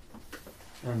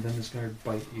 And then it's going to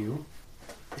bite you.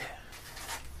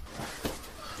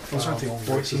 Those aren't the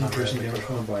 14 piercing damage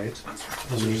from the bite.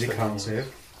 You need a con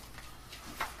save.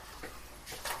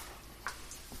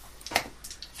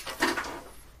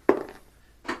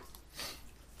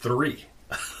 Three.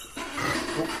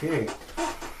 Okay,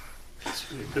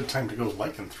 It's a good time to go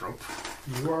lycanthrope.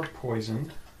 you are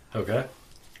poisoned. Okay.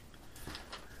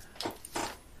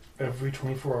 Every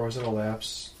 24 hours that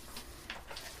elapse,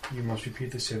 you must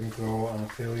repeat the saving throw. On a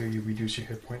failure, you reduce your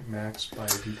hit point max by a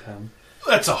d10.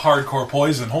 That's a hardcore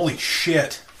poison. Holy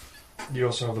shit. You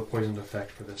also have the poisoned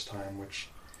effect for this time, which...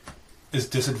 Is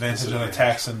disadvantage on Disadvantage.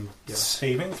 attacks and Yeah.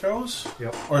 saving throws?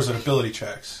 Yep. Or is it ability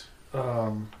checks?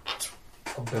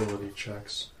 Ability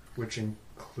checks, which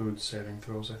includes saving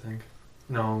throws, I think.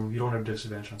 No, you don't have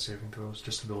disadvantage on saving throws,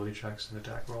 just ability checks and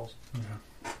attack rolls.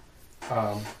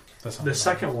 That's not The bad.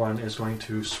 second one is going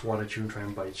to swat at you and try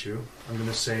and bite you. I'm going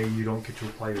to say you don't get to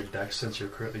apply your dex since you're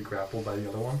currently grappled by the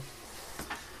other one.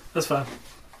 That's fine.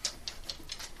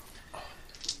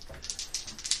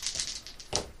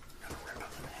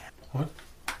 What?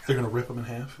 They're going to rip him in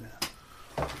half?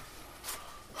 Yeah.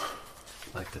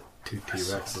 Like the two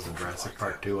T-Rexes in Jurassic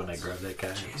Park 2 when they grabbed that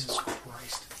guy. Jesus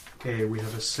Christ. Okay, we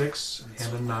have a 6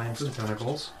 and a 9 for the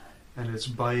tentacles. And its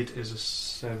bite is a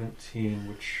 17,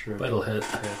 which should Bite'll hit.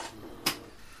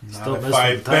 Still Not if missing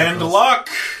I the bend tentacles. luck!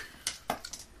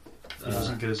 He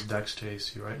doesn't get his dex to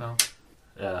AC right now.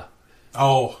 Yeah.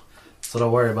 Oh. So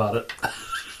don't worry about it.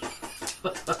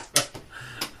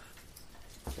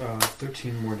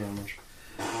 13 more damage.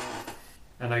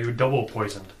 And now you're double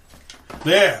poisoned.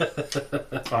 Yeah.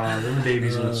 Then the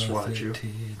baby's going to swat at you.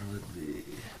 13 would be...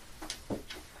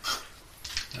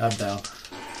 I'm down.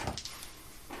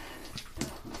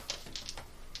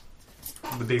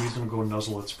 The baby's going to go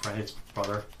nuzzle its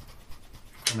brother.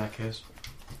 In that case.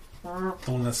 The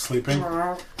one that's sleeping. Is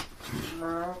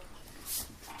that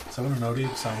what an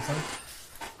OD sounds like?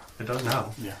 It does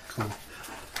now. Yeah. Cool.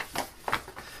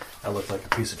 I look like a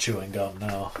piece of chewing gum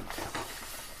now.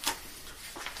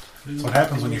 That's what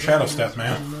happens when you shadow step,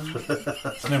 man.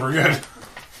 It's never good.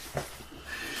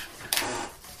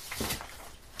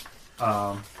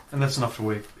 And that's enough to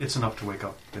wake. It's enough to wake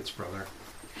up its brother.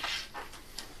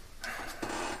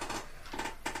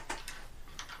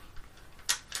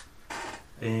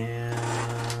 And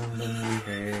then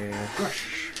we have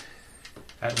Rush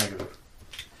at negative.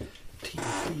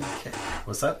 TPK.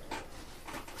 What's that?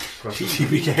 Rush is-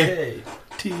 TPK.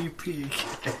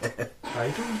 TPK. I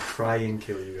don't try and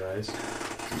kill you guys.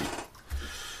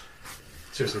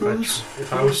 Seriously,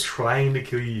 if I was trying to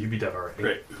kill you, you'd be dead already.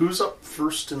 Great. Who's up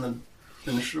first in the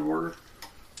initiative order?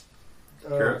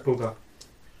 Garrett? Buka.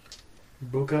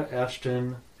 Buka,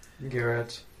 Ashton,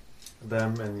 Garrett,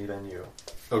 them, and then you.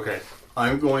 Okay.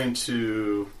 I'm going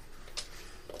to...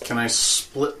 Can I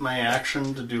split my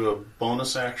action to do a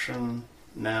bonus action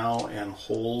now and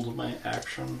hold my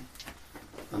action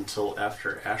until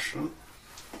after Ashton?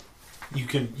 You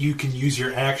can use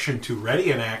your action to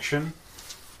ready an action,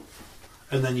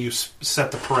 and then you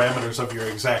set the parameters of your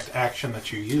exact action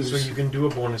that you use. So you can do a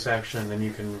bonus action, and then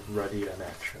you can ready an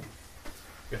action.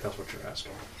 If that's what you're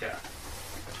asking. Yeah.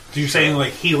 So you're saying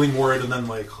like healing word and then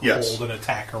like Yes. hold an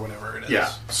attack or whatever it is.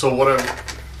 Yeah. So what I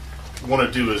want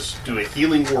to do is do a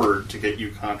healing word to get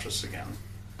you conscious again.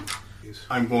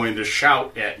 I'm going to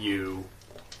shout at you,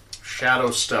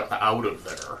 shadow step out of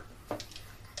there.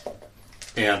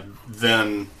 And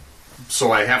then,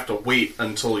 so I have to wait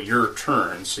until your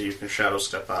turn so you can shadow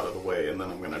step out of the way, and then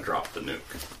I'm going to drop the nuke.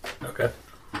 Okay.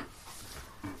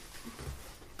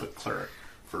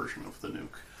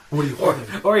 What are you holding?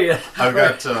 Or you, I've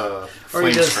got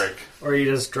Flame just- Strike. or you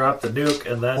just drop the nuke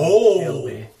and then Oh! heal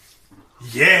me.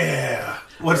 Yeah!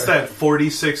 What's that?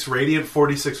 46 radiant,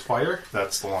 46 fire?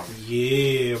 That's the one.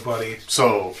 Yeah, buddy.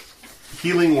 So,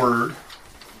 Healing Word.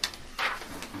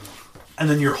 And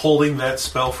then you're holding that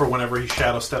spell for whenever he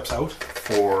shadow steps out?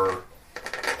 For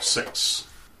 6.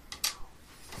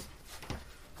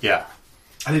 Yeah.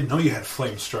 I didn't know you had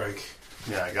Flame Strike.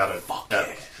 Yeah, I got it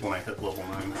when I hit level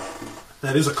 9.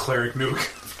 That is a cleric nuke.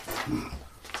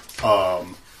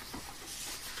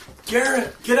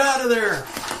 Garrett, get out of there!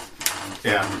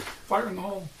 And Fire in the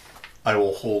hole. I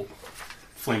will hold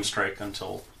Flame Strike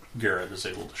until Garrett is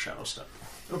able to shadow step.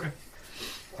 Okay.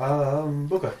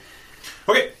 Okay.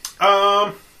 Okay,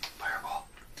 Fireball.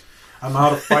 I'm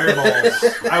out of fireballs.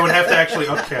 I would have to actually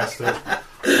upcast it.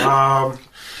 I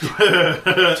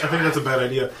think that's a bad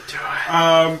idea.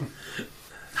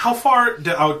 How far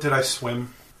out did I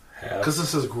swim? Because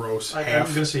this is gross. I'm Half?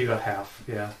 going to say you got half.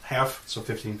 Yeah. Half? So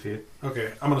 15 feet.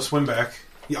 Okay, I'm going to swim back.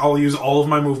 I'll use all of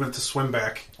my movement to swim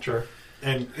back. Sure.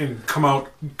 And come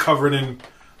out covered in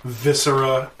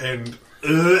viscera and...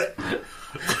 Why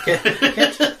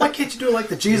can't you do it like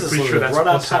the Jesus Pretty sure lizard? that's Run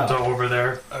on placenta top. over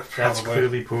there. That's probably.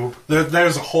 clearly poop.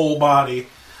 There's a whole body.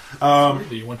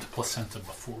 You went to placenta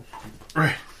before poop.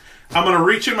 Right. I'm going to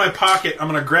reach in my pocket. I'm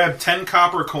going to grab 10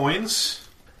 copper coins.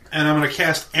 And I'm going to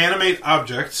cast Animate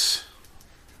Objects.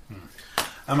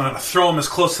 I'm going to throw them as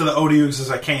close to the Odiugs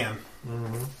as I can.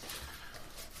 Mm-hmm.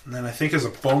 And then I think as a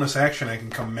bonus action, I can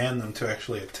command them to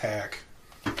actually attack.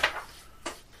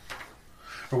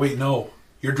 Or wait, no.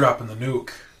 You're dropping the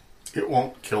nuke. It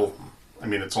won't kill them. I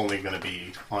mean, it's only going to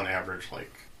be, on average,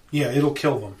 like Yeah, it'll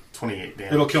kill them. 28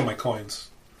 damage. It'll kill my coins.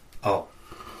 Oh.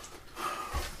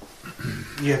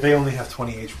 Yeah, they only have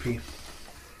 20 HP.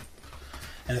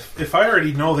 And if I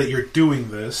already know that you're doing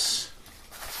this,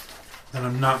 then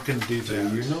I'm not going to do that.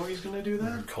 Do you know he's going to do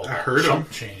that? Called I heard chump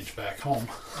him. change back home.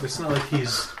 It's not like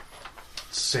he's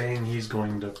saying he's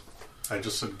going to... I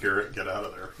just said, Garrett, get out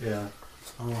of there. Yeah.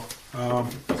 Oh,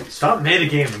 Stop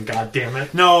metagaming,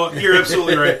 goddammit. no, you're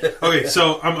absolutely right. Okay,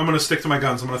 so I'm going to stick to my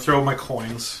guns. I'm going to throw my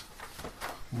coins.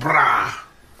 Brah!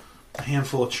 A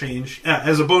handful of change. Yeah,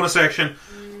 as a bonus action,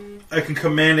 I can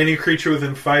command any creature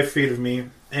within 5 feet of me,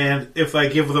 and if I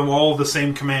give them all the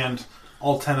same command,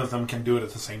 all 10 of them can do it at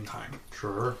the same time.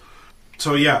 Sure.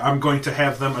 So yeah, I'm going to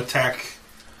have them attack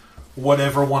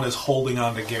whatever one is holding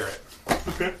on to Garrett.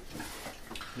 Okay.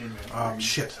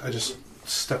 Shit, I just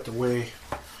stepped away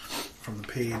from the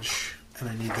page, and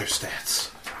I need their stats.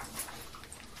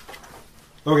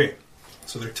 Okay,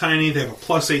 so they're tiny, they have a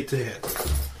 +8 to hit.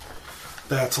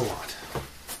 That's a lot.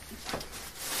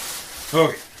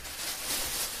 Okay.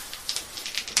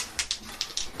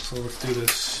 So let's do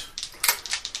this.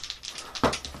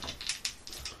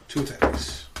 2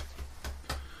 attacks.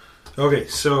 Okay,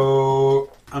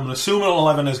 so I'm going to assume an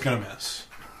 11 is going to miss.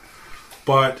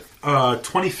 But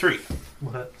 23.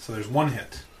 What? So there's 1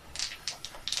 hit.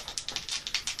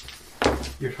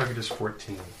 Your target is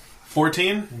 14.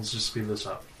 14? Let's just speed this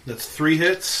up. That's 3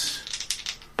 hits.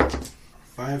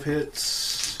 5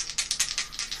 hits.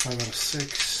 5 out of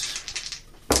 6.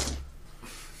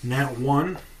 Nat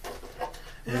 1.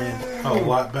 And a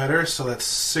lot better, so that's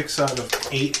 6 out of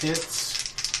 8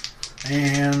 hits.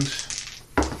 And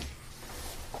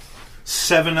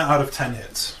 7 out of 10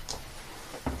 hits.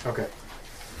 Okay.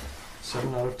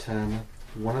 7 out of 10.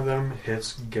 One of them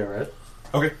hits Garrett.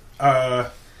 Okay.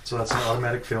 So that's an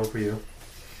automatic fail for you.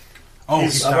 Oh,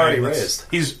 He's already raised.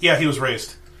 He was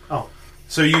raised. Oh.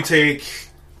 So you take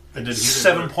I did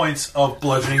 7 points of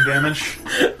bludgeoning damage.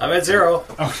 I'm at 0.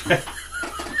 Okay.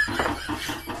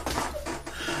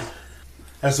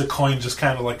 As the coin just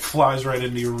kind of like flies right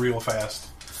into you real fast.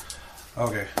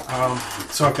 Okay.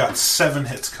 So I've got 7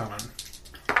 hits coming.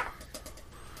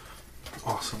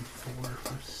 Awesome. 4,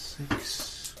 5,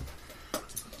 6,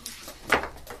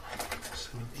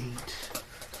 7, 8,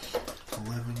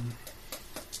 11,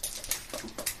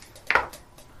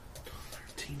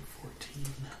 13, 14.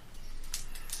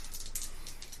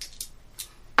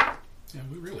 Yeah,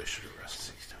 we really should have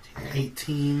rested.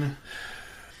 18,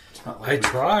 I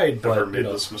tried, I've never but made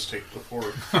this mistake before.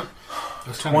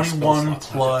 21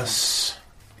 plus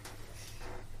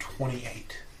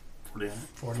 28.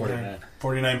 49.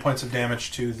 49 points of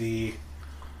damage to the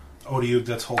Odiug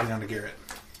that's holding on to Garrett.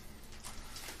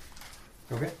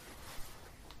 Okay.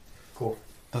 Cool.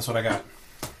 That's what I got.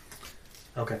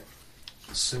 Okay.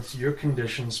 Since your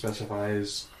condition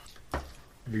specifies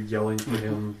you're yelling for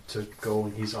him to go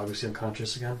and he's obviously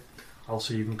unconscious again,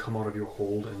 also you can come out of your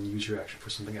hold and use your action for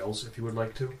something else if you would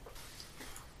like to.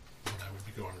 That would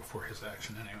be going before his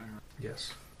action anyway.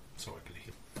 Yes. so I can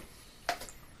heal.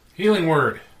 Healing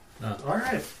word.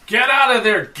 Alright. Get out of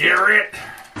there, Garrett!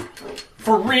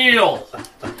 For real!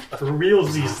 For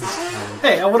realsies this time.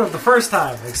 Hey, I would have the first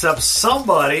time, except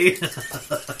somebody.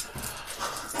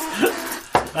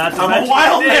 I'm a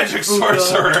wild magic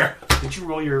sorcerer. Did you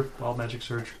roll your wild magic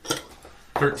surge?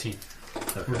 13.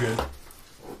 We're good.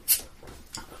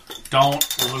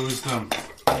 Don't lose them.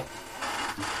 I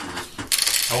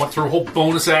went through a whole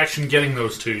bonus action getting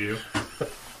those to you.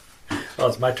 Oh,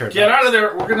 it's my turn. Get out of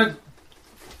there! We're gonna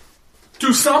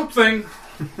do something!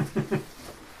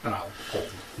 And I'll hold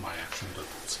my action to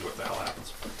see what the hell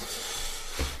happens.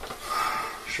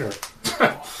 Sure.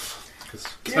 Because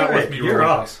it's not worth me you're rolling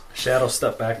up. dice. Shadow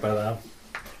step back by them.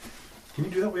 Can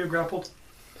you do that while you're grappled?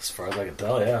 As far as I can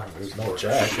tell, yeah. There's no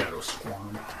check. Shadow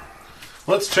squirm.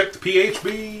 Let's check the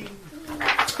PHB.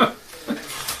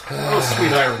 Oh,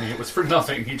 sweet irony. It was for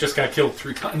nothing. He just got killed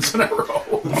 3 times in a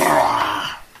row.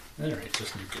 Alright,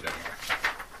 just nuke it anyway.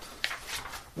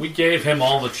 We gave him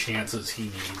all the chances he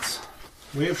needs.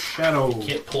 We have Shadow. He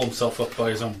can't pull himself up by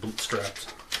his own bootstraps.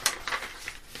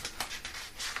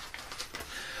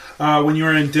 When you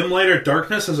are in dim light or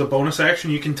darkness, as a bonus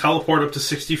action, you can teleport up to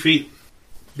 60 feet.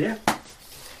 Yeah.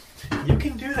 You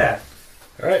can do that.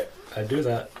 Alright, I do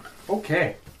that.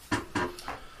 Okay.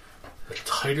 The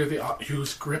tighter the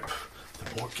Yu's grip,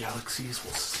 the more galaxies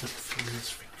will slip through his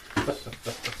fingers.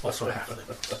 That's what happened.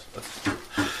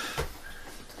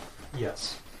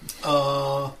 Yes.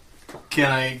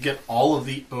 Can I get all of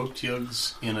the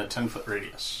Otyugs in a 10-foot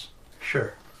radius?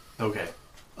 Sure. Okay.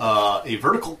 A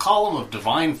vertical column of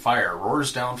divine fire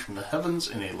roars down from the heavens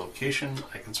in a location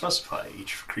I can specify.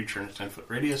 Each creature in a 10-foot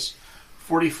radius,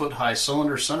 40-foot high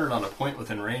cylinder centered on a point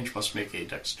within range must make a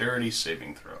dexterity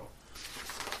saving throw.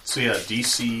 So yeah,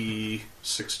 DC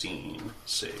 16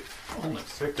 save. Only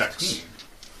 16. Dex.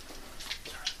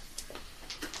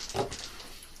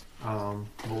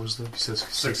 What was the... You said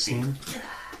 16.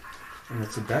 And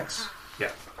it's a dex?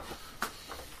 Yeah.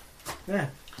 Yeah.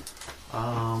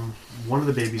 One of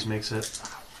the babies makes it.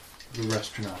 The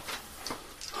rest do not.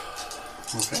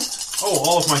 Okay. Oh,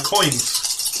 all of my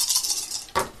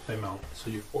coins. They melt. So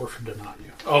you've orphaned a not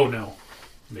you. Oh no.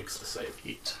 Makes the save.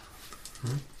 8.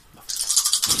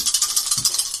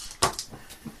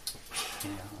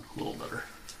 Yeah, a little better.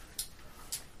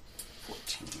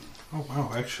 14. Oh,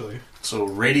 wow, actually. So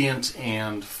radiant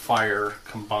and fire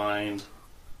combined,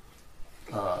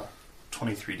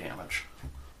 23 damage.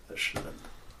 That should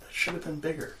have been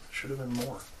bigger. That should have been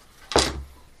more. I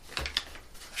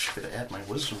should have added my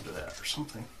wisdom to that or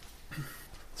something.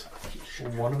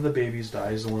 One of the babies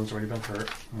dies. The one's already been hurt.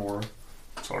 More.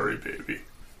 Sorry, baby.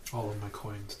 All of my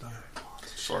coins die.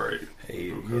 Sorry. Hey,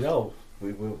 you know,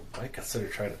 we might consider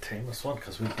trying to tame this one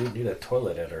because we do need a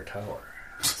toilet at our tower.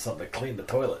 Something to clean the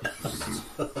toilet.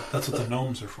 That's what the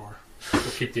gnomes are for. We'll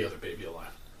keep the other baby alive.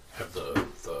 Have the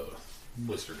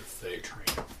wizard if they train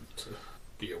him to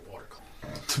be a water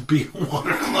closet. To be a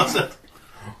water closet.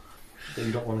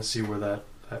 You don't want to see where that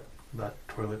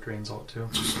toilet drains out to.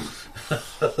 I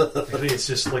think it's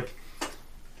just like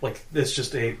it's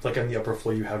just like on the upper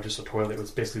floor you have just a toilet.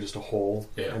 It's basically just a hole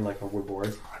and like a wood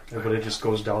board, but it just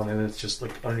goes down and it's just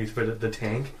like underneath the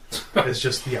tank. It's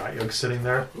just the Ayug sitting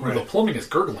there. Ooh, the plumbing is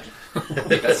gurgling.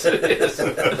 Yes, it is.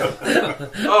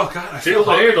 Oh god, I Feel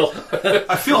the handle.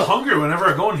 I feel hungry whenever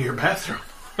I go into your bathroom.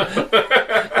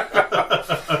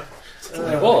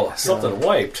 Whoa, something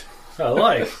wiped. I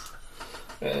like.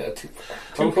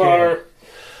 Too far.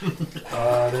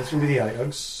 That's gonna be the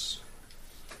Ayugs.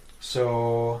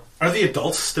 So Are the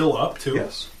adults still up too?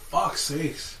 yes, Fuck's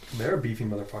sakes. they're beefy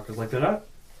motherfuckers. Like they're not.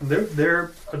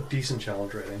 They're a decent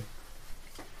challenge rating.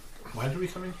 Why did we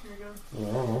come in here again? I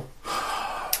don't know.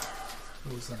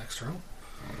 What was the next room?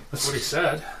 That's what he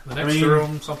said. The next I mean-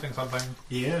 room, something.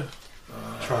 Yeah.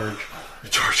 Charge.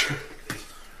 Charger.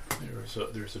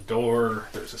 There's a door.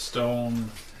 There's a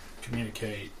stone.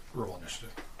 Communicate. Roll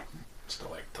initiative.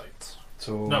 Stalactites.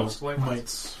 So No,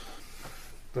 stalagmites.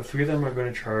 the three of them are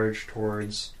going to charge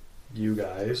towards you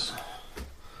guys.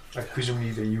 I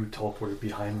presume that you teleported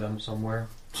behind them somewhere.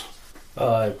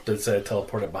 I did say I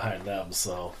teleported behind them,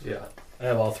 so Yeah. I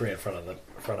have all three in front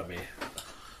of me.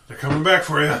 They're coming back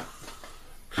for you.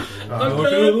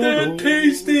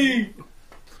 Tasty.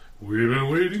 We've been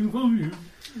waiting for you.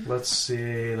 Let's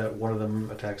say that one of them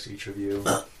attacks each of you.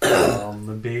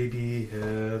 The baby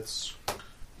hits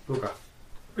Luca.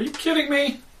 Are you kidding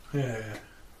me? Yeah.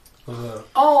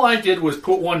 All I did was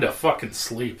put one to fucking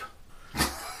sleep.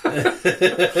 You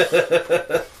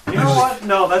know what?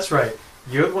 No, that's right.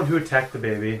 You're the one who attacked the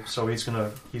baby, so he's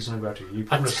gonna go after you. You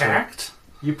put him to sleep. Attacked?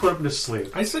 You put him to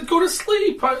sleep. I said go to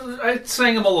sleep. I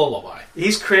sang him a lullaby.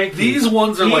 He's cranky. These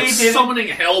ones are like summoning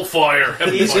hellfire.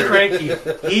 He's cranky.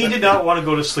 He did not want to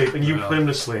go to sleep, and you put him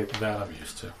to sleep. That I'm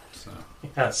used to. So.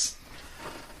 Yes.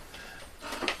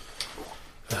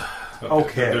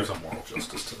 Okay. There's a moral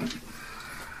justice to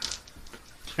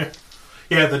that.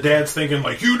 Yeah, the dad's thinking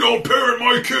like, you don't parent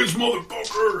my kids,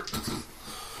 motherfucker.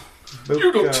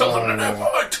 You don't tell them to nap.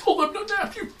 I tell them to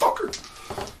nap, you fucker.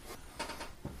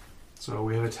 So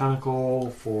we have a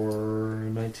tentacle for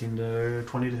 19 to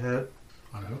 20 to hit.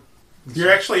 I know.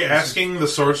 You're actually asking the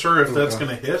sorcerer if that's going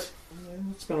to hit?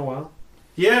 It's been a while.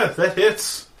 Yeah, that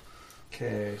hits.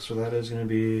 Okay, so that is going to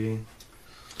be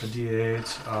a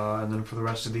D8, and then for the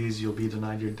rest of these, you'll be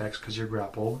denied your dex because you're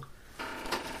grappled.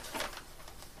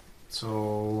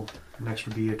 So next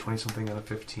would be a 20-something and a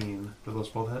 15. Do those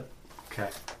both hit? Okay.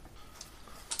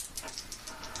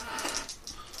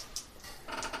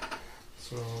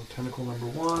 So tentacle number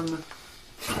 1.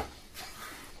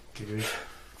 Okay.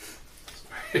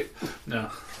 No.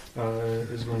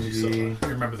 Is going to be... You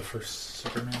remember the first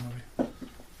Superman movie?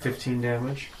 15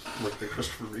 damage. Like the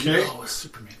Christopher Reeve. Okay. Oh, it's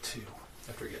Superman 2.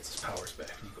 After he gets his powers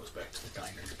back and he goes back to the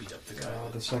diner to beat up the guy.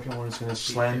 The second one is going to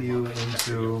slam you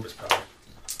into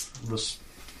this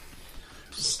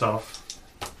stuff.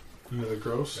 Into the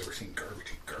gross. Never seen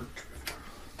garbage.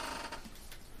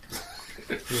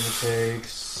 You're going to take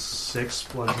 6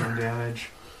 bludgeoning damage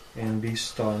and be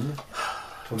stunned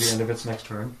till the end of its next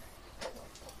turn.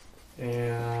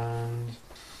 And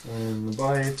the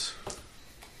bite,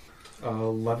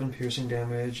 11 piercing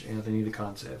damage, and they need a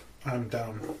con save. I'm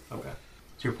down. Okay.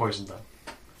 So you're poisoned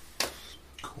then.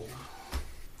 Cool.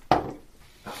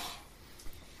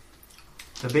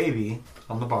 The baby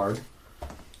on the bard.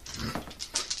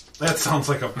 That sounds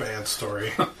like a bad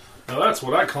story. Now that's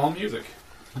what I call music.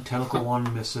 Tentacle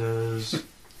 1 misses.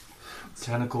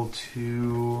 Tentacle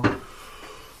 2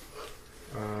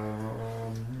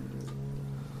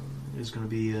 is going to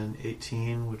be an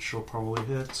 18, which she'll probably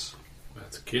hit.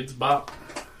 That's a kid's bop.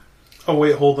 Oh,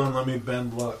 wait, hold on. Let me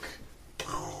bend luck.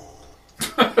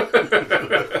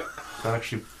 That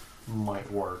actually might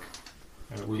work.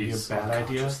 It would be a bad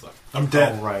idea. I'm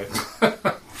dead. Oh, right.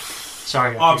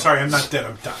 Sorry. I'm sorry. I'm not dead.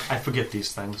 I'm dying. I forget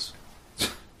these things.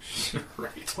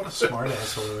 Right. What a smart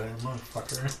ass over there,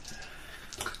 motherfucker.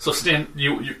 So Stan,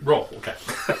 you roll. Okay.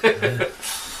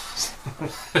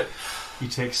 You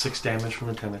take 6 damage from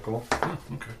the tentacle.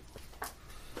 Okay.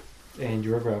 And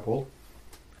you're grappled.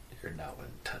 You're now in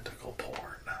tentacle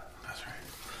porn. That's right.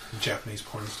 Japanese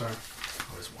porn star.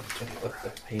 Always wanted to be a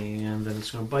bride. And then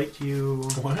it's going to bite you.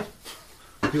 What?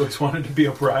 You always wanted to be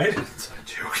a bride? Inside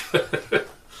joke.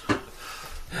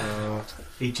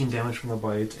 18 damage from the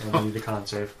bite, and I need a con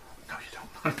save. No, you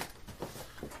don't.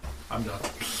 I'm done.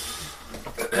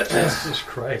 Jesus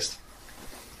Christ.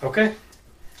 Okay.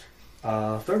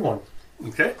 Third one.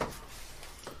 Okay.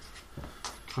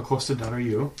 How close to done are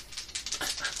you?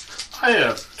 I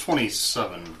have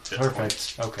 27 hit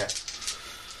points. Perfect. Okay.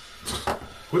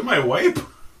 With my wipe?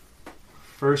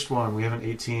 First one, we have an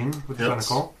 18 with the Yes.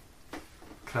 tentacle.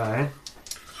 Okay.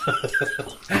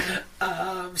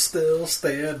 I'm still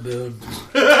standing.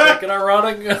 Second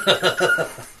running.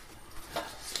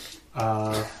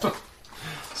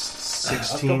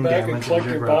 16 damage and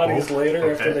you're grappled. later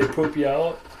Okay. after they poop you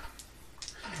out.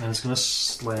 And it's going to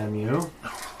slam you.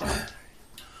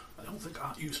 I don't think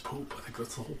I'll use poop. I think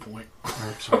that's the whole point.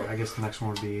 Oh, sorry, I guess the next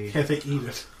one would be... Can't they eat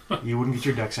it? You wouldn't get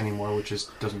your dex anymore, which is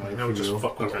doesn't matter That would for just you.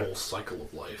 fuck with the Okay. whole cycle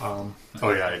of life. Oh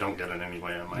yeah, I don't get it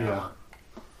anyway on my Yeah. armor.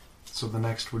 So the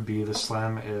next would be the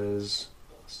slam is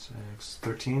 6,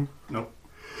 13. Nope.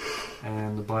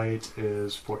 And the bite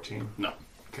is 14. No.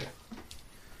 Okay.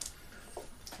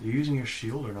 You using your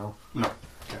shield or no? No.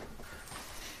 Okay.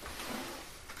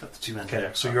 Got the 2 Okay,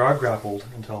 handed so you are grappled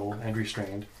until and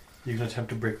restrained. You can attempt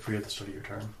to break free at the start of your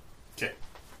turn. Okay.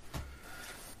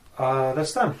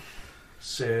 That's done.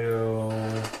 So...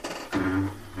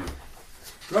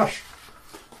 Rush.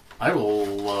 I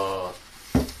will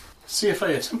see if I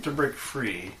attempt to break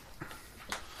free.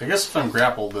 I guess if I'm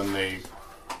grappled, then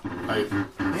I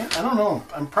don't know.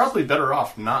 I'm probably better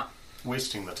off not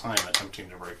wasting the time attempting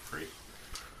to break free.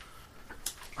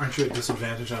 Aren't you at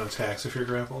disadvantage on attacks if you're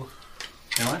grappled?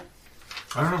 Am I?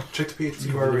 I don't know. Check the PhD.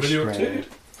 You are video restrained.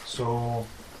 So...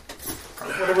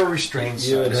 Whatever restraints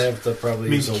You would says. have to probably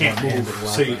Means use you a can't one-handed move, weapon.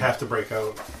 so you have to break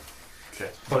out.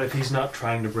 Okay. But if he's not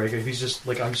trying to break it, if he's just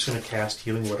like, I'm just going to cast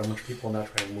Healing Word on a bunch of people and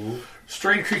not trying to move.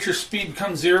 Strained creature's speed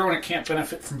becomes 0 and it can't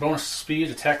benefit from bonus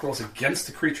speed. Attack rolls against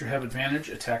the creature have advantage.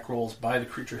 Attack rolls by the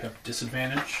creature have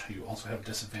disadvantage. You also have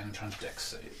disadvantage on dex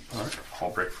save. Alright. I'll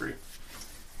break free.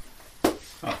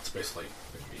 Oh, it's basically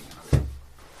like being another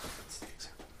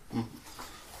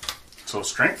So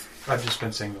strength? I've just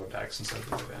been saying no dex instead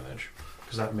of advantage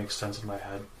because that makes sense in my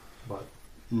head. But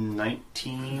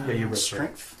 19 Yeah, you ripped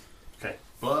strength. Okay.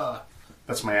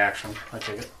 That's my action. I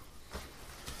take it.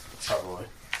 Probably.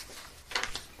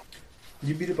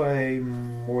 you beat it by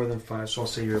more than 5, so I'll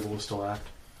say you're able to still act.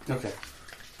 Okay.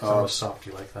 It's not a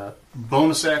softy like that.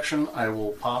 Bonus action, I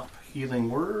will pop Healing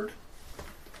Word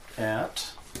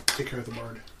at... Take care of the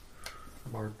bard.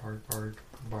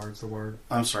 Bard's the word.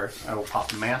 I'm sorry. I will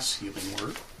pop Mass Healing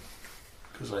Word.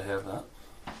 Because I have that.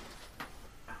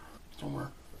 Somewhere.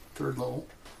 3rd level.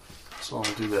 So I'll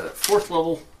do that at 4th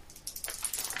level.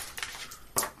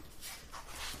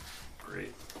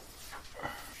 Great.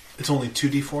 It's only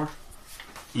 2d4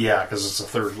 Yeah, because it's a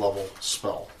 3rd level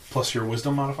spell. plus your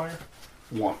wisdom modifier.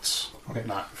 Once. Okay.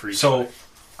 Not for each So die.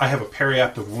 I have a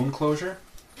periaptive wound closure.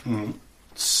 Mhm.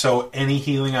 So any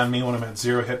healing on me when I'm at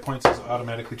 0 hit points is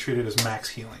automatically treated as max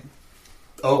healing.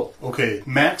 Oh, okay.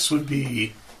 Max would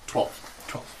be 12.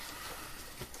 12.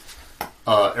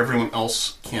 Everyone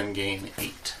else can gain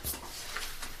 8.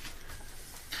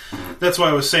 That's why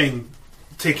I was saying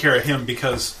take care of him,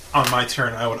 because on my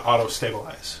turn I would auto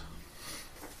stabilize.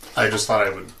 I just thought I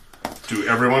would do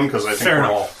everyone because I think Fair we're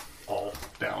enough. all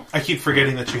down. I keep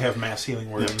forgetting that you have mass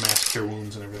healing word and mass cure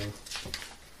wounds and everything.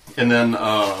 And then,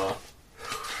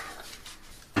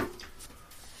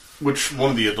 which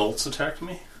one of the adults attacked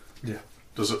me? Yeah.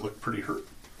 Does it look pretty hurt?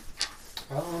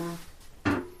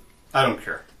 I don't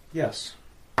care. Yes.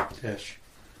 Ish.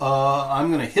 I'm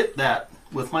going to hit that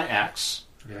with my axe.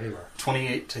 Yeah, you are.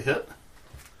 28 to hit.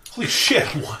 Holy shit,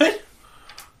 what?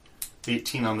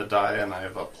 18 on the die, and I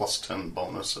have a plus 10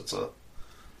 bonus. It's a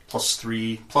plus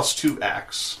 2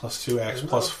 axe, Plus 2 axe,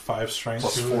 plus 5 strength.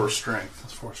 plus 4 strength,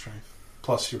 Plus 4 strength.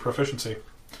 Plus your proficiency.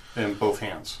 in both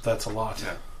hands. That's a lot.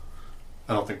 Yeah.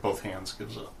 I don't think both hands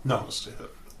gives a No. bonus to hit.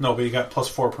 No, but you got plus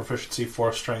 4 proficiency,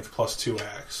 4 strength, plus 2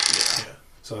 axe. Yeah.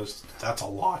 So that's a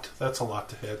lot. That's a lot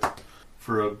to hit.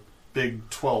 For a big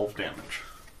 12 damage.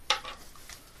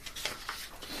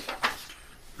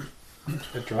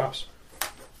 It drops.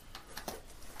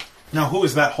 Now, who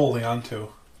is that holding on to?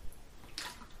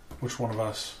 Which one of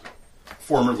us?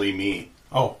 Formerly me.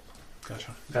 Oh,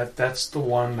 gotcha. That's the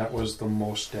one that was the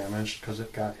most damaged because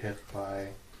it got hit by.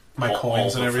 My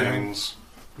coins all and the everything. things.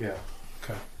 Yeah.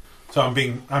 Okay. So I'm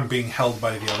being held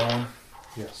by the other one.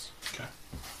 Yes. Okay.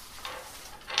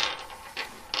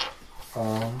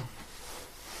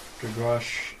 Good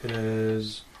rush. It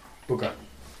is Bugat.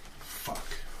 Fuck.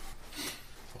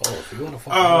 Oh, if you want to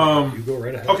fuck you go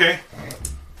right ahead. Okay.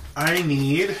 I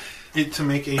need it to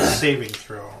make a saving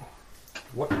throw.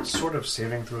 What sort of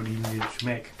saving throw do you need to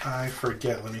make? I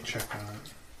forget. Let me check on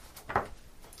it.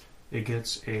 It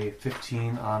gets a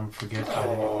 15 on forget.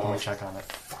 Let me check on it.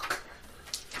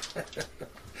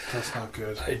 That's not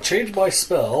good. I changed my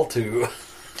spell to...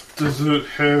 Does it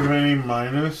have any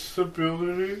minus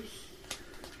abilities?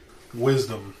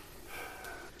 Wisdom.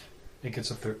 It gets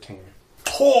a 13.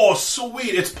 Oh,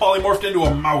 sweet! It's polymorphed into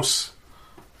a mouse.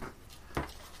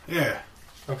 Yeah.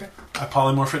 Okay. I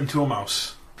polymorph it into a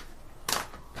mouse.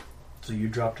 So you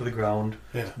drop to the ground.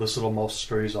 Yeah. This little mouse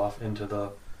scurries off into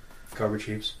the garbage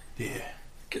heaps. Yeah.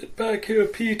 Get back here,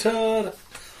 P-Todd.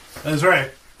 That's right.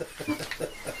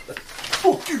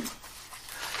 Fuck you.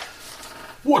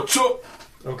 What's up?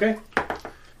 Okay.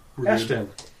 Ashton.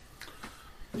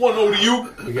 1-0 to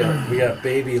you. We got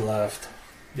baby left.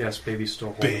 Yes, baby's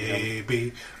still holding him.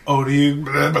 Baby. Oh, to you.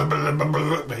 Blah, blah, blah, blah,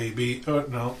 blah, baby. Oh,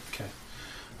 no. Okay.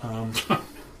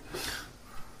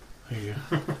 There you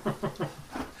go.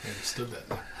 I understood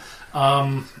that.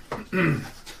 All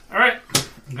right.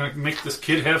 I'm going to make this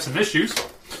kid have some issues.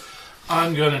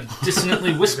 I'm going to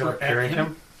dissonantly whisper You're gonna parent at him.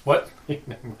 him? What?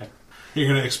 You're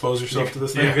going to expose yourself to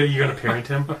this You're thing? gonna parent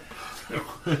him?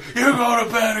 You're going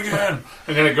to bed again.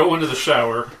 I'm going to go into the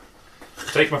shower,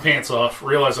 take my pants off,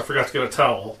 realize I forgot to get a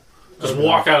towel, just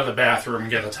walk out of the bathroom and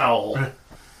get a towel, and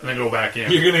then go back in.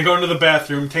 You're going to go into the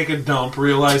bathroom, take a dump,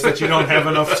 realize that you don't have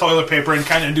enough toilet paper, and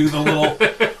kind of do the little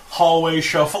hallway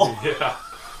shuffle. Yeah.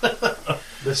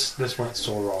 This went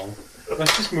so wrong.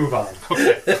 Let's just move on.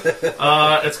 Okay.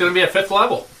 It's going to be at 5th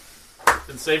level.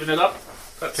 Been saving it up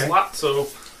that slot, so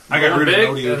I got rid of an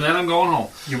Odiug. and then I'm going home.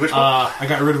 You wish I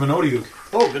got rid of an Odiug.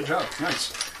 Oh, good job.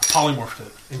 Nice. Polymorphed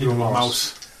it into a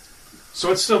mouse.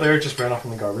 So it's still there, it just ran off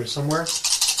in the garbage somewhere?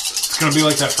 It's going to be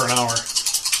like that for an hour.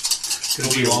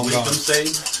 It'll be long wisdom gone.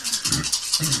 save.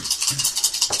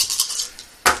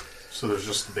 So there's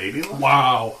just the baby left?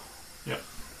 Wow. Yep.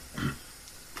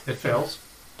 It fails.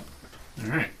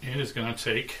 Alright, it is going to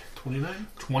take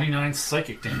 29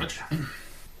 psychic damage.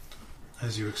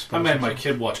 As you I expose made my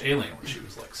kid watch Alien when she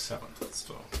was like 7.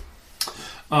 So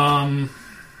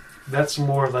That's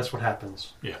more or less what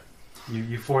happens. Yeah.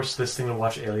 You force this thing to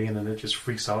watch Alien, and it just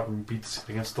freaks out and beats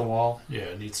against the wall. Yeah,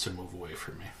 it needs to move away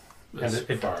from me. And As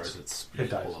it far does. as it's It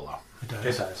does. will allow. It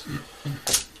dies.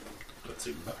 That's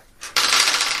even better.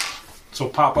 So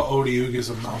Papa Odiug is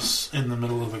a mouse in the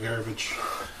middle of the garbage.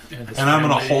 And I'm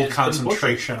going to hold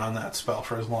concentration on that spell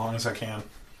for as long as I can.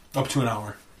 Up to an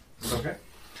hour. Okay.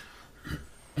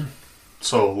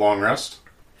 So, long rest?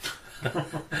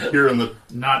 Here in the...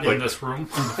 Not Like- in this room.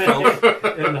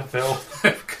 In the film.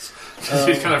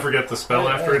 He's going to forget the spell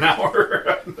after an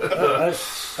hour. I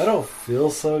don't feel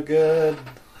so good.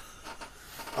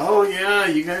 Oh, yeah,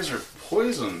 you guys are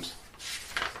poisoned.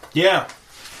 Yeah.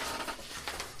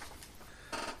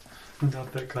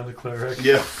 Not that kind of cleric.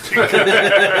 Yeah.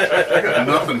 I got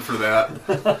nothing for that.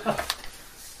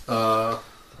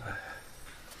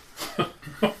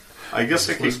 I guess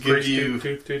I could give you...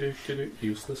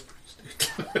 Useless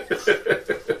priest.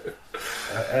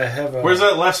 I have a. Where's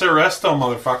that lesser resto,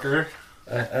 motherfucker?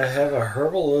 I have a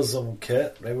herbalism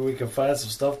kit. Maybe we can find some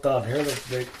stuff down here that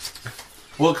they.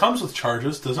 Well, it comes with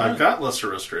charges, doesn't I've it? got lesser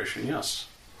restoration, yes.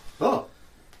 Oh.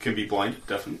 Can be blinded,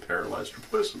 deafened, paralyzed, or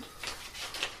poisoned.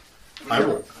 I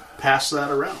will pass that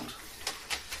around.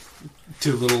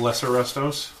 2 little lesser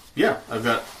restos. Yeah, I've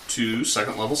got 2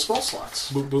 second-level spell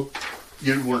slots. Boop, boop.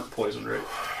 You weren't poisoned, right?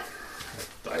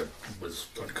 I was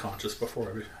unconscious before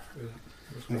I was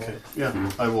Okay.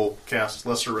 Yeah, I will cast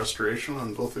lesser restoration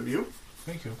on both of you.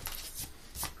 Thank you.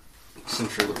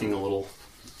 Since you're looking a little...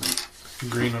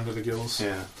 Green under the gills.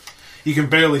 Yeah. You can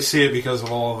barely see it because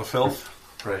of all the filth.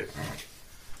 Right.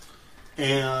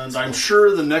 And I'm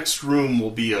sure the next room will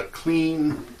be a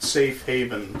clean, safe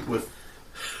haven with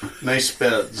nice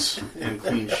beds and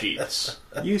clean sheets.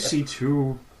 You see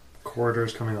 2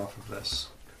 corridors coming off of this.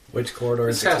 Which corridor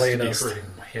This is the has to be cleanest? hurting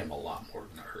him a lot more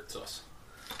than it hurts us.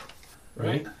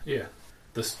 Right? Yeah.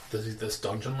 This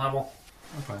dungeon level.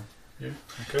 Okay. Yeah.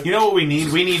 Okay. You know what we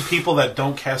need? We need people that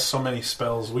don't cast so many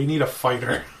spells. We need a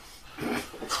fighter.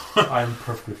 I'm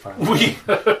perfectly fine with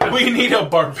that. We need a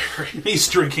barbarian. He's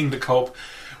drinking to cope.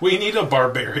 We need a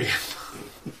barbarian.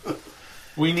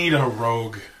 We need a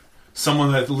rogue.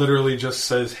 Someone that literally just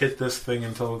says, hit this thing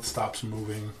until it stops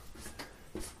moving.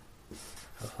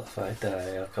 If I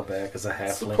die, I'll come back as a halfling.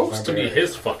 It's supposed to be barbarian.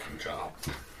 his fucking job.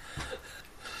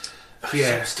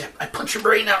 Yeah. Step. I punch your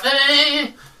brain out.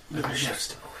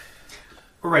 Step.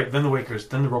 Alright, then the wakers,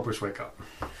 then the ropers wake up.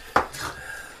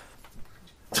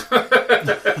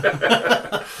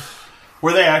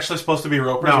 Were they actually supposed to be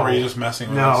ropers, No. or were you just messing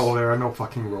with No, us? there are no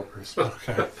fucking ropers.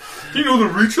 Okay. Do you know the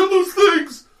reach of those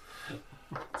things?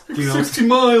 Do you know, 60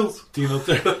 miles. do you know what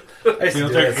their, I used you know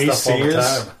to what do their that stuff AC all the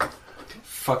is? time.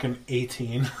 Fucking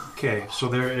 18. Okay, so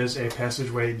there is a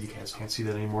passageway. You guys can't see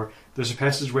that anymore. There's a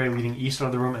passageway leading east out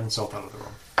of the room and south out of the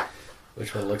room.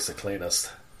 Which one looks the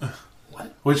cleanest?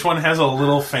 Which one has a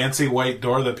little fancy white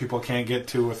door that people can't get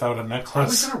to without a Are we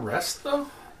necklace? gonna rest though?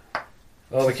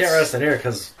 Well, we can't rest in here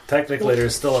because technically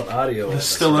there's still an audio. in There's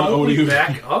this. still an Don't we ODU.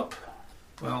 back up?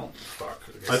 Well, fuck.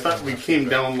 I thought we came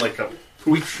down like a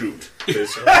poop chute,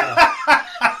 basically.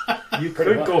 You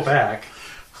could go back.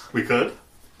 We could?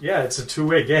 Yeah, it's a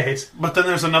 2-way gate. But then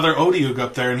there's another Odiug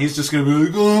up there, and he's just going to be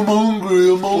like, oh, I'm hungry,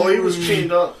 I'm hungry. Well, he was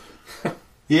chained up.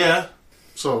 Yeah.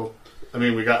 So, I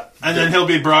mean, we got... And then he'll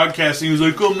be broadcasting. He's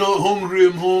like, I'm not hungry,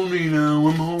 I'm horny now,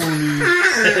 I'm horny.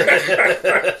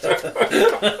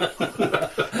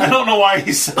 I don't know why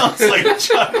he sounds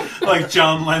like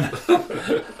John Lennon.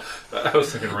 I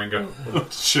was thinking Ringo.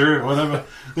 Sure, whatever.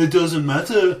 It doesn't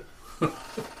matter.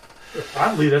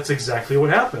 Oddly, that's exactly what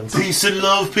happens. Peace and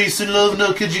love, peace and love.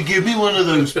 Now, could you give me one of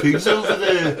those pigs over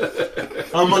there?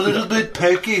 I'm a little bit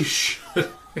peckish.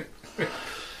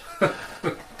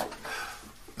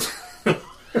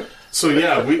 So,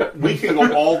 yeah, we can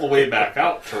go all the way back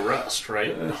out to rest,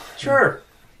 right? Sure.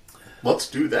 Let's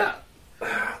do that.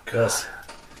 Yes.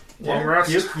 Long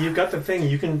rest. You've got the thing.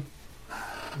 You can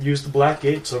use the black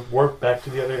gate to warp back to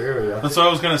the other area. That's what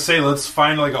I was going to say. Let's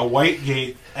find like a white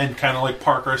gate and kind of like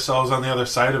park ourselves on the other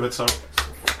side of it. So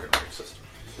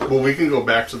Well, we can go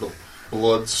back to the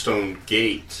Bloodstone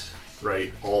Gate,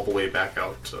 right, all the way back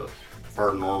out to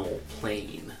our normal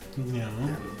plane. Yeah.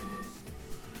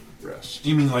 Rest.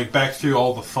 You mean like back through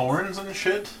all the thorns and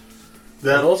shit?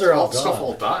 That, Those are all that stuff gone.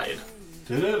 all died.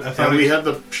 Did it? I thought And we it, had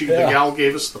the gal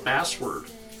gave us the password.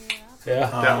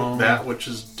 Yeah. That which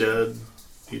is dead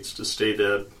needs to stay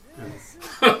dead. And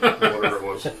whatever it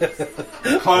was.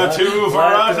 Clatu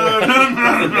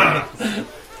Verata.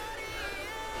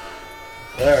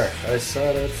 There, I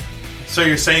said it. So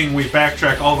you're saying we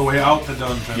backtrack all the way out the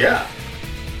dungeon? Yeah.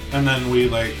 And then we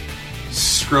like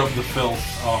screw scrub the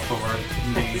filth off of our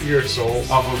me. Your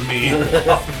souls. Off of me.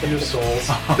 Your souls.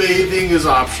 Bathing is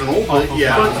optional, but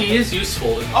yeah. But he is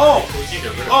useful. Oh,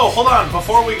 hold on.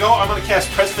 Before we go, I'm going to cast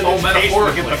Prestidigitation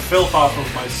to get the filth off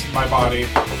of my body.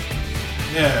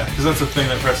 Yeah, because that's a thing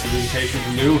that Prestidigitation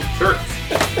can do. Sure.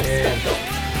 And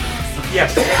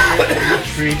yes,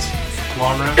 retreat.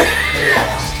 Long rest.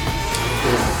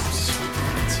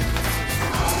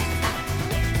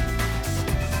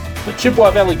 The Chippewa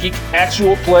Valley Geek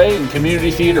Actual Play and Community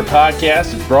Theater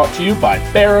Podcast is brought to you by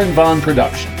Baron Von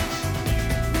Productions.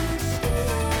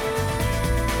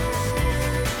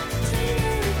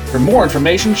 For more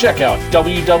information, check out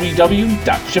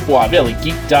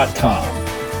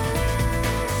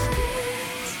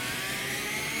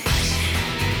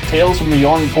www.chippewaValleyGeek.com. Tales from the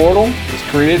Yawning Portal is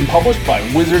created and published by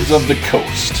Wizards of the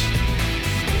Coast.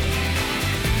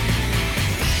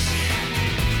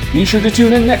 Be sure to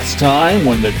tune in next time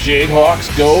when the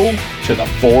Jadehawks go to the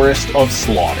Forest of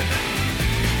Slaughter.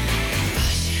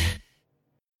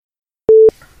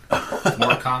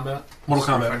 Mortal Kombat? Mortal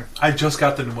Kombat. I just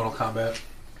got the new Mortal Kombat.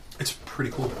 It's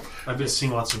pretty cool. I've been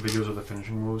seeing lots of videos of the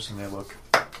finishing moves, and they look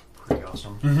pretty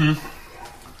awesome. Mm-hmm.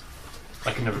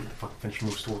 I can never get the fucking finishing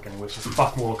moves to work anyway, so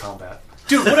fuck Mortal Kombat.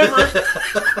 Dude, whatever.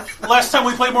 Last time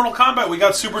we played Mortal Kombat, we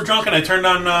got super drunk and I turned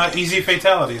on easy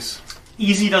fatalities.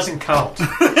 Easy doesn't count.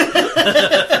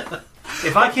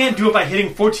 If I can't do it by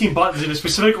hitting 14 buttons in a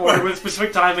specific order with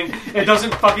specific timing, it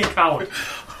doesn't fucking count.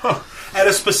 At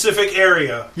a specific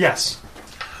area. Yes.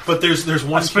 But there's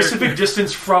one a specific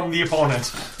distance from the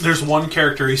opponent. There's one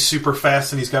character, he's super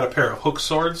fast and he's got a pair of hook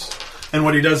swords. And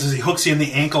what he does is he hooks you in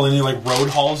the ankle and he like road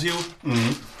hauls you.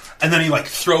 Mm-hmm. And then he like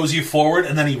throws you forward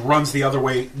and then he runs the other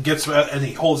way, gets and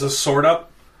he holds his sword up,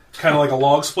 kind of like a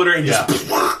log splitter, and just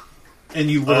and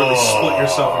you literally split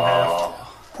yourself in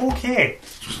half. Okay.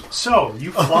 So,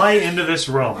 you fly into this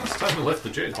room. It's time to lift the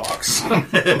Jadehawks.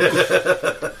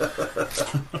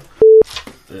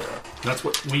 That's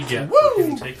what we get.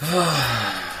 Woo!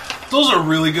 Those are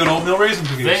really good oatmeal raisin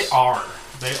cookies. They are.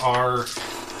 They are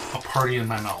a party in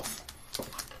my mouth. I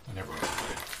never would have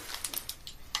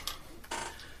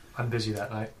I'm busy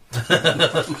that night.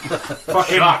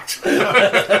 Fuck it.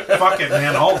 Fuck it,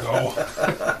 man. I'll go.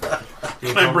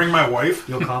 Can I bring my wife?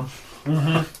 You'll come?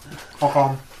 Mm-hmm. I'll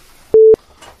come.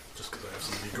 Just because I have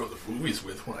somebody to go to the movies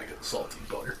with when I get salty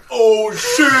butter. Oh,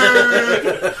 shit!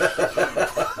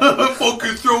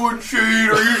 Fucking throwing shade.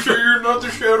 Are you sure you're not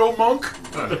the Shadow Monk?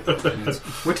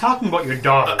 We're talking about your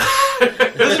dog.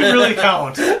 It doesn't really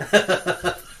count.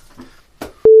 The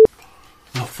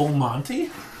Full Monty?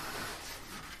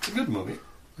 It's a good movie.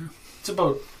 It's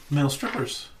about male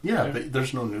strippers. Yeah, but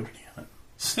there's no nudity in it.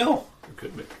 Still. It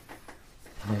could be.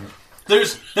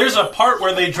 There's a part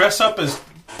where they dress up as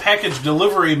package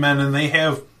delivery men and they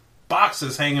have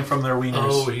boxes hanging from their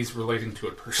wieners. Oh, he's relating to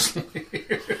it personally.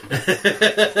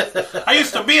 I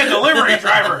used to be a delivery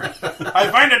driver. I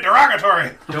find it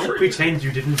derogatory. Don't pretend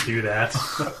you didn't do that.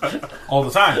 All the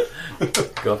time.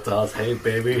 Go up to the house. Hey,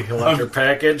 baby, you want your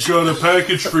package? Got a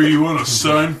package for you. You want to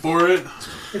sign for it?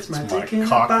 It's my Cock in a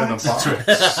box.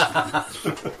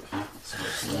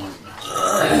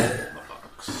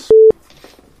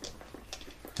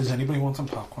 Does anybody want some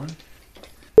popcorn?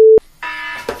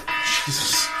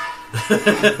 Jesus.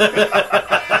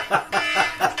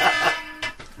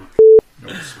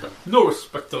 No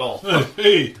respect at all.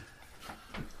 Hey.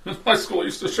 In high school, I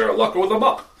used to share a locker with a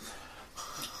mop.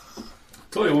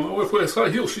 Tell you, when my wife wears high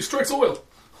heels, she strikes oil.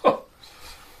 Huh.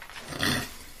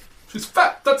 She's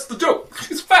fat. That's the joke.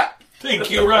 She's fat.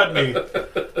 Thank you, Rodney.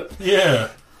 Yeah.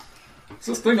 Is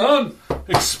this thing on?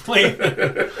 Explain.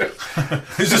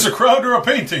 Is this a crowd or a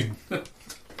painting? There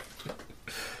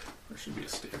should be a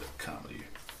stand-up comedy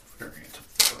variant of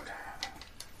that.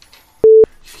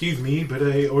 Excuse me, but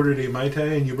I ordered a Mai Tai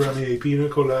and you brought me a pina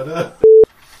colada.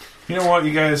 You know what,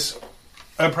 you guys?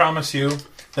 I promise you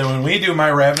that when we do my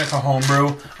Ravnica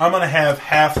homebrew, I'm going to have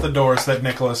half the doors that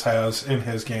Nicholas has in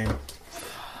his game.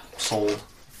 Sold.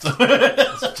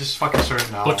 Let's just fucking start it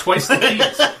now. But twice the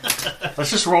keys. Let's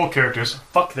just roll characters.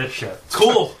 Fuck this shit.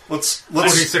 Cool. Let's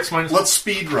 46 minus. let's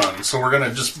speed run. So we're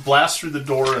gonna just blast through the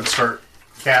door and start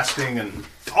casting and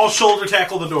I'll shoulder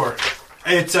tackle the door.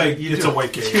 It's a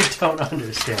white You game. don't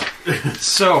understand.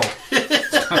 So,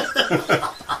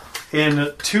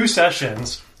 in 2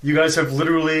 sessions, you guys have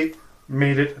literally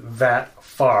made it that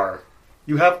far.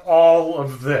 You have all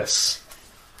of this.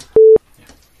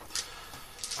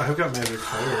 I've got magic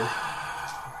fire.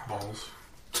 Balls.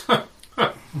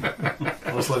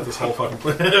 Let's let this whole fucking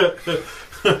play.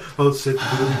 Let's set the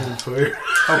building on fire.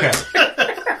 Okay.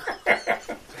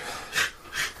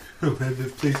 I'll have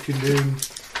this place condemned.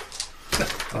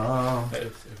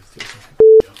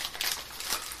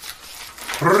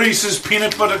 Reese's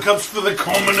peanut butter cups for the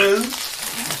commoners.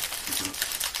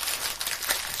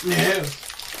 Yeah.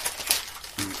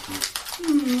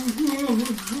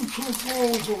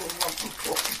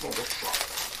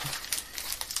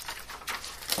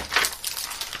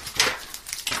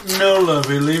 No,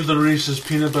 lovey, leave the Reese's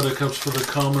peanut butter cups for the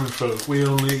common folk. We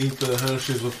only eat the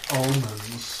Hershey's with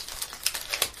almonds.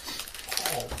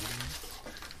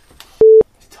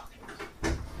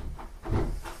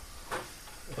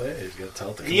 He's gonna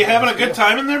tell the You having a good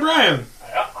time in there, Brian?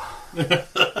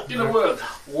 In a word,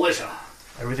 leisure.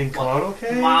 Everything come out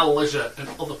okay? My leisure and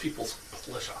other people's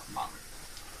pleasure, man.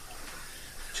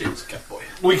 Cheers, cat boy.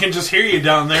 We can just hear you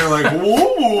down there like,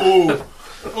 whoa,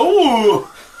 ooh.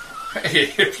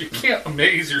 Hey, if you can't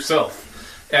amaze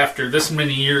yourself after this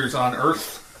many years on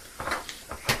Earth,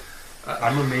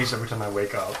 I'm amazed every time I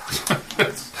wake up.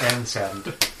 And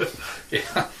saddened.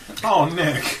 yeah. Oh,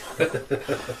 Nick.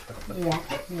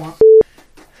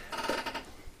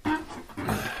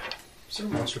 Is there a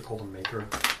monster called a maker?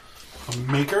 A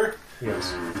maker?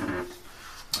 Yes.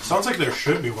 Sounds like there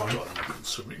should be one. I'm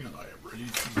consuming and I am ready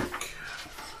to make.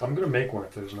 I'm gonna make one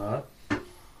if there's not. You're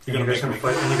And gonna you guys make can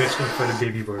a fight. And you guys can fight a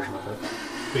baby version of it.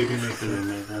 baby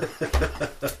maker.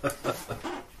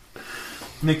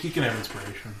 Nick, you can have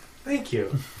inspiration. Thank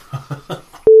you.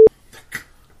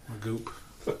 The goop.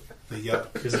 The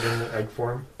yup. Is it in the egg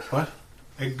form? What?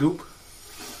 Egg goop?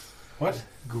 What?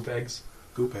 Goop eggs?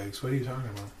 Goop eggs. What are you talking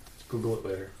about? Google it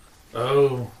later.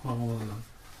 Oh,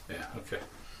 yeah, okay.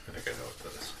 I think I know what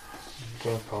that is.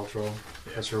 Gwyneth Paltrow.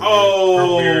 That's her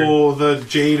Oh, the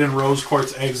jade and rose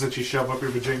quartz eggs that you shove up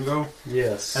your vajingo?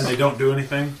 Yes. And they don't do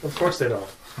anything? Of course they don't.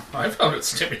 I found it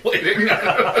stimulating.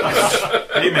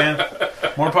 Hey, man.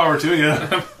 More power to you.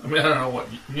 I mean, I don't know what,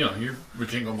 your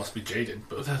Virgingo must be jaded,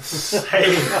 but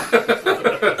Hey.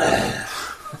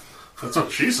 That's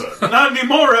what she said. Not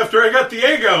anymore after I got the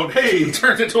egg out. Hey. it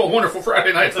turned into a wonderful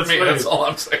Friday night for me. right. That's all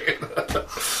I'm saying.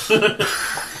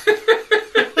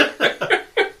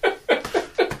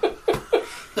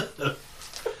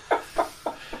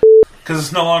 Because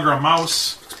it's no longer a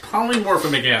mouse.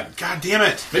 Polymorphing again. God damn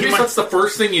it. Maybe that's the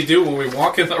first thing you do when we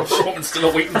walk in the room instead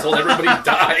of waiting until everybody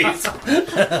dies.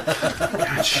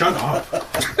 God, shut up.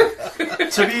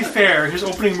 To be fair, his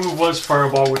opening move was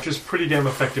Fireball, which is pretty damn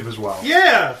effective as well.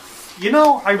 Yeah. You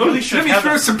know, I really should Let me have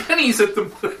throw had some pennies at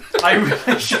them. I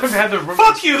really should have had the room.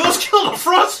 Fuck you. Those killed a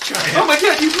frost giant. Oh my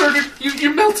god, you murdered!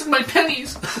 You melted my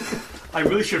pennies. I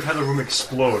really should have had the room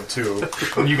explode too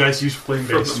when you guys use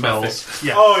flame-based From the spells.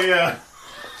 Yeah. Oh, yeah.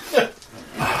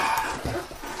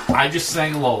 I just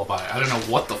sang a lullaby. I don't know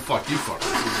what the fuck you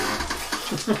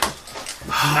fuckers are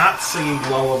doing. Not singing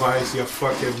lullabies, you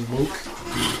fucking mook.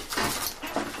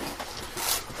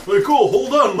 Like, oh,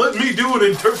 hold on, let me do an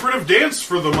interpretive dance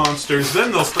for the monsters,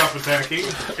 then they'll stop attacking.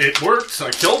 It worked. I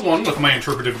killed one with my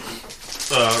interpretive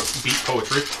beat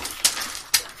poetry.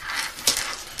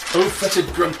 Oh,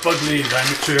 fetid grunt bugly, thy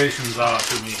micturations are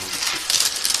to me.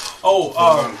 Oh,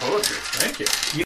 Poetry. Thank you.